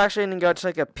 This is actually gonna go to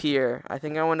like a pier. I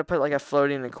think I want to put like a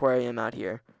floating aquarium out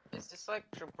here. Is this like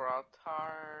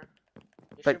Gibraltar? You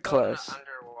But should build an close.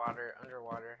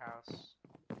 underwater house.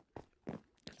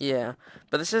 Yeah,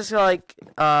 but this is like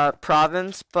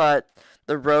Provence, but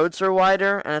the roads are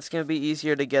wider, and it's gonna be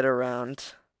easier to get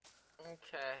around.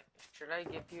 Okay. Should I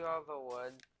give you all the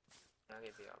wood? I'll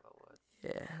give you all the wood.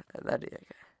 Yeah, that'd be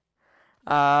okay.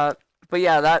 But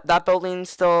yeah, that building's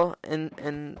still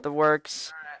in the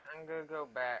works. Alright, I'm gonna go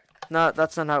back. No,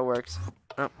 that's not how it works.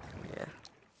 Oh, yeah.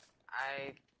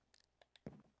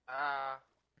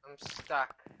 I'm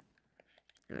stuck.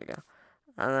 Here we go.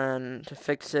 And then to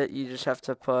fix it, you just have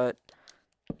to put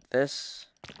this.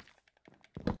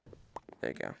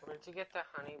 There you go. Where'd you get the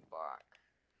honey block?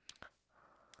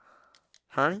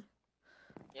 Honey?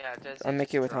 Yeah, does I it make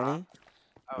just it with drop? honey?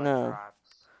 Oh, No. it drops.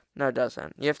 No, it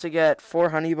doesn't. You have to get 4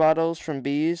 honey bottles from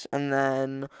bees, and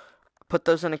then put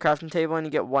those on a crafting table, and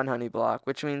you get 1 honey block,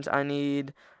 which means I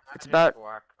need. It's about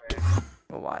Block there.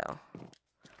 a while.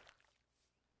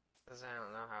 Because I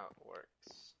don't know how it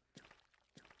works.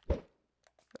 There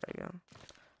you go.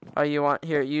 Oh, you want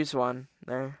here? Use one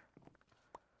there.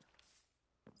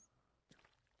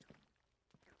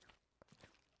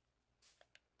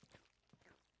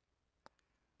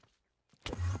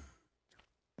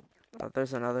 Oh,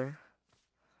 there's another.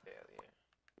 Failure.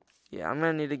 Yeah, I'm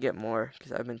gonna need to get more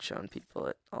because I've been showing people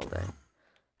it all day.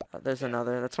 There's Yeah.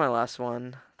 another. That's my last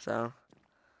one. So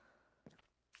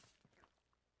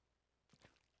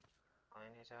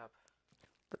Line it up.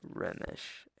 the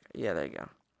rimish. Yeah, there you go.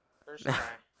 First try.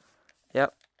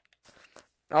 Yep.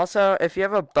 Also, if you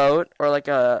have a boat or like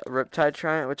a riptide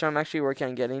trident, which I'm actually working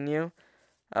on getting you,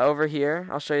 over here,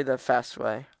 I'll show you the fast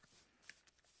way.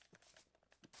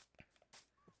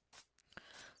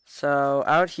 So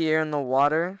out here in the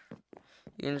water,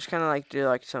 you can just kind of like do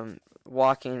like some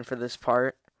walking for this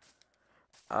part.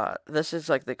 This is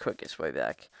like the quickest way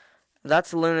back.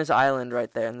 That's Luna's Island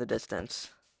right there in the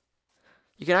distance.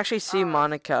 You can actually see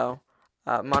Monaco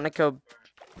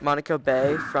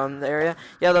Bay from the area.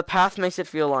 Yeah, the path makes it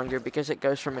feel longer because it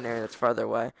goes from an area that's farther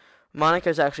away.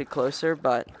 Monaco's actually closer,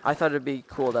 but I thought it'd be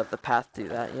cool to have the path do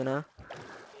that, you know?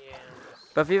 Yes.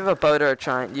 But if you have a boat or a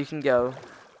giant, you can go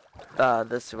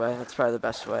this way. That's probably the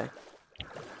best way. I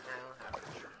don't have a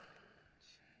trident.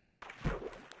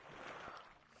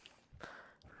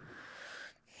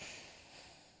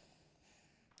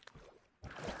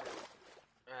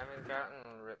 I haven't gotten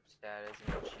ripped that as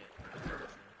an enchantment.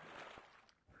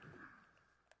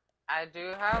 I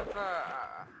do have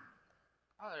oh,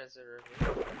 there's a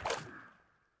review.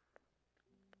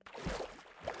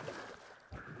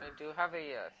 I do have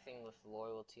a thing with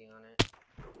loyalty on it.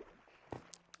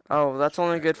 Oh, that's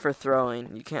only good for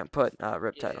throwing. You can't put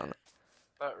Riptide on it.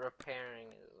 But repairing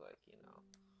is like, you know,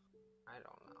 I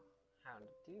don't know how to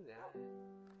do that.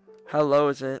 How low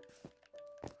is it?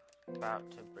 About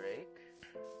to break.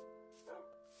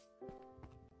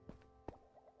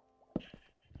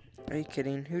 Are you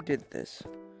kidding? Who did this?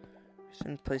 Who's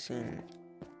been placing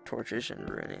torches and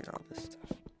ruining all this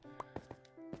stuff?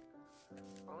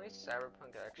 Only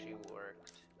Cyberpunk actually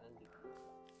worked.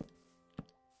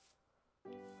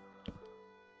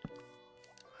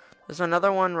 There's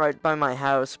another one right by my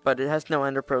house, but it has no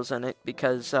ender pearls in it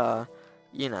because,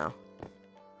 you know,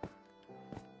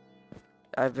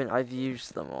 I've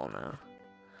used them all now.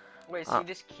 Wait, so you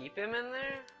just keep him in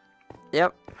there?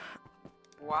 Yep.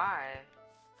 Why?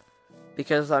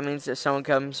 Because that means if someone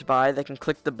comes by, they can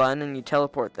click the button and you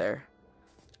teleport there.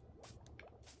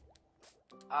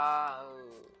 Oh.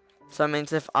 So that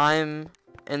means if I'm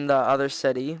in the other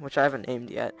city, which I haven't named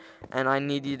yet, and I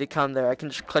need you to come there, I can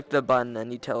just click the button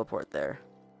and you teleport there.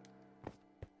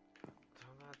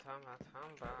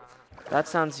 That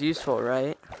sounds useful,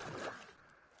 right?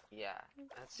 Yeah,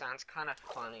 that sounds kind of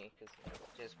funny, because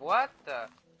just, what the?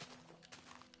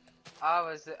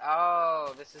 Oh,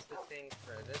 this is the thing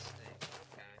for this thing,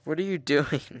 okay. What are you doing?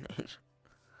 Can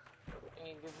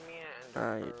you give me an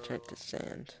ender You pearl? checked the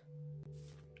sand.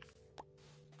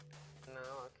 No,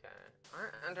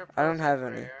 Ender I don't pearls have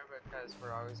like any. rare because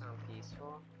we're always on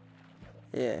peaceful.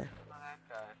 Yeah. Oh, that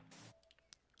guy.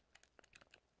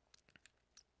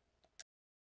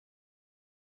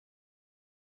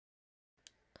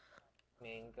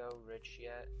 Mango rich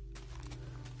yet?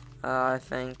 I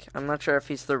think. I'm not sure if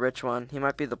he's the rich one. He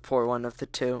might be the poor one of the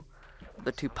two.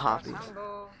 The two Sambo, poppies.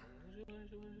 sambo.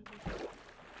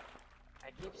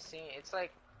 I keep seeing it's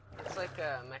like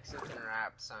a Mexican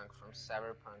rap song from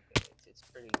Cyberpunk. It's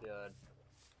pretty good.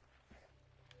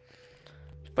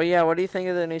 But yeah, what do you think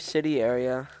of the new city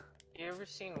area? You ever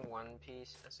seen One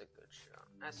Piece? That's a good show.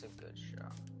 That's a good show.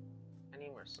 I need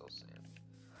more soul sand.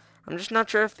 I'm just not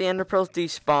sure if the ender pearls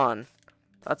despawn.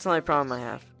 That's the only problem I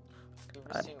have. You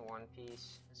ever seen One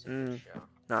Piece? It's a good show.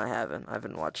 No, I haven't. I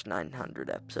haven't watched 900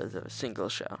 episodes of a single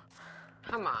show.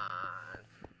 Come on.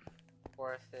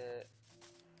 Worth it.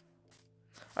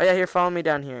 Oh yeah, here, follow me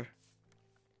down here.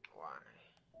 Why?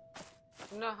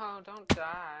 No, don't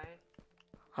die.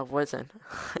 I wasn't.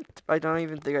 I don't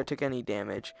even think I took any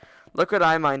damage. Look what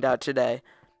I mined out today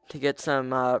to get some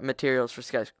materials for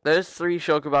Sketch. Those 3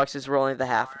 shulker boxes were only the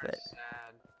half of it.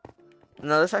 Sad.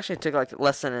 No, this actually took like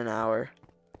less than an hour.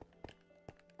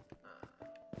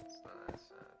 It's not that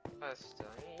sad. But still,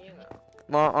 you know.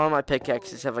 Well, all my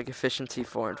pickaxes have like efficiency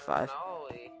 4 and 5.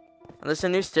 Noli. And there's a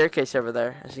new staircase over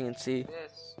there, as you can see.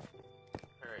 This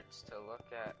hurts to look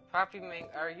at. Poppy Ming,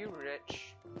 are you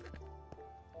rich?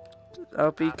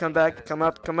 Opie, come back, come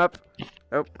up, come up.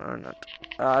 Oh, or not.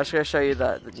 I was gonna show you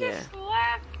that. Yeah. Just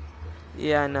left.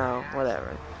 Yeah, I know.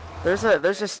 Whatever. There's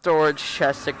a storage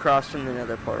chest across from the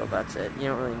nether portal. That's it. You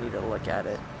don't really need to look at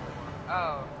it.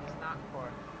 Oh, he's not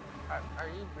poor. Are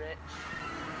you rich?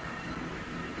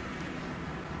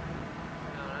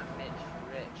 No, not Mitch.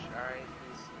 Rich.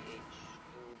 R-I-P-C-H.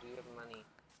 Ooh, do you have money?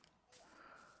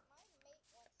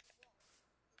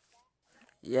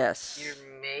 Yes. Your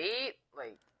mate?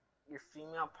 Like, your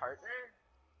female partner?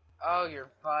 Oh, your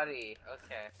buddy.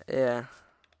 Okay. Yeah.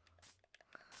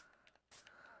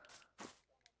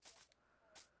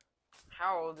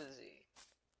 How old is he?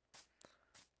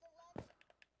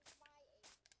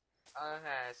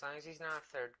 Okay, as long as he's not a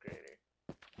 3rd grader.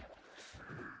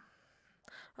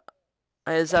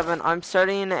 Evan, I'm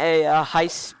starting a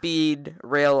high-speed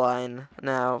rail line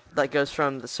now that goes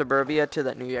from the suburbia to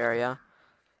that new area.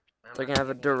 So I can have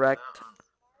a direct.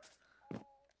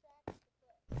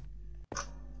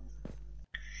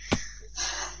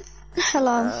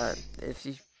 Hello. If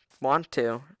you want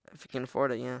to, if you can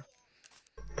afford it, yeah.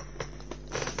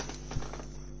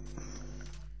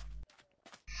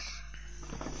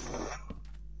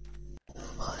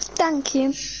 Thank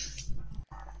you.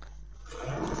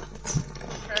 Kirk, so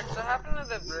what happened to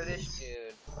the British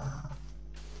dude?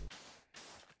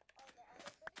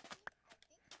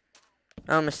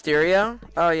 Oh, Mysterio?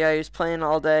 Oh yeah, he was playing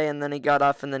all day and then he got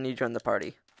off and then he joined the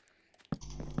party.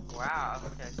 Wow,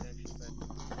 okay, so interesting.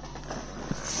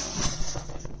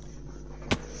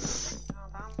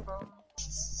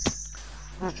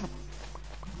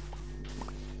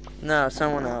 No,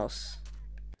 someone else.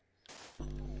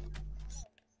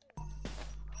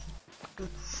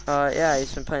 Yeah,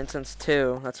 he's been playing since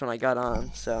 2. That's when I got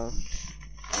on, so.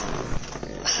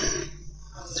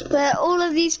 But all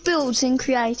of these builds in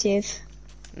creative.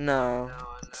 No.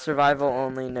 Survival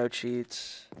only, no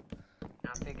cheats. I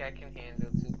don't think I can handle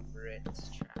 2 Brits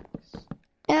tracks.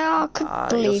 Yeah, I could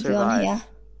believe you on here.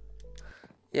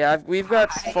 Yeah, we've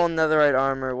got full netherite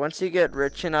armor. Once you get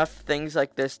rich enough, things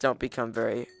like this don't become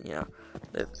very, you know,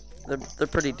 they're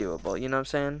pretty doable. You know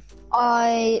what I'm saying?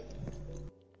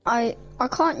 I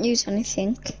can't use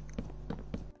anything.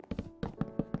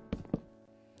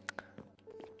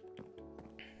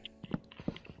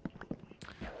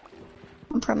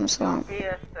 I promise I won't. Be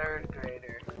a 3rd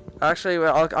grader. Actually,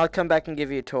 well, I'll come back and give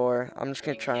you a tour. I'm just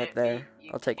gonna try it there.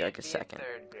 I'll take like a second.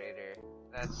 3rd grader.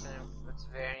 That's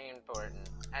very important.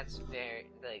 That's very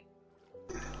like.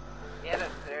 He had a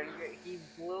 3rd grade. He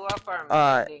blew up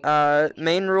our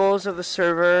main rules of the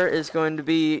server is going to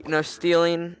be no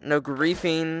stealing, no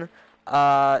griefing,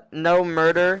 no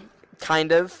murder,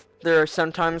 kind of. There are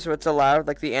some times where it's allowed,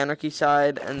 like the anarchy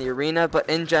side and the arena, but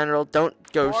in general, don't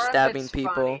go stabbing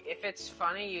people. Funny. If it's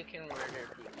funny, you can murder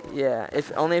people. Yeah,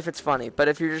 only if it's funny. But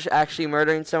if you're just actually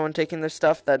murdering someone, taking their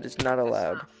stuff, that is not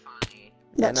allowed.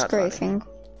 That's not funny. That's not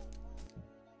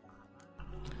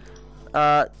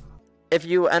griefing. If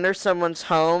you enter someone's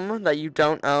home that you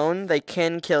don't own, they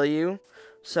can kill you.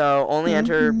 So only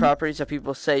enter properties that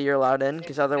people say you're allowed in,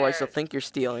 because otherwise they'll think you're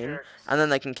stealing, and then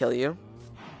they can kill you.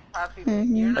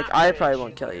 You're Like, not I rich, probably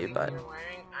won't kill you, but. You're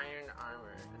wearing iron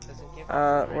armor. It doesn't give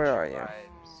off the Where are rich you?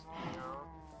 vibes,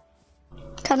 you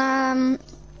know? Can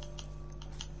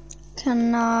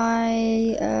Can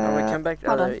I? Oh, wait, come back. Oh,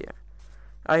 Hold there on. you go.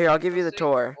 Oh, here, I'll give you the Sing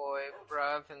tour. boy,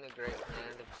 bruv, in the great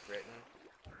land of Britain.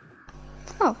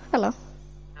 Oh, hello.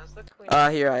 How's the Queen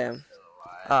of Here I England am. still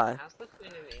alive? How's the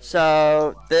Queen of England So still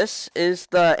alive? this is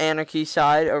the anarchy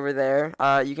side over there.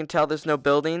 You can tell there's no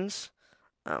buildings.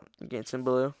 Oh, you get some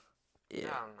blue. Yeah.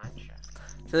 Oh, my chest.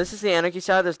 So this is the anarchy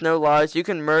side. There's no laws. You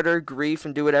can murder, grief,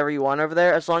 and do whatever you want over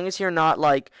there, as long as you're not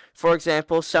like, for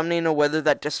example, summoning a wither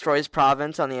that destroys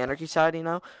Provence on the anarchy side. You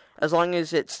know, as long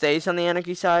as it stays on the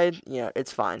anarchy side,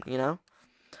 it's fine. You know.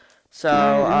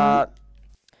 So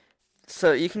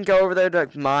so you can go over there to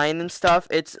like, mine and stuff.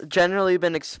 It's generally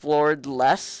been explored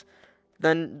less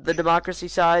than the democracy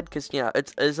side, because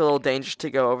it is a little dangerous to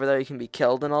go over there. You can be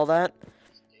killed and all that.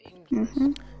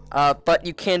 Mhm. But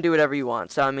you can do whatever you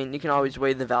want. So I mean, you can always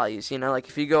weigh the values. Like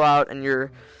if you go out and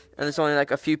there's only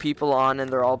like a few people on and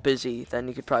they're all busy, then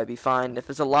you could probably be fine. If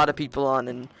there's a lot of people on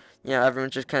and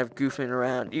everyone's just kind of goofing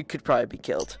around, you could probably be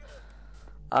killed.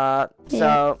 Yeah.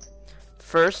 So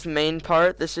first main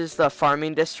part. This is the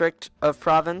farming district of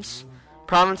Provence.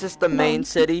 Provence is the main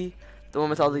city, the one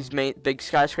with all these big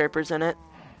skyscrapers in it.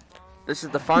 This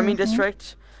is the farming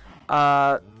district.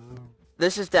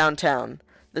 This is downtown.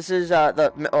 This is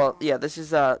this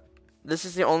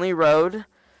is the only road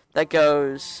that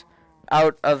goes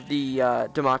out of the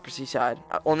democracy side.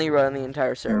 Only road on the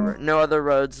entire server. No other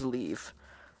roads leave.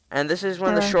 And this is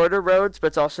one of the shorter roads, but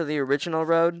it's also the original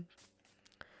road.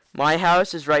 My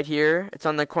house is right here. It's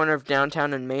on the corner of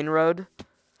downtown and Main Road.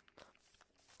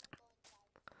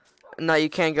 No, you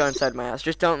can't go inside my house.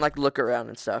 Just don't look around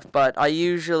and stuff. But I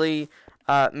usually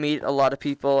meet a lot of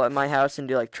people at my house and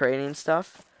do training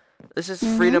stuff. This is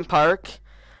Freedom Park.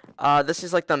 This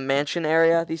is the mansion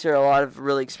area. These are a lot of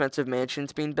really expensive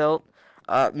mansions being built.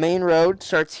 Main Road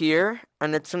starts here,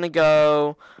 and it's going to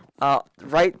go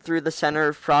right through the center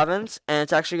of Provence, and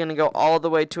it's actually going to go all the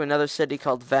way to another city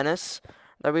called Venice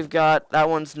that we've got. That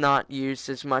one's not used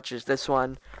as much as this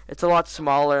one. It's a lot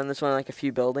smaller, and this one a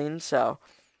few buildings. So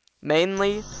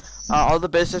mainly, all the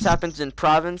business happens in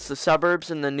Provence, the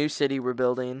suburbs, and the new city we're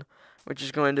building, which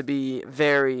is going to be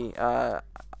very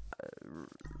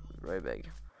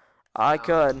big. I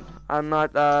could. I'm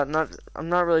not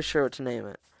really sure what to name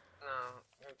it. No,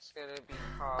 it's gonna be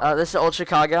called... This is Old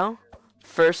Chicago.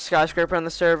 First skyscraper on the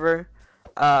server.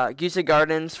 Giza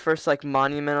Gardens, first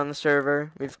monument on the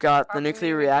server. We've got the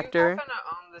nuclear reactor.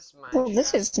 Oh,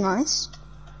 this is nice.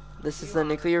 This is the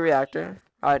nuclear reactor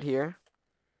right here.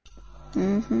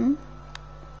 Mhm.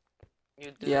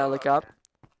 Yeah, look up.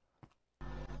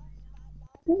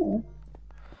 Ooh.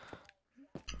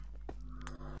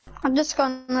 I've just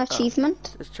got an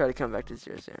achievement. Let's try to come back to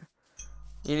 0, 0.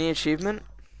 You need achievement?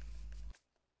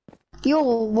 You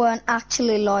weren't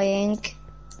actually lying.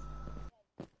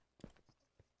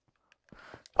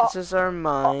 This is our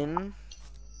mine.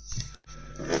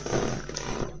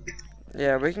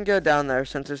 Yeah, we can go down there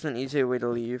since there's an easier way to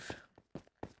leave.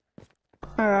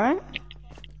 Alright.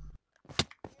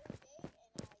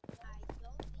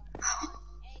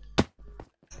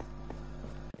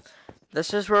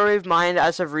 This is where we've mined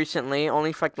as of recently,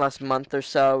 only for the last month or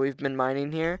so we've been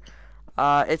mining here.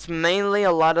 It's mainly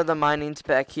a lot of the mining's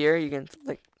back here. You can,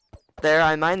 there,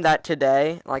 I mined that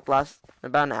today,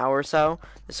 about an hour or so.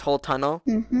 This whole tunnel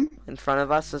in front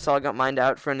of us, this all got mined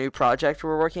out for a new project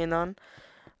we're working on.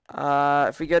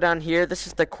 If we go down here, this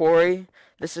is the quarry.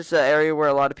 This is the area where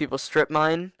a lot of people strip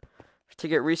mine to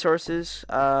get resources.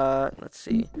 Let's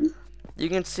see. You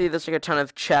can see there's a ton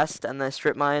of chest and the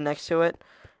strip mine next to it.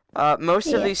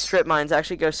 Most of these strip mines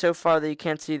actually go so far that you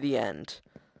can't see the end.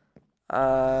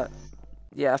 Yeah,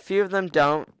 a few of them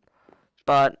don't,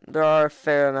 but there are a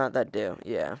fair amount that do,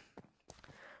 yeah.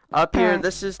 Up here,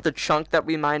 this is the chunk that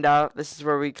we mined out. This is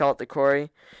where we call it the quarry.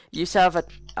 Used to have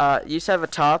a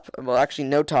top, well, actually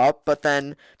no top, but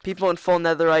then people in full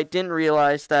netherite didn't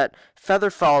realize that feather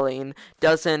falling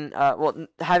doesn't,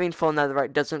 having full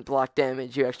netherite doesn't block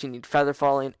damage. You actually need feather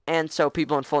falling, and so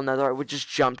people in full netherite would just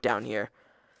jump down here.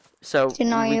 So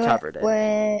we covered it.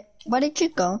 Where did you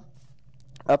go?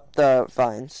 Up the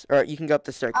vines, or you can go up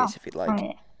the staircase if you'd like. Oh,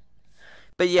 yeah.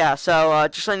 But yeah, so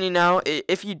just letting you know,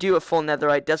 if you do a full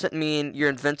netherite, doesn't mean you're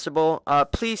invincible.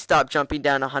 Please stop jumping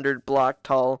down 100 block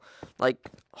tall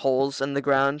holes in the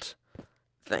ground.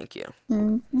 Thank you.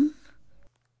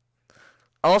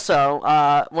 Also,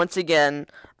 once again,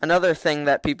 another thing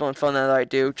that people in full netherite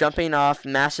do, jumping off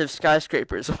massive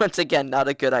skyscrapers. Once again, not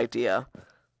a good idea.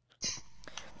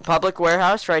 Public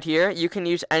warehouse right here. You can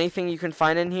use anything you can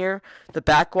find in here. The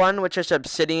back one, which is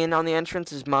obsidian on the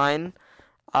entrance, is mine.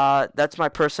 That's my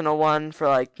personal one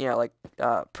for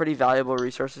pretty valuable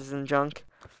resources and junk.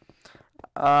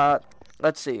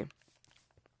 Let's see.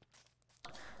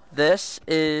 This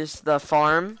is the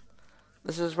farm.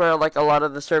 This is where like a lot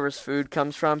of the server's food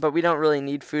comes from, but we don't really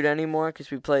need food anymore because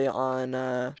we play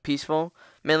on peaceful,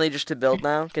 mainly just to build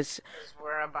now. Because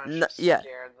we're a bunch of yeah,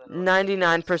 scared little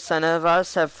 99% of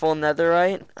us have full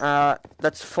netherite.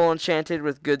 That's full enchanted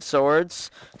with good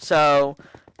swords. So,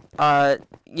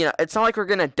 you know, it's not like we're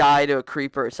gonna die to a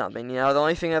creeper or something. You know, the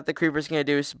only thing that the creeper's gonna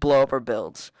do is blow up our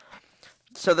builds.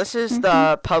 So this is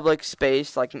the public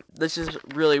space. Like this is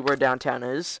really where downtown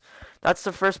is. That's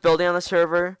the first building on the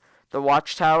server. The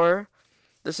watchtower.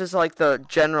 This is like the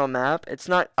general map. It's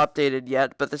not updated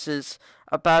yet, but this is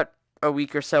about a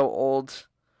week or so old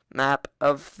map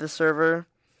of the server.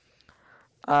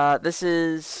 This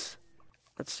is,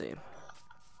 let's see.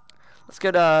 Let's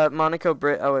go to Monaco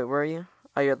Brit. Oh wait, where are you?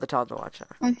 Oh, you're at the top of the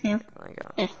watchtower. I'm here. There you go.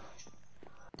 Yeah.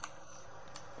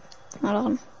 Hold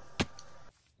on.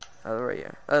 Oh, there you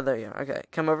are. Oh, there you are. Okay,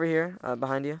 come over here,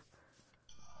 behind you.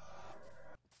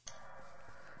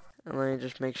 And let me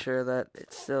just make sure that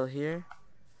it's still here.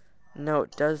 No,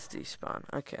 it does despawn.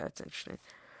 Okay, that's interesting.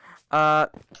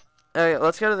 Okay,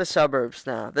 let's go to the suburbs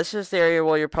now. This is the area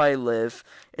where you'll probably live.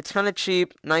 It's kind of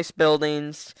cheap, nice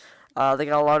buildings. They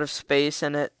got a lot of space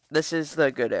in it. This is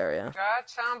the good area. God,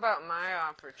 tell 'em about my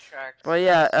offer track. Well,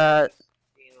 yeah,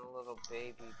 Being a little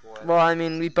baby boy. well, I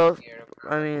mean, we both, scared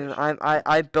of I mean, competition.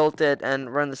 I built it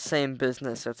and run the same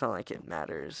business, so it's not like it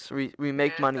matters. We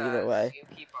make Yeah, it money either does. way.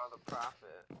 You keep all the profit.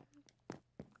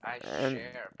 I And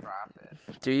share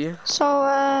profit. do you? So,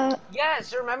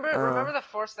 Yes, remember the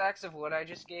 4 stacks of wood I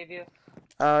just gave you?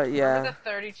 Remember Yeah. the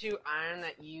 32 iron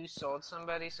that you sold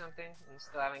somebody something and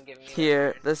still haven't given me that Here,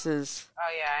 iron? this is Oh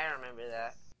yeah, I remember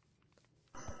that.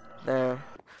 there.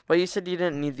 Well, you said you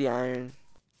didn't need the iron.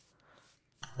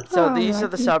 So these are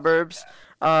the suburbs.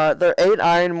 They're 8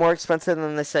 iron more expensive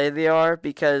than they say they are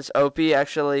because OP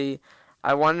actually,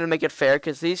 I wanted to make it fair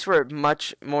because these were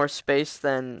much more space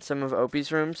than some of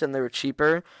OP's rooms and they were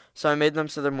cheaper. So I made them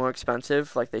so they're more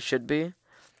expensive like they should be.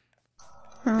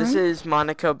 This is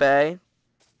Monaco Bay.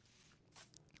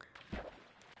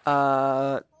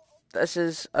 This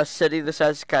is a city the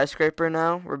size of skyscraper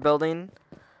now we're building.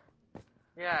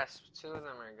 Yes, 2 of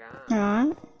them are gone.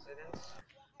 alright. Coincidence?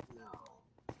 No.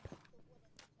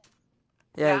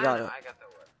 Yeah, you got I know, it. I got the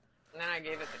wood. And then I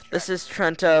gave it the This track. is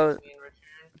Trento In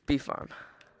return. Bee Farm.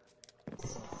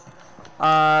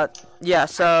 Yeah, I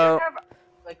so should have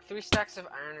like 3 stacks of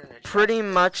iron in a chest. pretty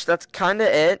much that's kind of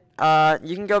it.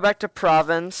 You can go back to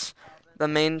Provence, the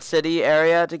main city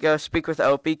area, to go speak with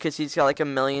Opie because he's got like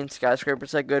 1,000,000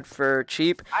 skyscrapers that good for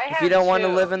cheap. I If have you don't want to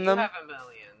 2, live in you them, have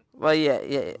 1,000,000. well, yeah.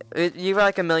 You have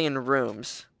like 1,000,000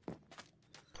 rooms.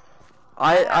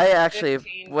 I have actually have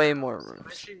 15 way rooms. more I'm rooms.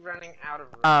 actually running out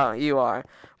of room. Oh, you are.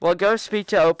 Well, go speak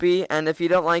to Opie, and if you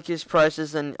don't like his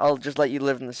prices, then I'll just let you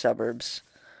live in the suburbs.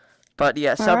 But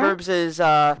yeah, suburbs is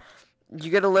you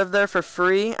get to live there for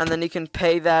free, and then you can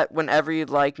pay that whenever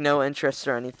you'd like, no interest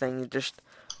or anything. You just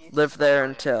live there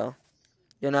until,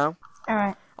 you know?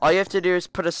 Alright. All you have to do is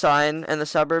put a sign in the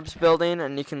suburbs building,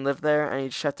 and you can live there, and you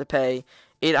just have to pay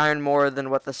 8 iron more than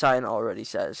what the sign already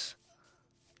says.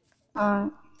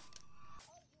 Alright.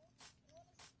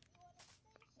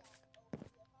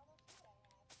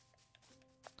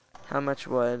 How much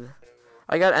wood?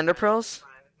 I got ender pearls?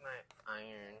 Find my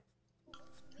iron.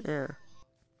 Yeah.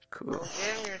 Cool.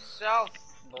 Get him yourself,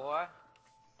 boy.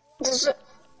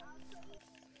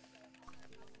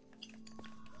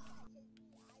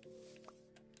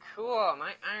 Cool,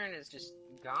 my iron is just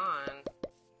gone.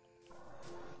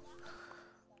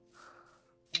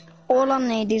 All I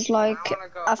need is like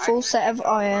a full set of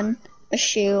iron, a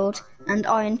shield, and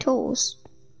iron tools.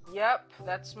 Yep,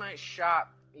 that's my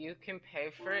shop. You can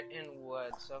pay for it in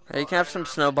wood. So You can have some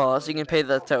snowballs. You can pay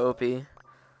that to Opie.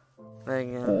 There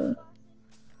you go.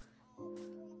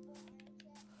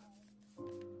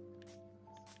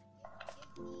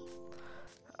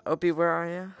 Opie, where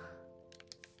are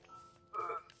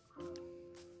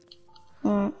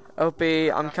you?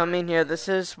 Opie, I'm coming here. This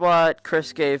is what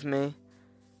Chris gave me.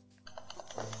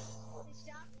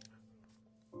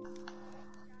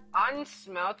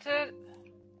 Unsmelted?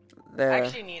 There. I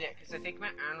actually need it because I think my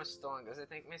iron was stolen because I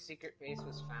think my secret base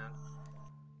was found.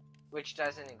 Which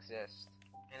doesn't exist.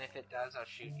 And if it does, I'll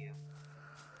shoot you.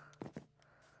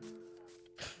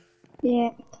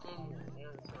 Yeah.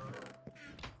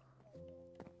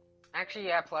 Actually,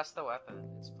 yeah, plus the weapon.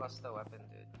 It's plus the weapon,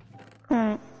 dude.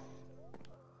 Alright.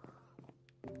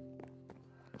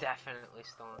 Definitely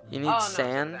stolen. You need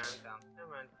sand? Never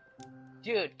mind.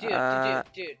 Dude.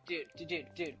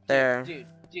 There.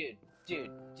 Dude. Dude,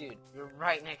 you're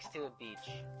right next to a beach.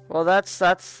 Well, that's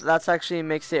actually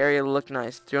makes the area look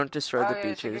nice. Don't destroy the Oh yeah, so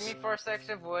give beaches. me 4 stacks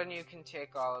of wood and you can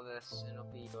take all of this and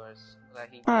it'll be yours that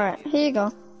he Alright, gave you. here you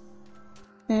go.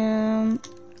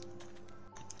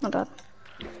 Hold on.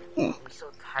 I'm so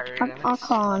tired. I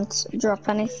can't drop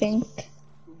anything.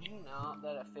 Did you know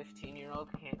that a 15-year-old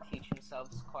can't teach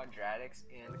themselves quadratics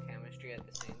and chemistry at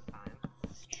the same time?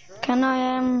 Can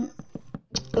I,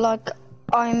 like,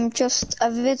 I'm just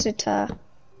a visitor.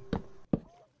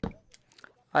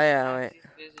 Oh yeah, wait.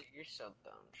 Visit, you're so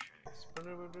dumb, Shanks.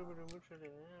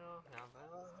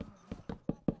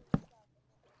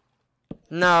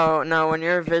 No, when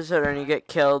you're a visitor and you get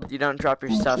killed, you don't drop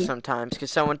your stuff sometimes.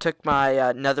 Because someone took my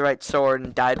netherite sword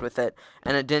and died with it.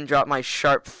 And it didn't drop my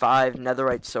sharp 5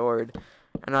 netherite sword.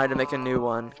 And I had to make a new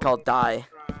one called Die.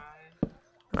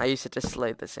 I used it to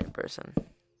slay the same person.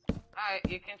 Alright,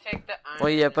 you can take the iron. Well,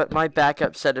 yeah, but my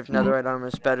backup set of netherite armor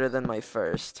is better than my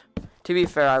first. To be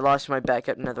fair, I lost my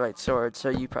backup netherite sword, so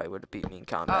you probably would have beat me in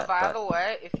combat. By the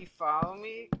way, if you follow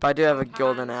me, but I do have a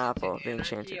golden apple, the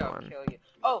enchanted I'll one. kill you.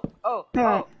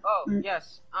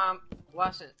 Yes.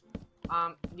 Listen.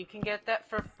 You can get that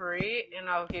for free, and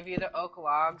I'll give you the oak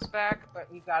logs back. But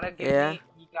you gotta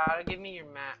give me your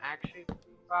map. Actually,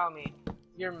 follow me.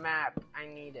 Your map. I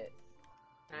need it.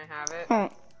 Can I have it?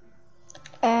 Alright.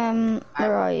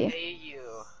 Where are you? I will pay you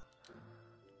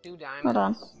 2 diamonds. Hold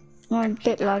on. I'm a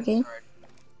bit laggy.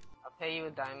 I'll pay you a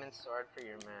diamond sword for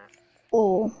your map.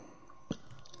 Oh.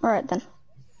 Alright then.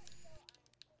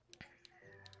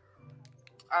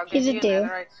 I'll give Here's you a deal.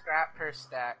 netherite scrap per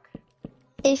stack.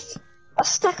 If a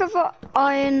stack of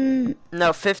iron...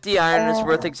 No, 50 iron is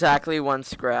worth exactly 1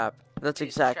 scrap. That's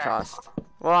exact cost.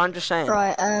 Well, I'm just saying.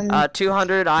 Right,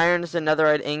 200 iron is a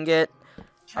netherite ingot.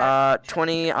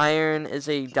 20 iron is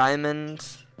a diamond.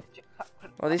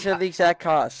 Well, these are the exact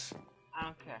costs.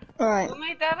 Okay. Right. Who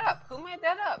made that up?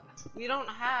 We don't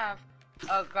have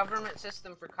a government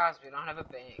system for costs. We don't have a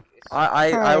bank.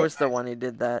 I was the one who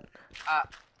did that.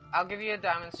 I'll give you a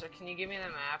diamond, so can you give me the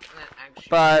map and then actually...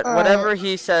 But whatever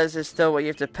he says is still what you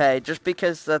have to pay, just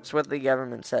because that's what the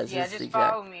government says. Yeah, just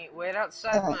follow me. Wait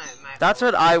outside my That's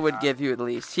what I would give you at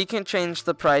least. He can change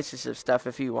the prices of stuff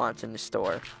if he wants in the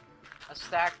store. A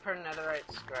stack per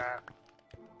netherite scrap.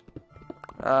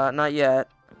 Not yet.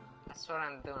 That's what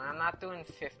I'm doing. I'm not doing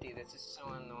 50. This is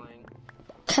so annoying.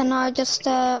 Can I just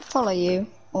follow you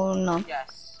or no?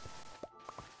 Yes.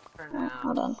 For now.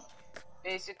 Hold on.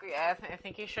 Basically, I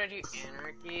think he showed you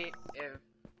anarchy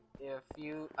if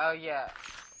you... Oh, yeah.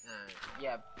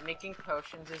 Yeah, making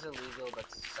potions is illegal, but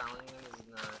selling them is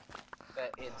not.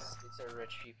 But it's a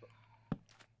rich people.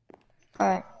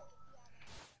 Alright.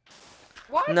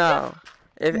 What? No.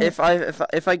 If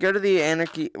I go to the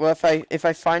anarchy, well, if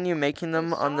I find you making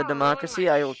them on the democracy,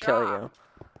 I will kill you.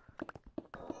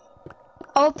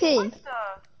 OP. What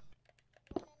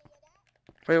the?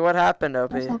 Wait, what happened,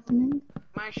 OP? What's happening?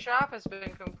 My shop has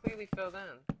been completely filled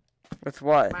in. With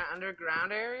what? My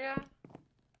underground area?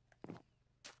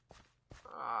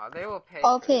 Aw, they will pay.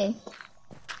 OP. They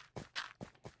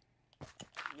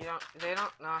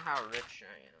don't know how rich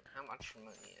I am, how much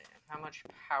money I have, how much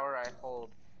power I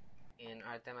hold in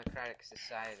our democratic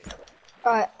society.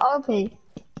 Alright, OP.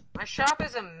 My shop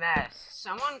is a mess.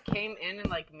 Someone came in and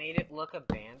like made it look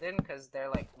abandoned because they're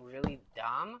like really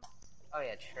dumb. Oh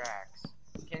yeah, tracks.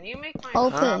 Can you make my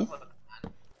shop look...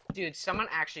 Dude, someone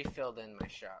actually filled in my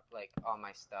shop, like, all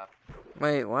my stuff.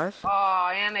 Wait, what? Oh,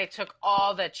 and they took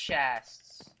all the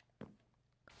chests.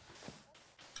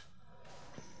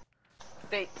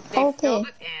 They filled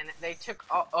it in, they took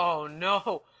all... Oh,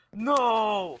 no!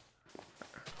 No!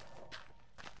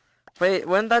 Wait,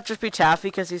 wouldn't that just be Taffy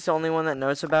because he's the only one that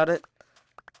knows about it?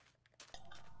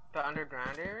 The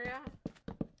underground area?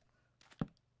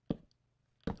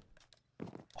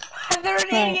 They're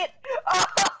an idiot! Oh!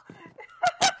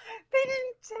 They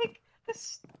didn't take the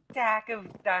stack of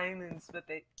diamonds, but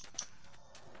they...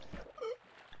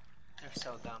 They're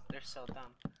so dumb. They're so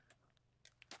dumb.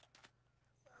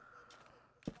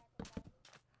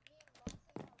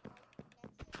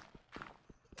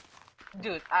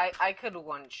 Dude, I could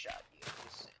one-shot you.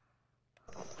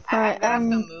 I'm gonna have to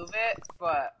move it,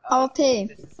 but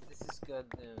this is good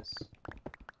news.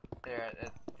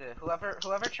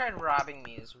 Whoever tried robbing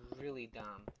me is really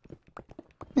dumb.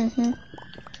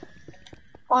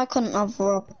 I couldn't have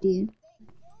robbed you.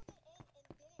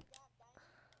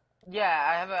 Yeah,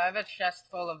 I have a chest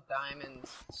full of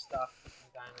diamonds,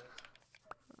 diamonds.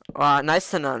 Wow, nice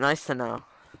to know, nice to know.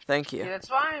 Thank you. Yeah, that's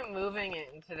why I'm moving it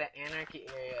into the anarchy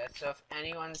area, so if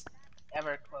anyone's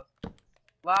ever close...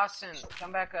 Lawson,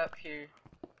 come back up here.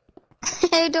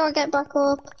 How do I get back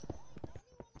up?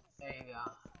 There you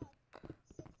go.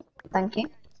 Thank you.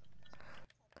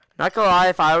 Not gonna lie,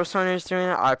 if I was someone who's doing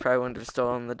it, I probably wouldn't have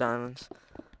stolen the diamonds.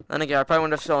 Then again, I probably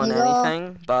wouldn't have stolen You go.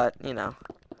 anything, but, you know.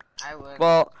 I would.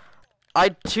 Well,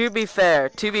 to be fair,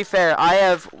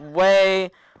 I've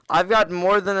got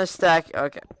more than a stack,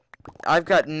 okay. I've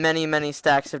got many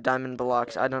stacks of diamond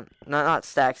blocks. Not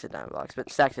stacks of diamond blocks,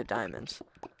 but stacks of diamonds.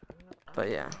 But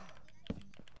yeah.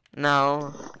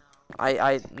 No,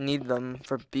 I need them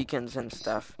for beacons and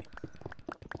stuff.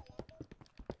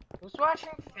 Who's watching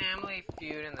Family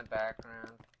Feud in the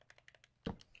background?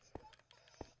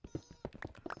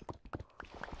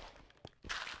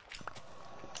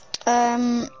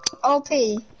 OP.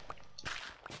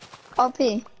 OP.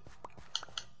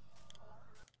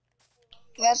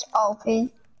 Where's OP?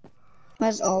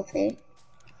 Where's OP?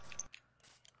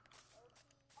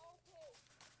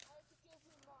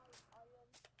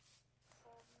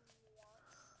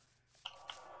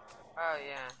 Oh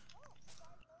yeah.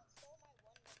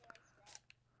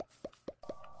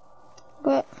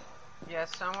 What? Yeah,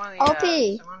 someone OP.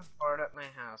 boarded up my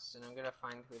house, and I'm gonna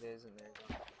find who it is, and there you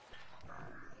go.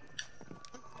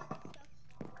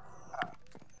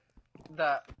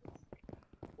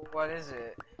 What is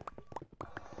it?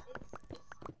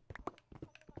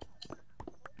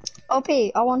 OP,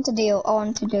 I want to deal.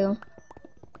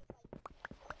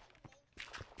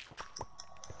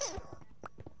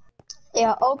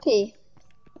 Yeah, OP. He's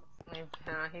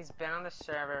been on the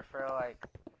server for like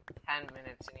 10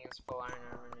 minutes, and he has full iron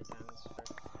armor and diamonds for.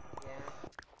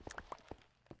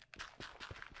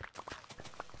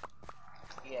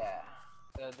 Yeah. Yeah.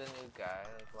 The new guy,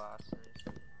 like Lawson.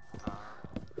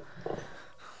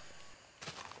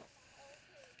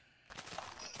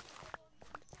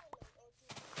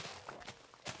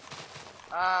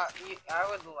 I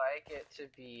would like it to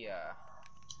be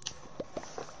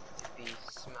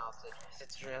smelted.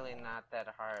 It's really not that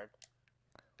hard.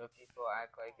 But people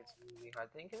act like it's really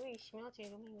hard. Think of it,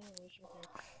 smelted.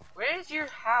 Where's your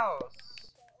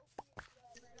house?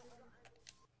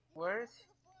 Where's?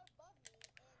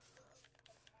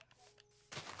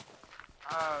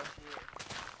 Oh, here.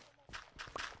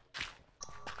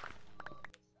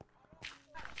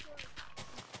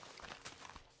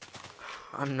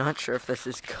 I'm not sure if this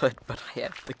is good, but I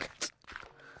have the goods.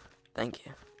 Thank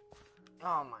you.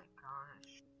 Oh my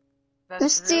gosh.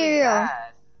 That's really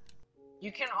bad.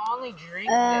 You can only drink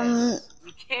this.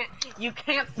 You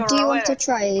can't throw it. Do you want to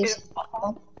trade?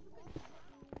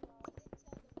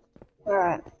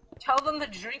 Alright. Tell them to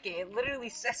drink it. It literally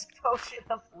says potion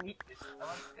of weakness. No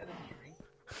one's gonna drink.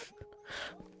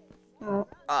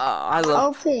 I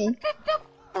love. OP.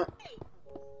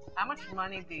 How much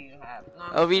money do you have? No,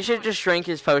 Oh, we should just drink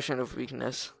his potion of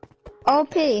weakness.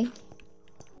 OP.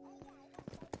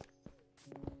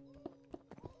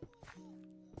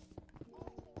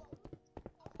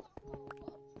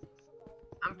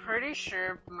 I'm pretty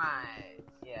sure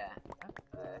yeah.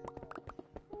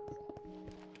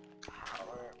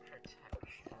 Power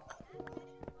protection.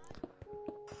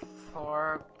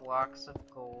 4 blocks of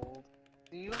gold.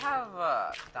 Do you have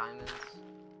diamonds?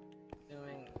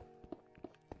 Doing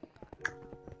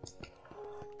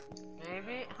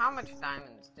maybe? How much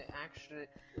diamonds do actually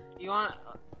you want?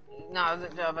 No,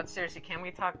 but seriously, can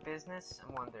we talk business?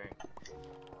 I'm wondering.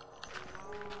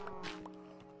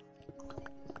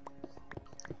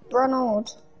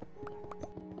 Ronald.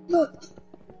 Here's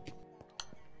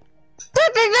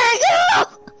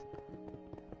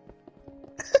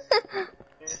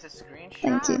a screenshot.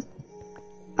 Thank you.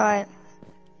 Alright.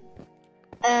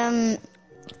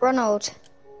 Ronald.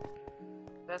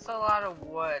 That's a lot of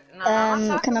wood. No, I'm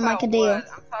not talking can I about make a deal? wood.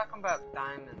 I'm talking about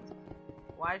diamonds.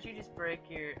 Why'd you just break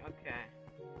your? Okay.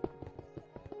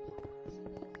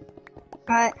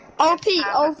 Alright. OP.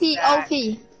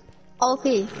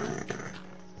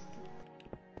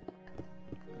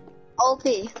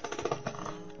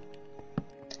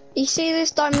 You see this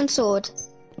diamond sword?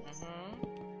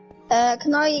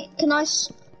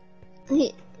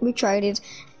 We traded.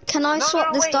 Can I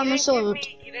swap this diamond sword?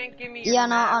 You didn't give me Yeah,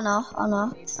 I know.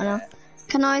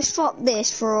 Can I swap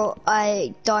this for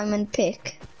a diamond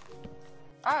pick?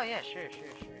 Oh yeah, sure.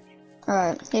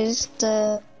 Alright, here's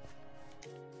the...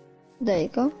 There you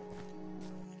go.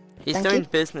 He's Thank doing you.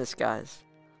 business, guys.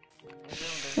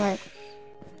 Right.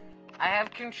 I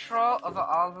have control of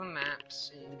all the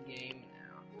maps in the game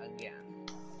now, again.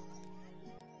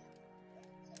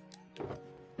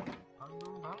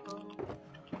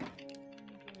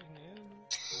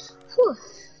 Whew.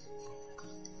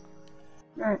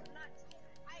 Right.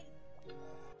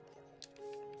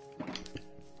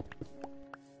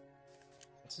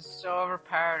 This is so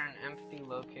overpowered and empty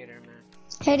locator, man.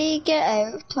 How do you get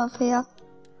out of here?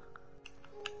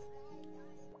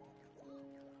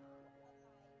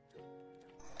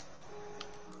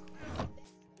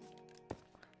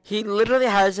 He literally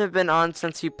hasn't been on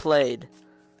since he played.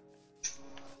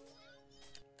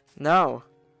 No.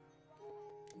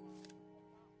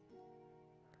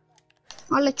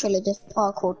 I literally just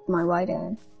parkoured my way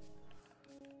down.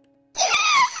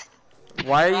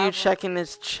 Why are you checking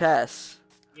his chest?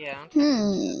 Yeah.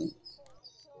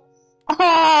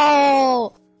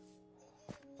 Oh!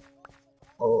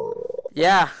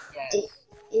 Yeah, Yes.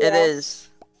 it is.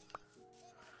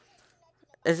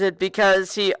 Is it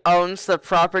because he owns the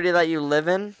property that you live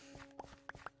in?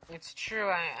 It's true.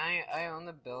 I own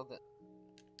the building.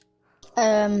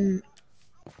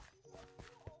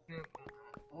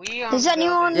 We own Does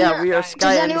anyone- Yeah, we are I-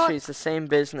 Sky anyone- Industries, the same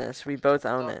business. We both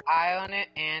own So it. I own it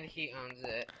and he owns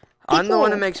it. I'm the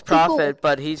one who People- makes profit,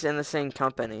 but he's in the same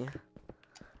company.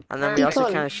 And then we also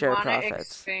People- kind of If you share wanna profits.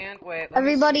 expand, wait, let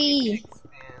Everybody- me see if you can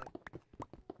expand.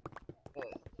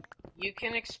 You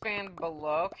can expand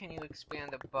below. Can you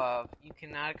expand above? You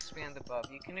cannot expand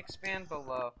above. You can expand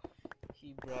below.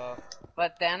 Bro.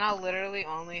 But then I'll literally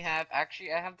only have.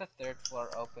 Actually, I have the third floor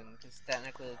open because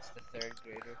technically it's the third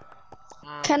grader.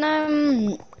 Can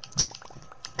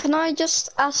I just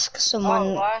ask someone?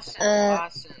 Oh,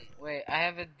 Lawson. Wait, I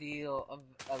have a deal of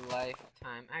a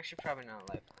lifetime. Actually, probably not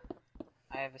a lifetime.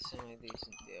 I have a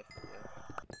semi-decent deal for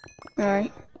you.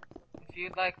 Alright. If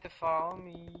you'd like to follow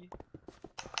me.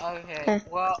 Okay,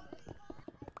 well.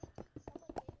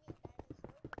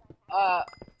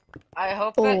 I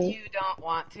hope that you don't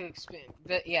want to expand.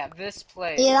 But yeah, this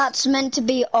place. Yeah, that's meant to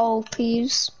be all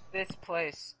peas. This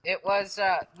place. It was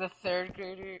the third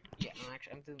grader. Yeah, no,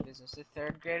 actually, I'm doing business. The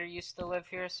third grader used to live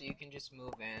here, so you can just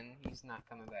move in. He's not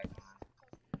coming back on.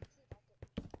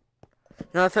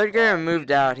 No, third grader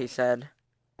moved out, he said.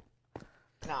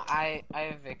 No, I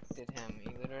evicted him.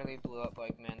 He literally blew up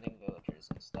like mending villagers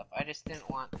and stuff. I just didn't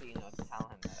want to, tell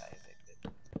him that I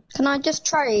evicted. Can I just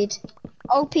trade?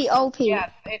 OP. Yeah,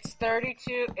 it's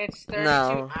 32. It's 32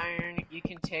 No. iron. You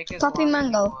can take as Papi long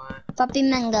mango. as you want.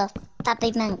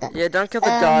 Papi mango. Yeah, don't kill the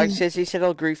dogs, because he said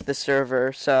he'll grief the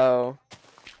server, so...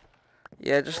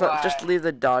 Yeah, just leave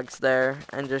the dogs there,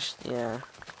 and just, yeah.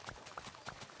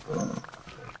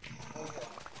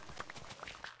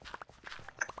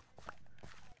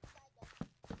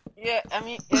 Yeah, I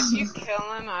mean, if you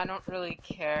kill him, I don't really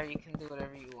care. You can do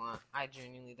whatever you want. I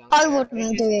genuinely don't care. I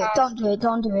wouldn't do it.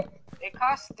 Don't do it. It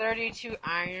costs 32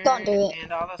 iron. Don't do it.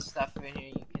 And all the stuff in here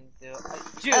you can do.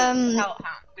 Dude, hellhound.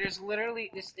 There's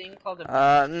literally this thing called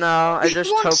a... No, I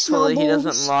just want hopefully he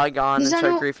doesn't snowballs? log on and Does start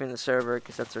anyone- griefing the server,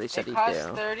 because that's what he said It he'd costs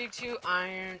do. 32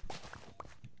 iron.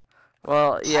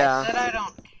 Well, I yeah. said I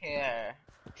don't care.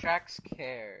 Trax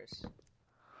cares.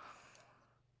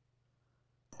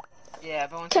 Yeah,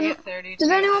 but once you get 32... Does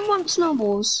anyone want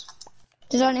snowballs?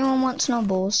 Does anyone want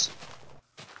snowballs?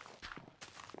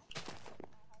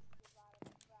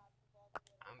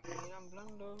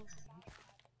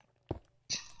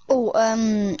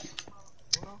 Oh,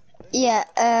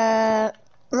 yeah,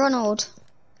 Ronald.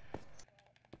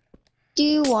 Do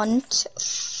you want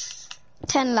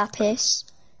 10 lapis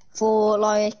for,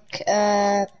 like,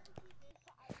 8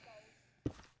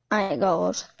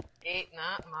 gold? 8,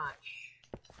 not much.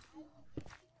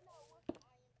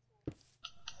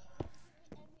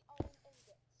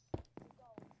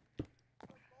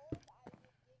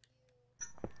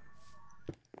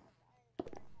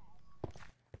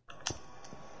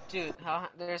 Dude,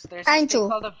 there's this thing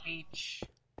called a beach.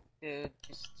 Dude,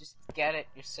 just get it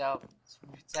yourself.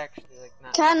 It's actually like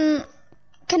not.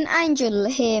 Can Angel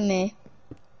hear me?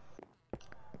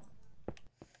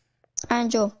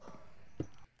 Angel.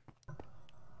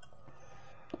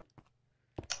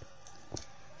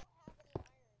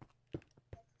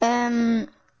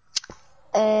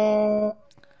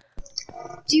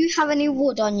 Do you have any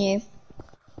wood on you?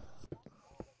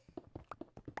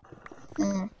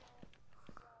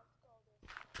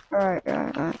 Right.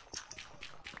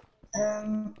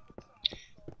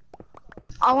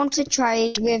 I want to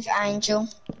trade with Angel.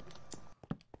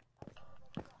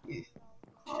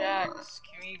 Shax,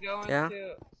 can we go Yeah?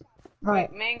 into... Right.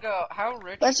 Wait, Mango, how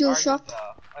rich Where's your are shop? you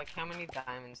though? Like, how many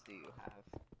diamonds do you have?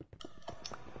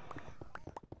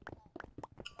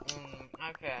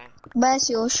 Okay. Where's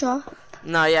your shop?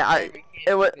 No, yeah,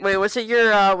 wait, was it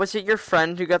your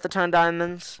friend who got the 10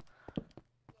 diamonds?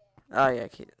 Oh, yeah,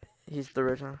 he's the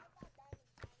original.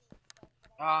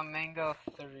 Mango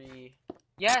 3.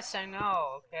 Yes, I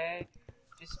know, okay?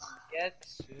 Just get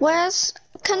to...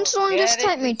 Can someone just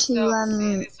take me to,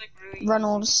 really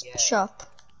Ronald's shop?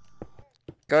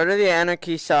 Go to the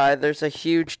Anarchy side, there's a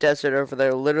huge desert over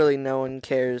there, literally no one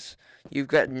cares. You've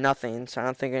got nothing, so I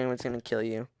don't think anyone's gonna kill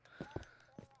you.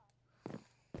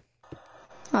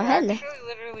 Oh, We're hello. actually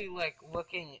literally, like,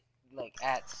 looking like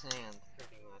at sand,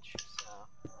 pretty much.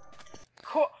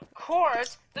 So,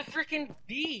 course, the freaking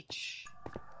beach.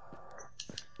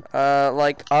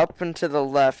 Like up and to the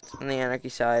left on the anarchy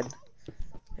side.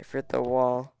 If you're at the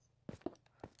wall.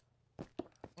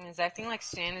 And it's acting like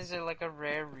sand is like a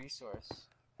rare resource.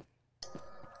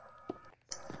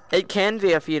 It can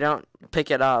be if you don't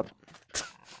pick it up.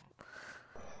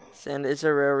 Sand is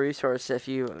a rare resource if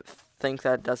you think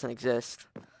that doesn't exist.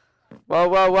 Whoa,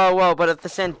 whoa, whoa, whoa, but if the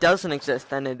sand doesn't exist,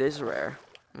 then it is rare.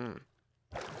 Hmm.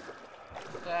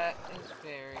 That is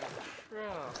very true.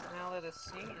 Now let us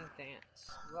sing and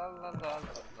dance. La la la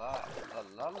la la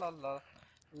la la la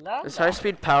la. This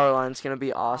high-speed power line is gonna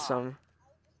be awesome.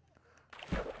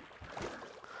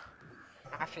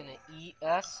 I'm finna eat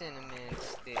a cinnamon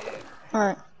stick.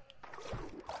 Alright.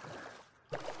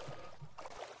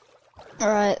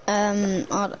 Alright,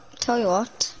 I'll tell you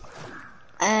what.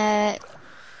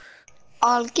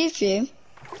 I'll give you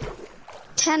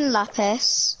 10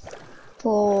 lapis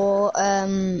for,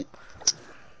 Oh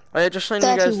yeah, just letting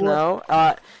you 30 guys wood. know,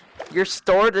 your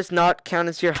store does not count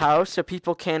as your house, so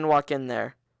people can walk in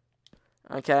there.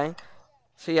 Okay?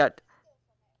 So yeah.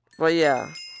 Well,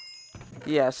 yeah.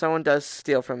 Yeah, someone does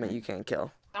steal from it, you can't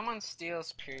kill. Someone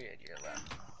steals, period, you're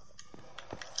left.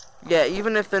 Yeah,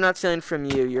 even if they're not stealing from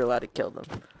you, you're allowed to kill them.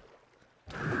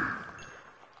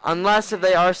 Unless if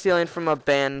they are stealing from a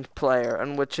banned player,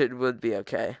 on which it would be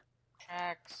okay.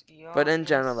 But in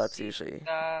general, that's usually...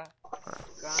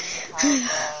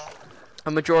 A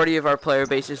majority of our player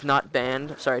base is not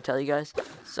banned, sorry to tell you guys.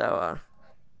 So,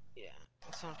 yeah,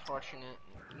 it's unfortunate.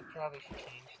 You probably should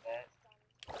change that.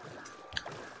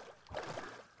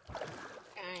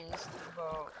 Guys, the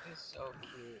boat is so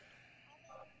cute.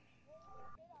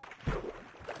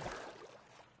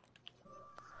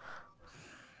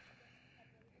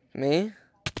 Me?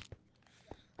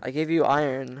 I gave you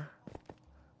iron.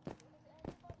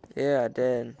 Yeah, I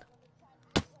did.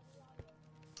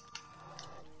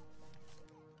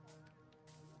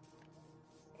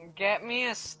 Get me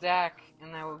a stack,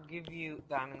 and I will give you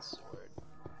diamond sword.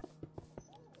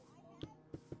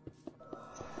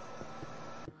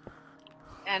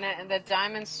 And the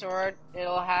diamond sword,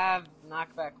 it'll have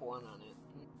knockback 1 on it.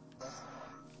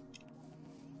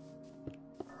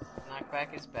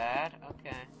 Knockback is bad?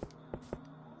 Okay.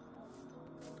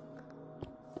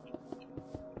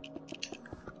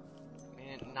 I mean,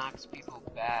 it knocks people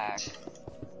back.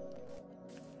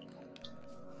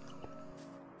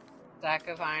 Stack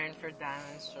of iron for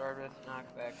diamond sword with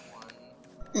knockback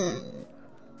 1.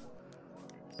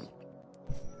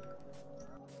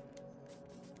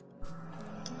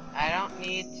 I don't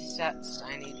need sets,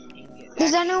 I need ingot.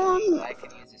 Does Actually, anyone... I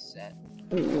can use a set.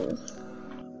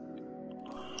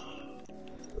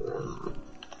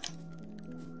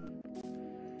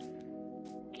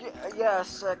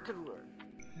 Yes, that could work.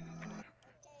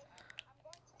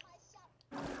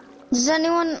 Does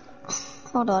anyone...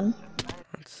 Hold on.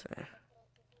 Let's see.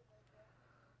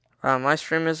 My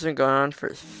stream has been going on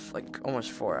for like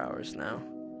almost 4 hours now.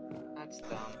 That's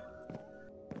dumb.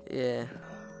 Yeah.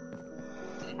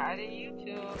 Say hi to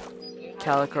YouTube. Say hi to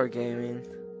Calicor Gaming.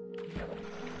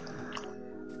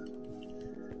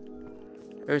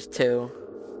 There's 2.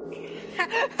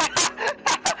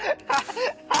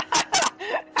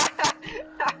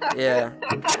 Yeah.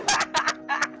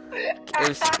 It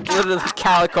was literally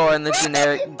Calicor and the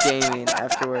generic gaming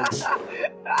afterwards.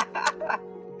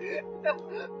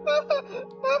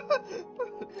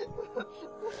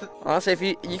 Honestly, if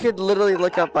you could literally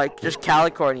look up like just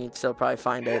Calicor and you'd still probably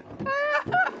find it.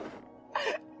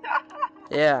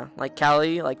 Yeah, like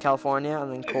Cali, like California,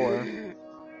 and then core.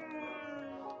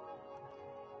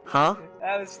 Huh?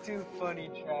 That was too funny,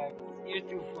 Track. You're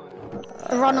too funny.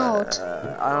 Ronald.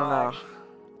 I don't know.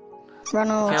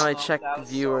 Ronald. Can't really check That was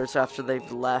so viewers funny. after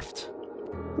they've left.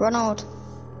 Ronald.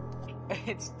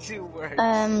 It's 2 words.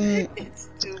 It's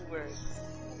 2 words.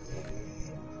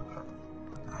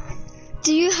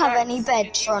 Do you have Trax, any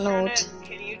beds, Ronald?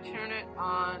 Can you turn it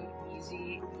on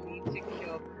easy? Need to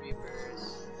kill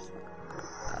creepers.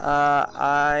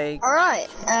 Alright,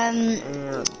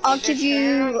 I'll give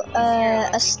you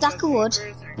a stack of wood.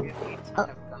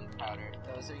 Gunpowder.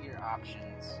 Those are your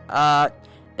options.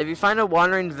 If you find a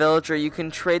wandering villager, you can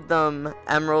trade them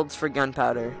emeralds for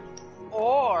gunpowder.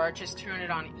 Or just turn it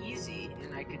on easy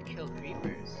and I could kill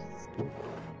creepers.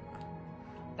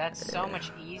 That's so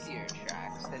much easier,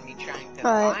 Trax, than me trying to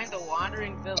find a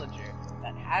wandering villager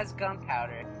that has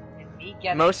gunpowder and me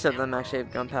getting Most of them emeralds. actually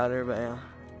have gunpowder, but yeah.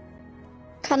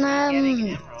 Can Getting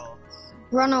emeralds.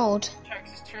 Ronald,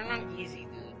 Trax, just turn on easy,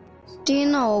 dude. do you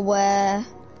know where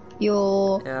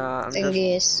your Yeah, I'm thing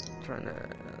is? just trying to...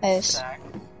 House. Stack.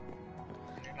 Turn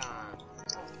it on.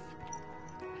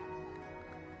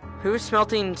 Who's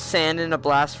smelting sand in a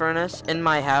blast furnace in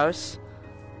my house?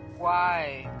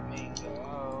 Why,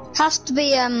 Mango? Has to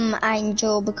be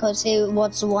Angel because he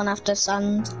was the one after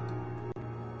sand.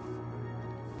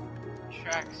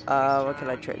 Tracks, What could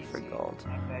I trade for gold?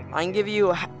 I can give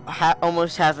you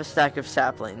almost half a stack of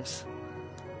saplings.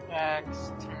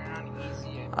 Tracks, turn on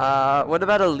easy. What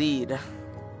about a lead?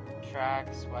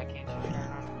 Tracks, why can't you turn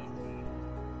on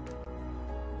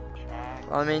easy? Tracks.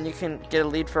 Well, I mean, you can get a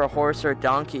lead for a horse or a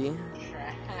donkey.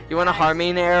 Tracks. You want a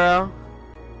harming arrow?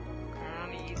 Turn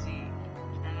on easy.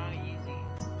 Turn on easy.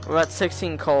 What about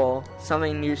 16 coal?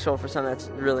 Something useful for something that's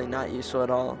really not useful at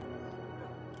all.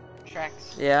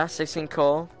 Tracks. Yeah, 16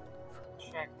 coal.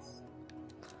 Tracks.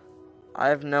 I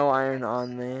have no iron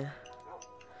on me.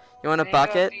 You want a Mango,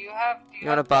 bucket? do You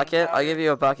want a bucket? I'll give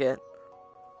you a bucket.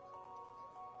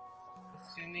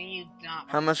 Assuming you don't.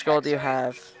 How much gold do you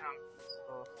have?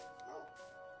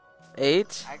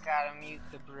 8? I gotta mute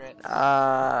the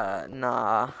Brits.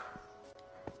 Nah.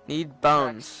 Need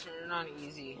bones. Tracks, turn on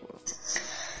easy.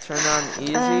 Turn on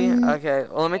easy? Okay,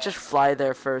 well let me just fly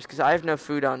there first, because I have no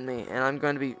food on me, and I'm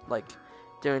going to be, like,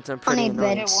 doing some pretty need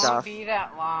annoying It stuff. won't be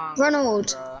that long. Ronald,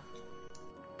 bruh.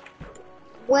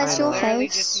 where's I your literally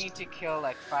house? just need to kill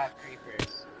like 5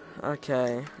 creepers.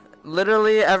 Okay.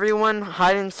 Literally, everyone,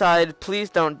 hide inside. Please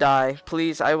don't die.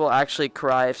 Please, I will actually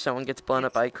cry if someone gets blown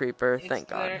up by a creeper. Thank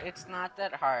God. It's not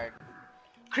that hard.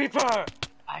 Creeper!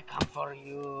 I come for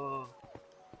you.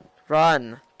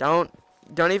 Run. Don't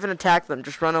even attack them.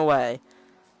 Just run away.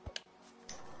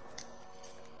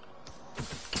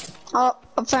 Oh,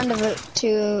 I found a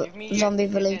two Give me zombie you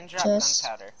didn't drop villagers.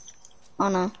 gunpowder. Oh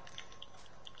no.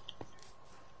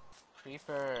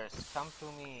 Creepers, come to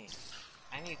me.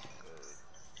 I need food.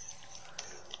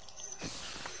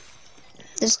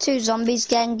 There's 2 zombies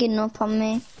ganging up on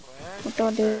me. Where? What do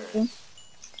I do? Creepers?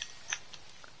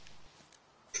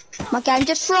 My gang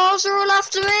just froze are all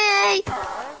after me! Where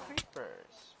are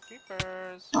creepers?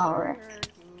 Creepers. Alright. Where are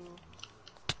you?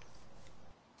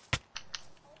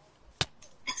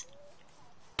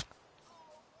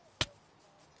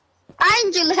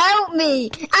 Angel, help me!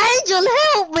 Angel,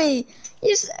 help me!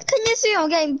 Can you see I'm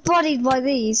getting bodied by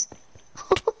these?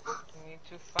 You need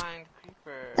to find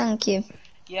creepers. Thank you.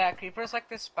 Yeah, creepers like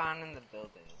to spawn in the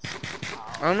buildings.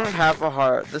 I'm not half a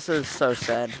heart. This is so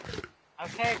sad.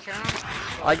 Okay, turn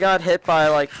on. I got hit by,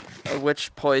 like, a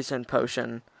witch poison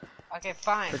potion, Okay,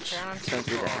 fine. which Turn on sends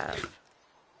you to peaceful. have.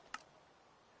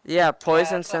 Yeah,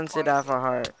 poison that's sends what you to half a poison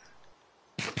heart.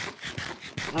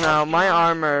 Oh, No, you my know,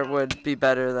 armor turn on would be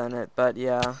better than it, but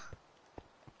yeah.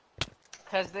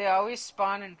 Because they always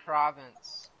spawn in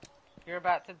Provence. You're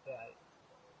about to die.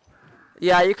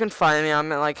 Yeah, you can find me.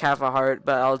 I'm at like half a heart,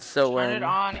 but I'll still Turn win. it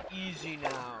on easy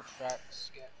now.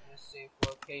 Tracks, get in a safe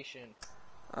location.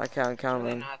 Okay, I'm It's really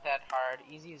coming. not that hard.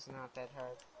 Easy is not that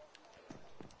hard.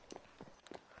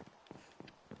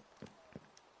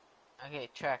 Okay,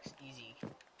 tracks, easy.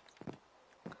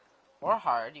 Or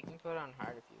hard. You can put it on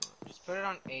hard if you want. Just put it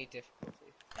on A difficulty.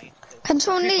 Can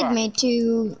someone lead me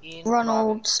to In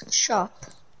Ronald's shop?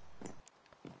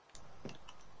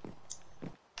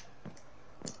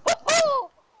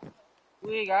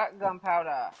 We got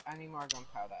gunpowder. I need more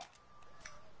gunpowder.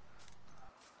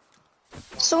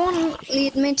 Someone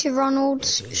lead me to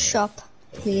Ronald's shop,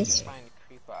 please. Find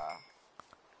creeper.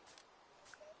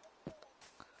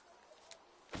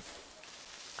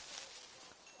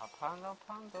 Pando.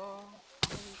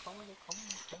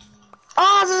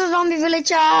 Oh, there's a zombie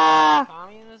villager!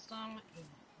 Communism is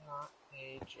not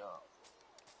a joke.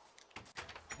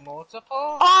 Multiple?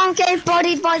 Oh, I'm getting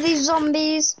bodied by these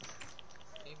zombies.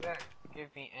 You better give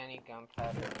me any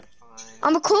gunpowder. Fine.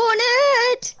 I'm cornered!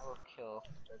 I will kill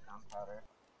the gunpowder.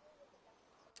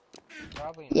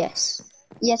 Probably not. Yes.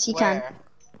 Yes, you can.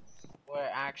 Where?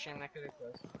 Action, that could have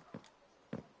close.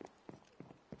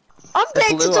 I'm It going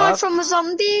to blew die up. from a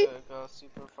zombie. It go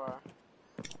super far.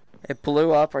 It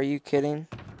blew up. Are you kidding?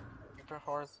 Creeper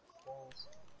horse holes.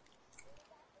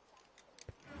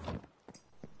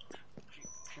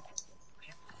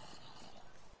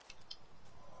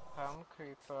 Come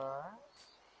creepers.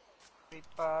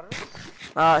 Creepers.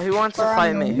 Who wants to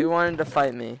fight me? Who wanted to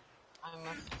fight me? I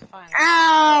must find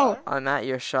Ow! I'm at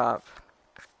your shop.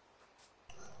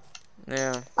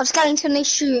 Yeah. A skeleton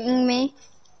is shooting me.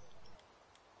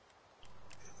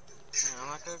 I'm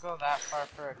not gonna go that far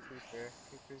for a creeper.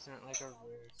 Creepers aren't like a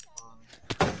rare spawn.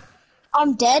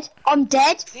 I'm dead. I'm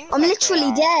dead. Seems I'm like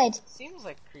literally they are. dead. Seems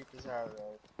like creepers are a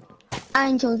rare spawn.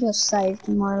 Angel just saved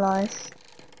my life.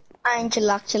 Angel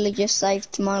actually just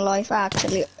saved my life.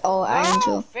 Actually, oh,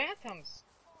 Angel. Oh, phantoms!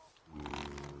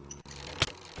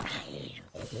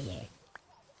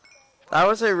 That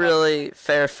was a really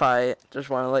fair fight. Just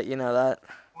want to let you know that.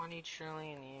 20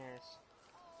 trillion years.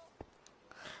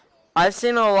 I've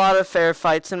seen a lot of fair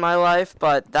fights in my life,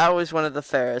 but that was one of the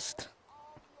fairest.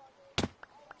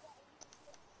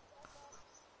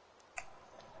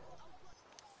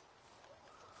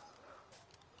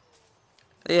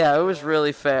 Yeah, it was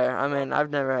really fair. I mean, I've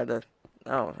never had a...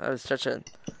 Oh, that was such a...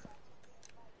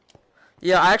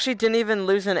 Yeah, I actually didn't even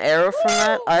lose an arrow from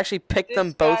that. I actually picked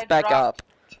them both back up.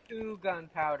 2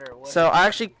 gunpowder. So I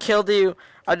actually killed you.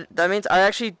 That means I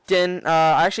actually didn't.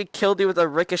 I actually killed you with a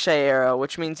ricochet arrow,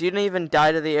 which means you didn't even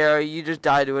die to the arrow. You just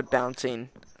died to it bouncing.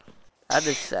 That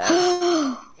is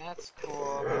sad. That's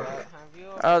cool. But have you?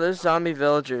 Oh, there's zombie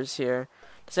villagers here.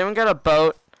 Does anyone got a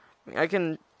boat? I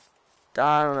can.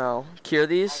 I don't know. Cure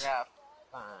these.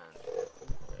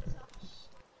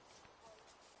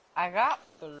 I got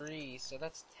 3, so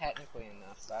that's technically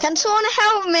enough. So Can someone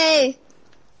help me?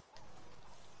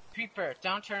 Creeper,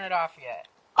 don't turn it off yet.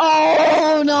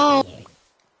 Oh no!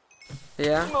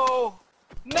 Yeah. No!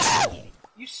 No!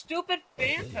 You stupid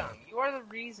phantom! You are the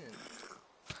reason.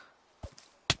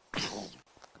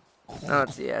 No,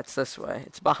 it's this way.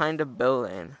 It's behind a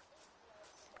building.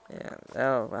 Yeah.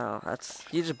 Oh wow, that's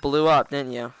you just blew up,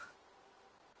 didn't you?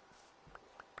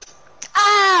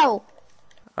 Ow!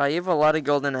 You have a lot of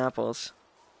golden apples.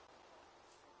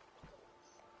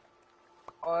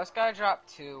 Oh, this guy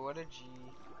dropped 2. What a G.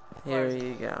 Here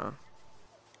you go.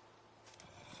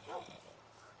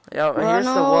 Yo, here's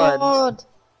the wood. Ronald.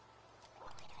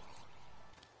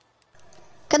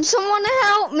 Can someone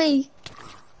help me?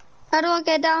 How do I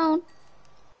get down?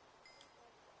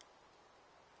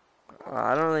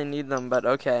 I don't really need them, but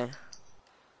okay.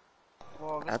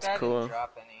 Well, this That's guy cool. didn't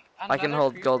drop any. I can Another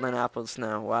hold creeper? golden apples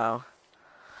now. Wow.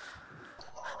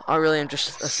 I really am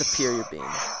just a superior being.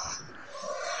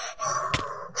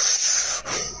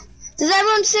 Does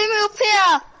everyone see me up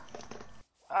here?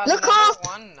 Look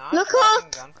up! Look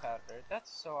up! Gunpowder.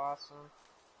 That's so awesome.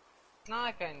 It's not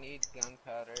like I need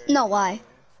gunpowder. No, why?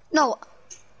 No.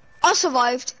 I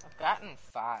survived. I've gotten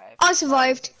 5. I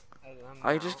survived.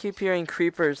 I just keep hearing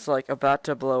creepers like about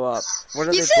to blow up. What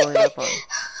are You they see blowing me? up on?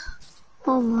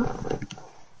 Oh my.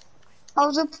 I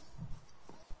was up.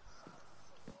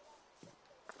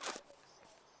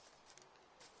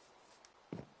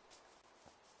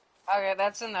 Okay,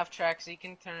 that's enough tracks. You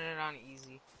can turn it on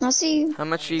easy. I see you. How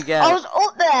much you I get? was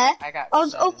up there. I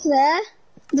was 7. up there.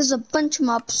 There's a bunch of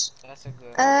mobs. That's a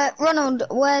good. Ronald,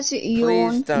 where's your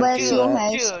Please don't where's do your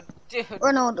that. house? Dude.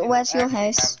 Ronald, where's your I actually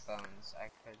house? have bones. I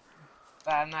could,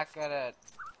 but I'm not gonna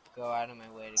go out of my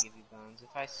way to give you bones.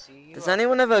 If I see you, Does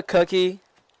anyone have a cookie?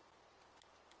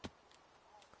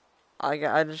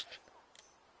 I just.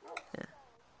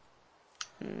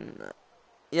 Yeah.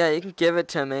 Yeah, you can give it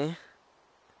to me.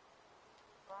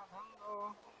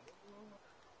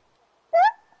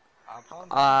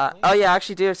 Oh yeah, I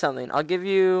actually do have something. I'll give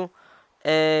you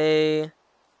a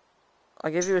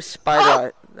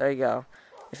spider. There you go.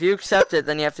 If you accept it,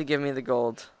 then you have to give me the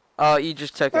gold. Oh, you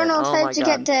just took it. Ronald, Oh how'd my you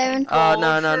god. get down? Oh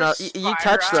no. for You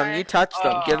touched them. You touched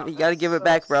them. Spider-Eye? You gotta give it that's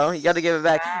back, so bro. You gotta give it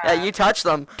back. Yeah, sad. you touched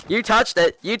them. You touched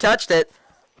it. You touched it.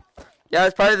 Yeah,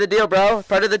 it's part of the deal, bro.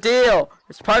 Part of the deal.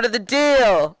 It's part of the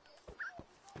deal.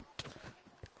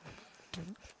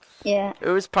 Yeah. It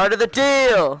was part of the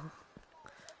deal.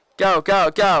 Go.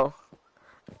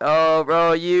 Oh,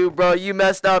 bro, you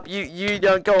messed up. You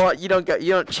don't go on. You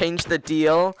don't change the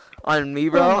deal on me,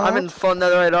 bro. I'm in full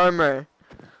netherite armor.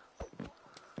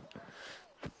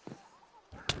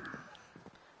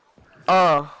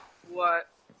 Oh. What?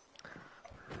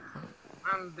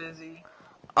 I'm busy.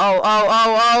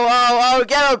 Oh,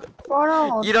 get him!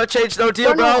 Ronald, You don't change no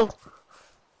deal, bro. Ronald.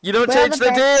 You don't Where are change the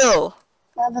the beds? deal.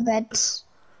 where are the beds?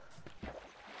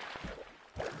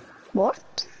 What?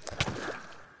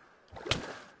 If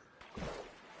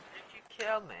you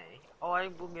kill me, I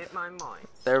will get my mind.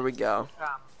 There we go.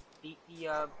 Beat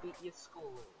your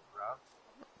school, bro.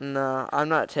 No, I'm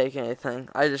not taking anything.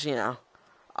 I was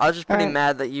just pretty Alright.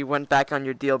 mad that you went back on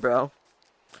your deal, bro.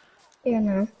 You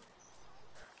know.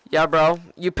 Yeah, bro.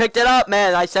 You picked it up,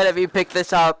 man. I said if you pick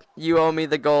this up, you owe me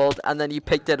the gold, and then you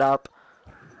picked it up.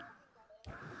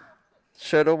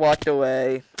 Should've walked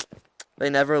away. They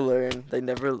never learn. They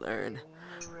never learn.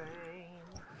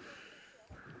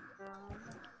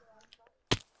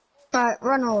 Right,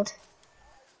 Ronald.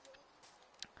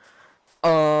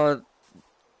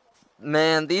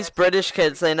 Man, these British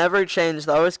kids, they never change.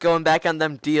 They're always going back on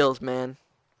them deals, man.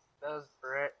 Those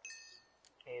Brits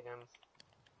hate him.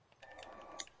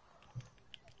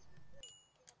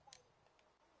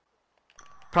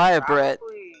 Probably a Brit.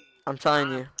 Probably I'm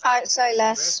telling you. Alright, say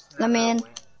less. Brits Let me in. never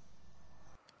win.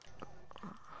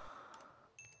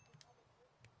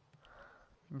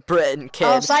 Britain, kid.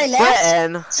 Oh, say less.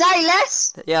 Britain. Say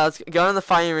less. Yeah, let's go in the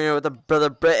fighting arena with the brother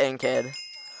Britain, kid.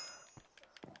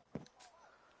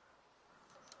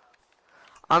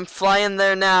 I'm flying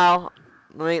there now.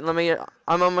 Let me.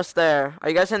 I'm almost there. Are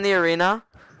you guys in the arena?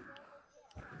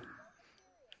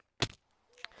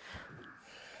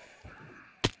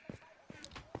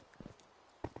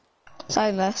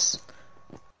 Say less.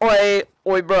 Oi,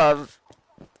 bruv.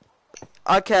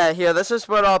 Okay, here, this is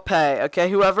what I'll pay. Okay,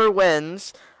 whoever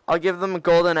wins, I'll give them a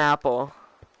golden apple.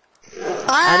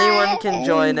 Anyone can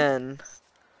join in.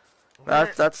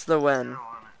 That's the win.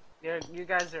 You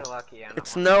guys are lucky.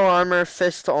 It's no armor,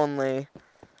 fist only.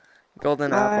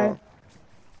 Golden apple.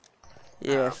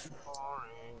 Yes.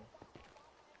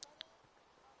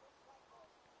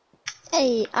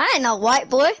 Hey, I ain't no white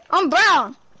boy. I'm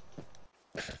brown.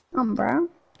 I'm brown.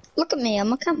 Look at me.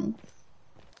 I'm a camel.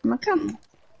 I'm a camel.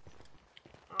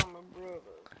 I'm a brother.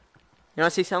 You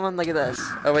wanna see someone? Look at this.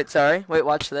 Oh wait, sorry. Wait,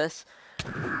 watch this.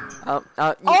 Oh,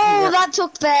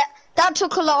 that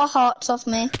took a lot of hearts off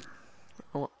me.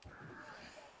 Oh.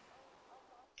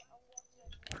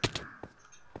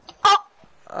 Oh,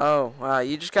 Oh wow,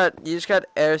 you just got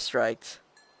airstriked.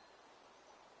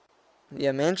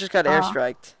 Yeah, man just got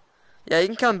airstriked. Yeah, you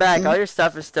can come back. All your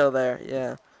stuff is still there.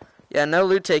 Yeah. Yeah, no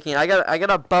loot taking. I got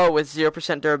a bow with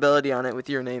 0% durability on it with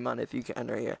your name on it if you can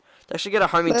enter here. They actually get a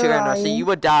harm me too right now, so you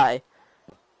would die.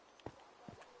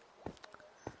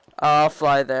 Oh, I'll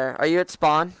fly there. Are you at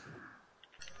spawn?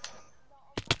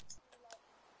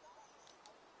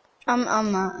 I'm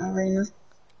at arena.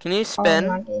 Can you spin?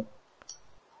 Oh,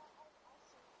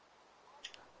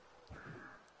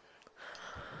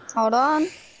 hold on.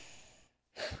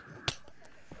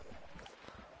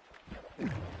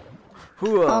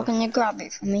 Hooah. Oh, can you grab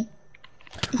it for me?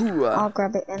 Hooah. I'll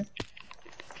grab it then.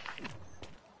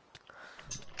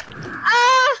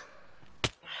 Ah!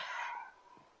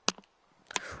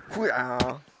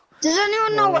 Hooah. Does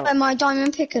anyone know where my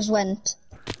diamond pickers went?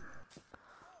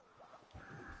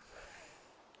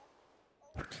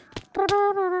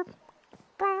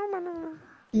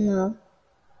 No.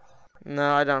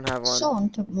 No, I don't have one. Someone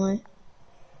took mine.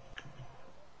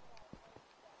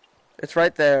 It's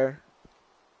right there.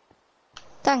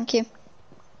 Thank you.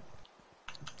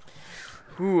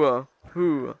 Hooah.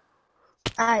 Hooah.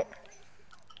 Alright.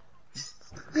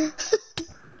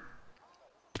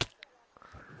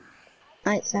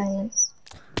 Alright, silence.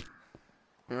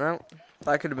 No,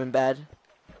 that could have been bad.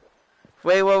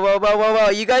 Wait, whoa.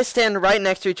 You guys stand right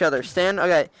next to each other. Stand,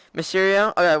 okay.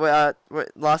 Mysterio, okay, wait,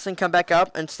 Lawson, come back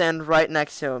up and stand right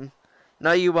next to him.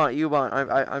 No, you won't.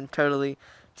 I'm totally...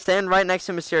 Stand right next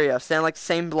to Mysterio. Stand like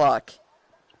same block.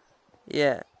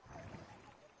 Yeah.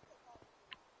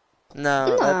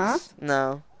 No, that's...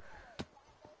 No.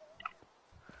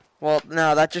 Well,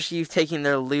 no, that's just you taking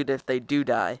their loot if they do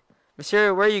die.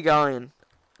 Mysterio, where are you going?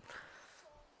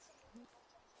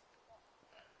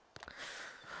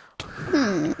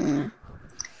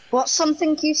 What's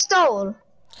something you stole?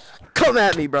 Come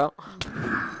at me, bro.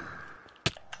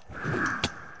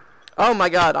 Oh my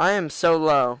god, I am so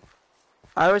low.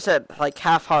 I was at like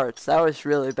half hearts. That was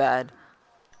really bad.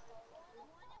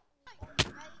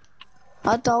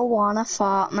 I don't wanna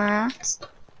fart, Matt.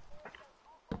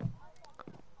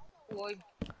 Boy,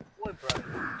 brother.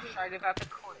 Sorry about the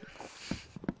corner.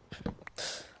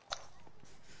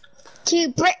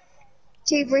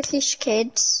 Two British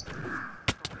kids.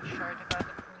 Sorry about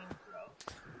the queen, bro.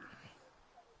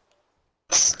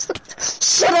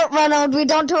 Shut up, Ronald. We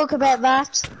don't talk about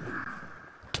that.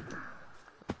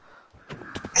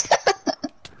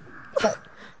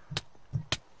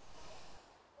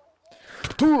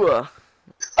 Hooah.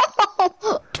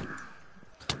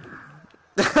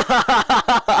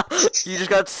 You just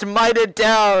got smited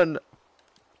down.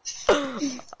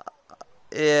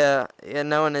 Yeah,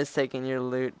 no one is taking your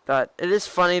loot, but it is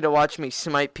funny to watch me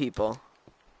smite people.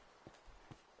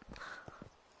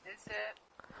 Is it?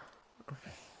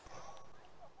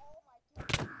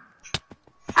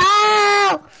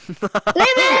 Ow! Leave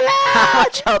me alone! How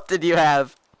much health did you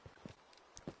have?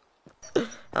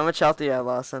 How much health do you have,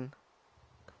 Lawson?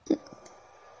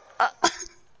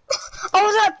 I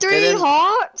was at 3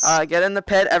 hearts. Get in the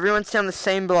pit. Everyone stay on the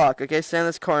same block, okay? Stay in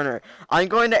this corner. I'm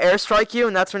going to airstrike you,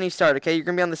 and that's when you start, okay? You're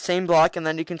going to be on the same block, and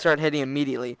then you can start hitting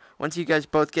immediately once you guys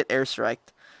both get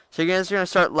airstriked. So you guys are going to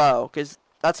start low, because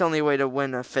that's the only way to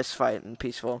win a fist fight and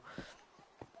peaceful.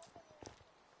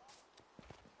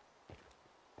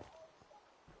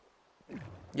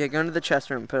 Yeah, go into the chest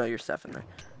room and put all your stuff in there.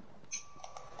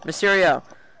 Mysterio,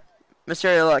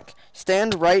 look.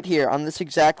 Stand right here on this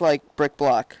exact, like, brick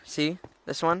block. See?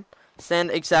 This one?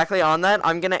 Stand exactly on that.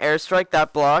 I'm gonna airstrike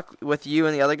that block with you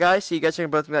and the other guy, so you guys are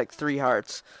gonna both be like 3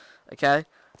 hearts. Okay?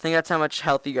 I think that's how much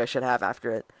health you guys should have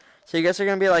after it. So you guys are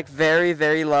gonna be like very,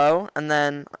 very low, and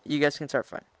then you guys can start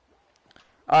fighting.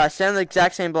 Stand on the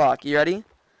exact same block. You ready?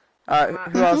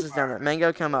 Who else is down there?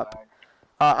 Mango, come up.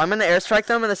 I'm gonna airstrike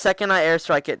them, and the second I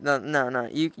airstrike it, no,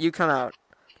 you come out.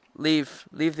 Leave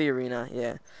the arena.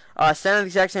 Yeah. Stand on the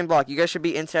exact same block. You guys should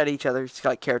be inside each other's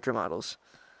like character models.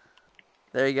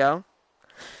 There you go.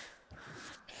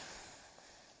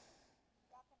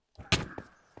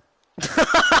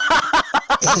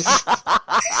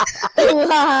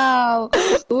 Wow. You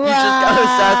just got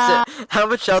assassinated. How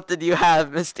much health did you have,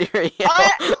 Mysterio?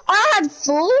 I had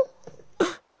full.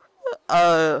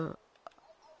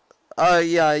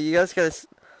 Yeah, you guys gotta.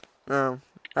 No,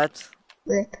 that's.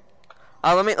 Rip.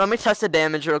 Let me test the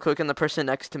damage real quick on the person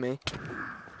next to me.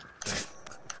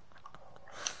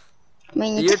 I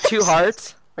mean, You had 2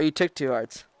 hearts, or you took 2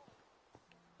 hearts?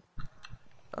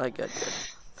 Good, good.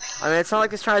 I mean, it's not like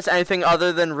this trying to anything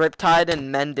other than Riptide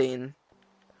and Mending.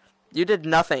 You did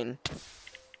nothing.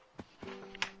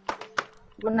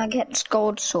 when I get this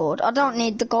gold sword. I don't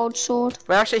need the gold sword.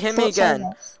 Wait, actually, hit me Thought so, again.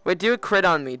 yes. Wait, do a crit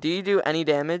on me. Do you do any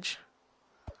damage?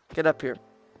 Get up here.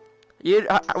 You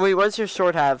wait, what does your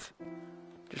sword have?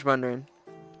 Just wondering.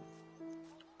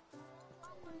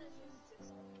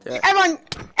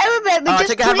 Everybody, Oh, just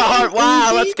take put half a it heart. in Wow,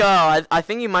 easy. let's go. I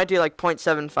think you might do like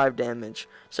 0.75 damage.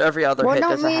 So every other Why hit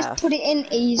don't does a we half. put it in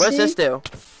easy? What does this do?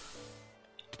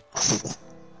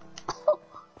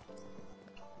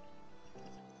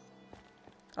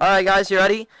 Alright, guys, you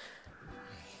ready?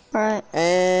 Right.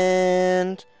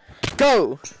 And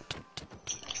go!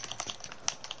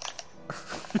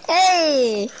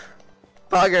 Hey!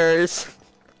 Buggers.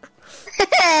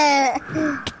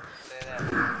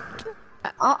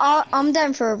 I'm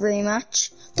down for a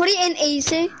rematch. Put it in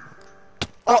easy.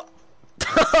 Oh!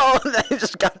 Oh, they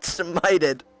just got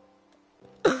smited.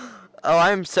 Oh,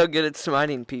 I'm so good at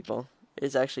smiting people.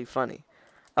 It's actually funny.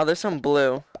 Oh, there's some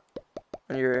blue.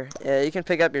 On your, yeah, you can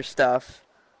pick up your stuff.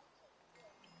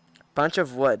 Bunch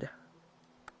of wood.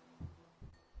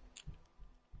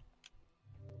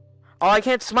 Oh, I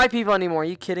can't smite people anymore. Are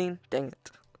you kidding? Dang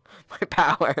it.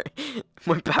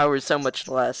 My power is so much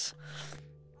less.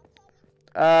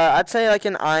 I'd say like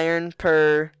an iron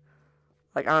per,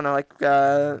 like, I don't know, like,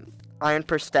 iron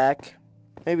per stack.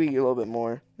 Maybe a little bit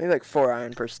more. Maybe like 4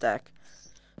 iron per stack.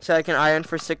 So like an iron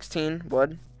for 16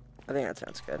 wood. I think that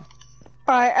sounds good.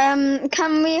 Alright,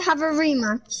 can we have a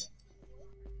rematch?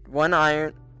 1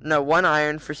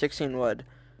 iron for 16 wood.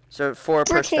 So 4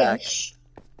 per stack. British.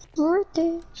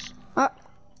 British.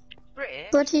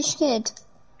 British? British kid.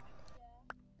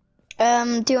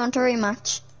 Do you want a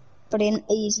rematch? Put in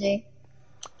easy.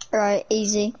 Right,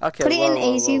 easy. Okay, Put it in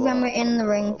whoa, easy whoa, when whoa, we're in the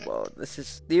ring. Whoa, this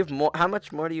is. Do you have more? How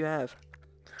much more do you have?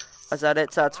 Is that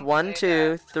it? So that's 1,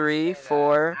 2, 3,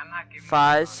 4,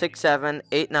 5, 6, 7,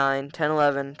 8, 9, 10,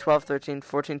 11, 12, 13,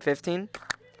 14, 15.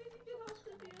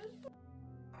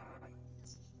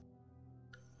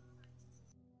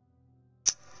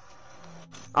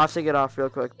 I'll have to get off real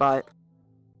quick. Bye.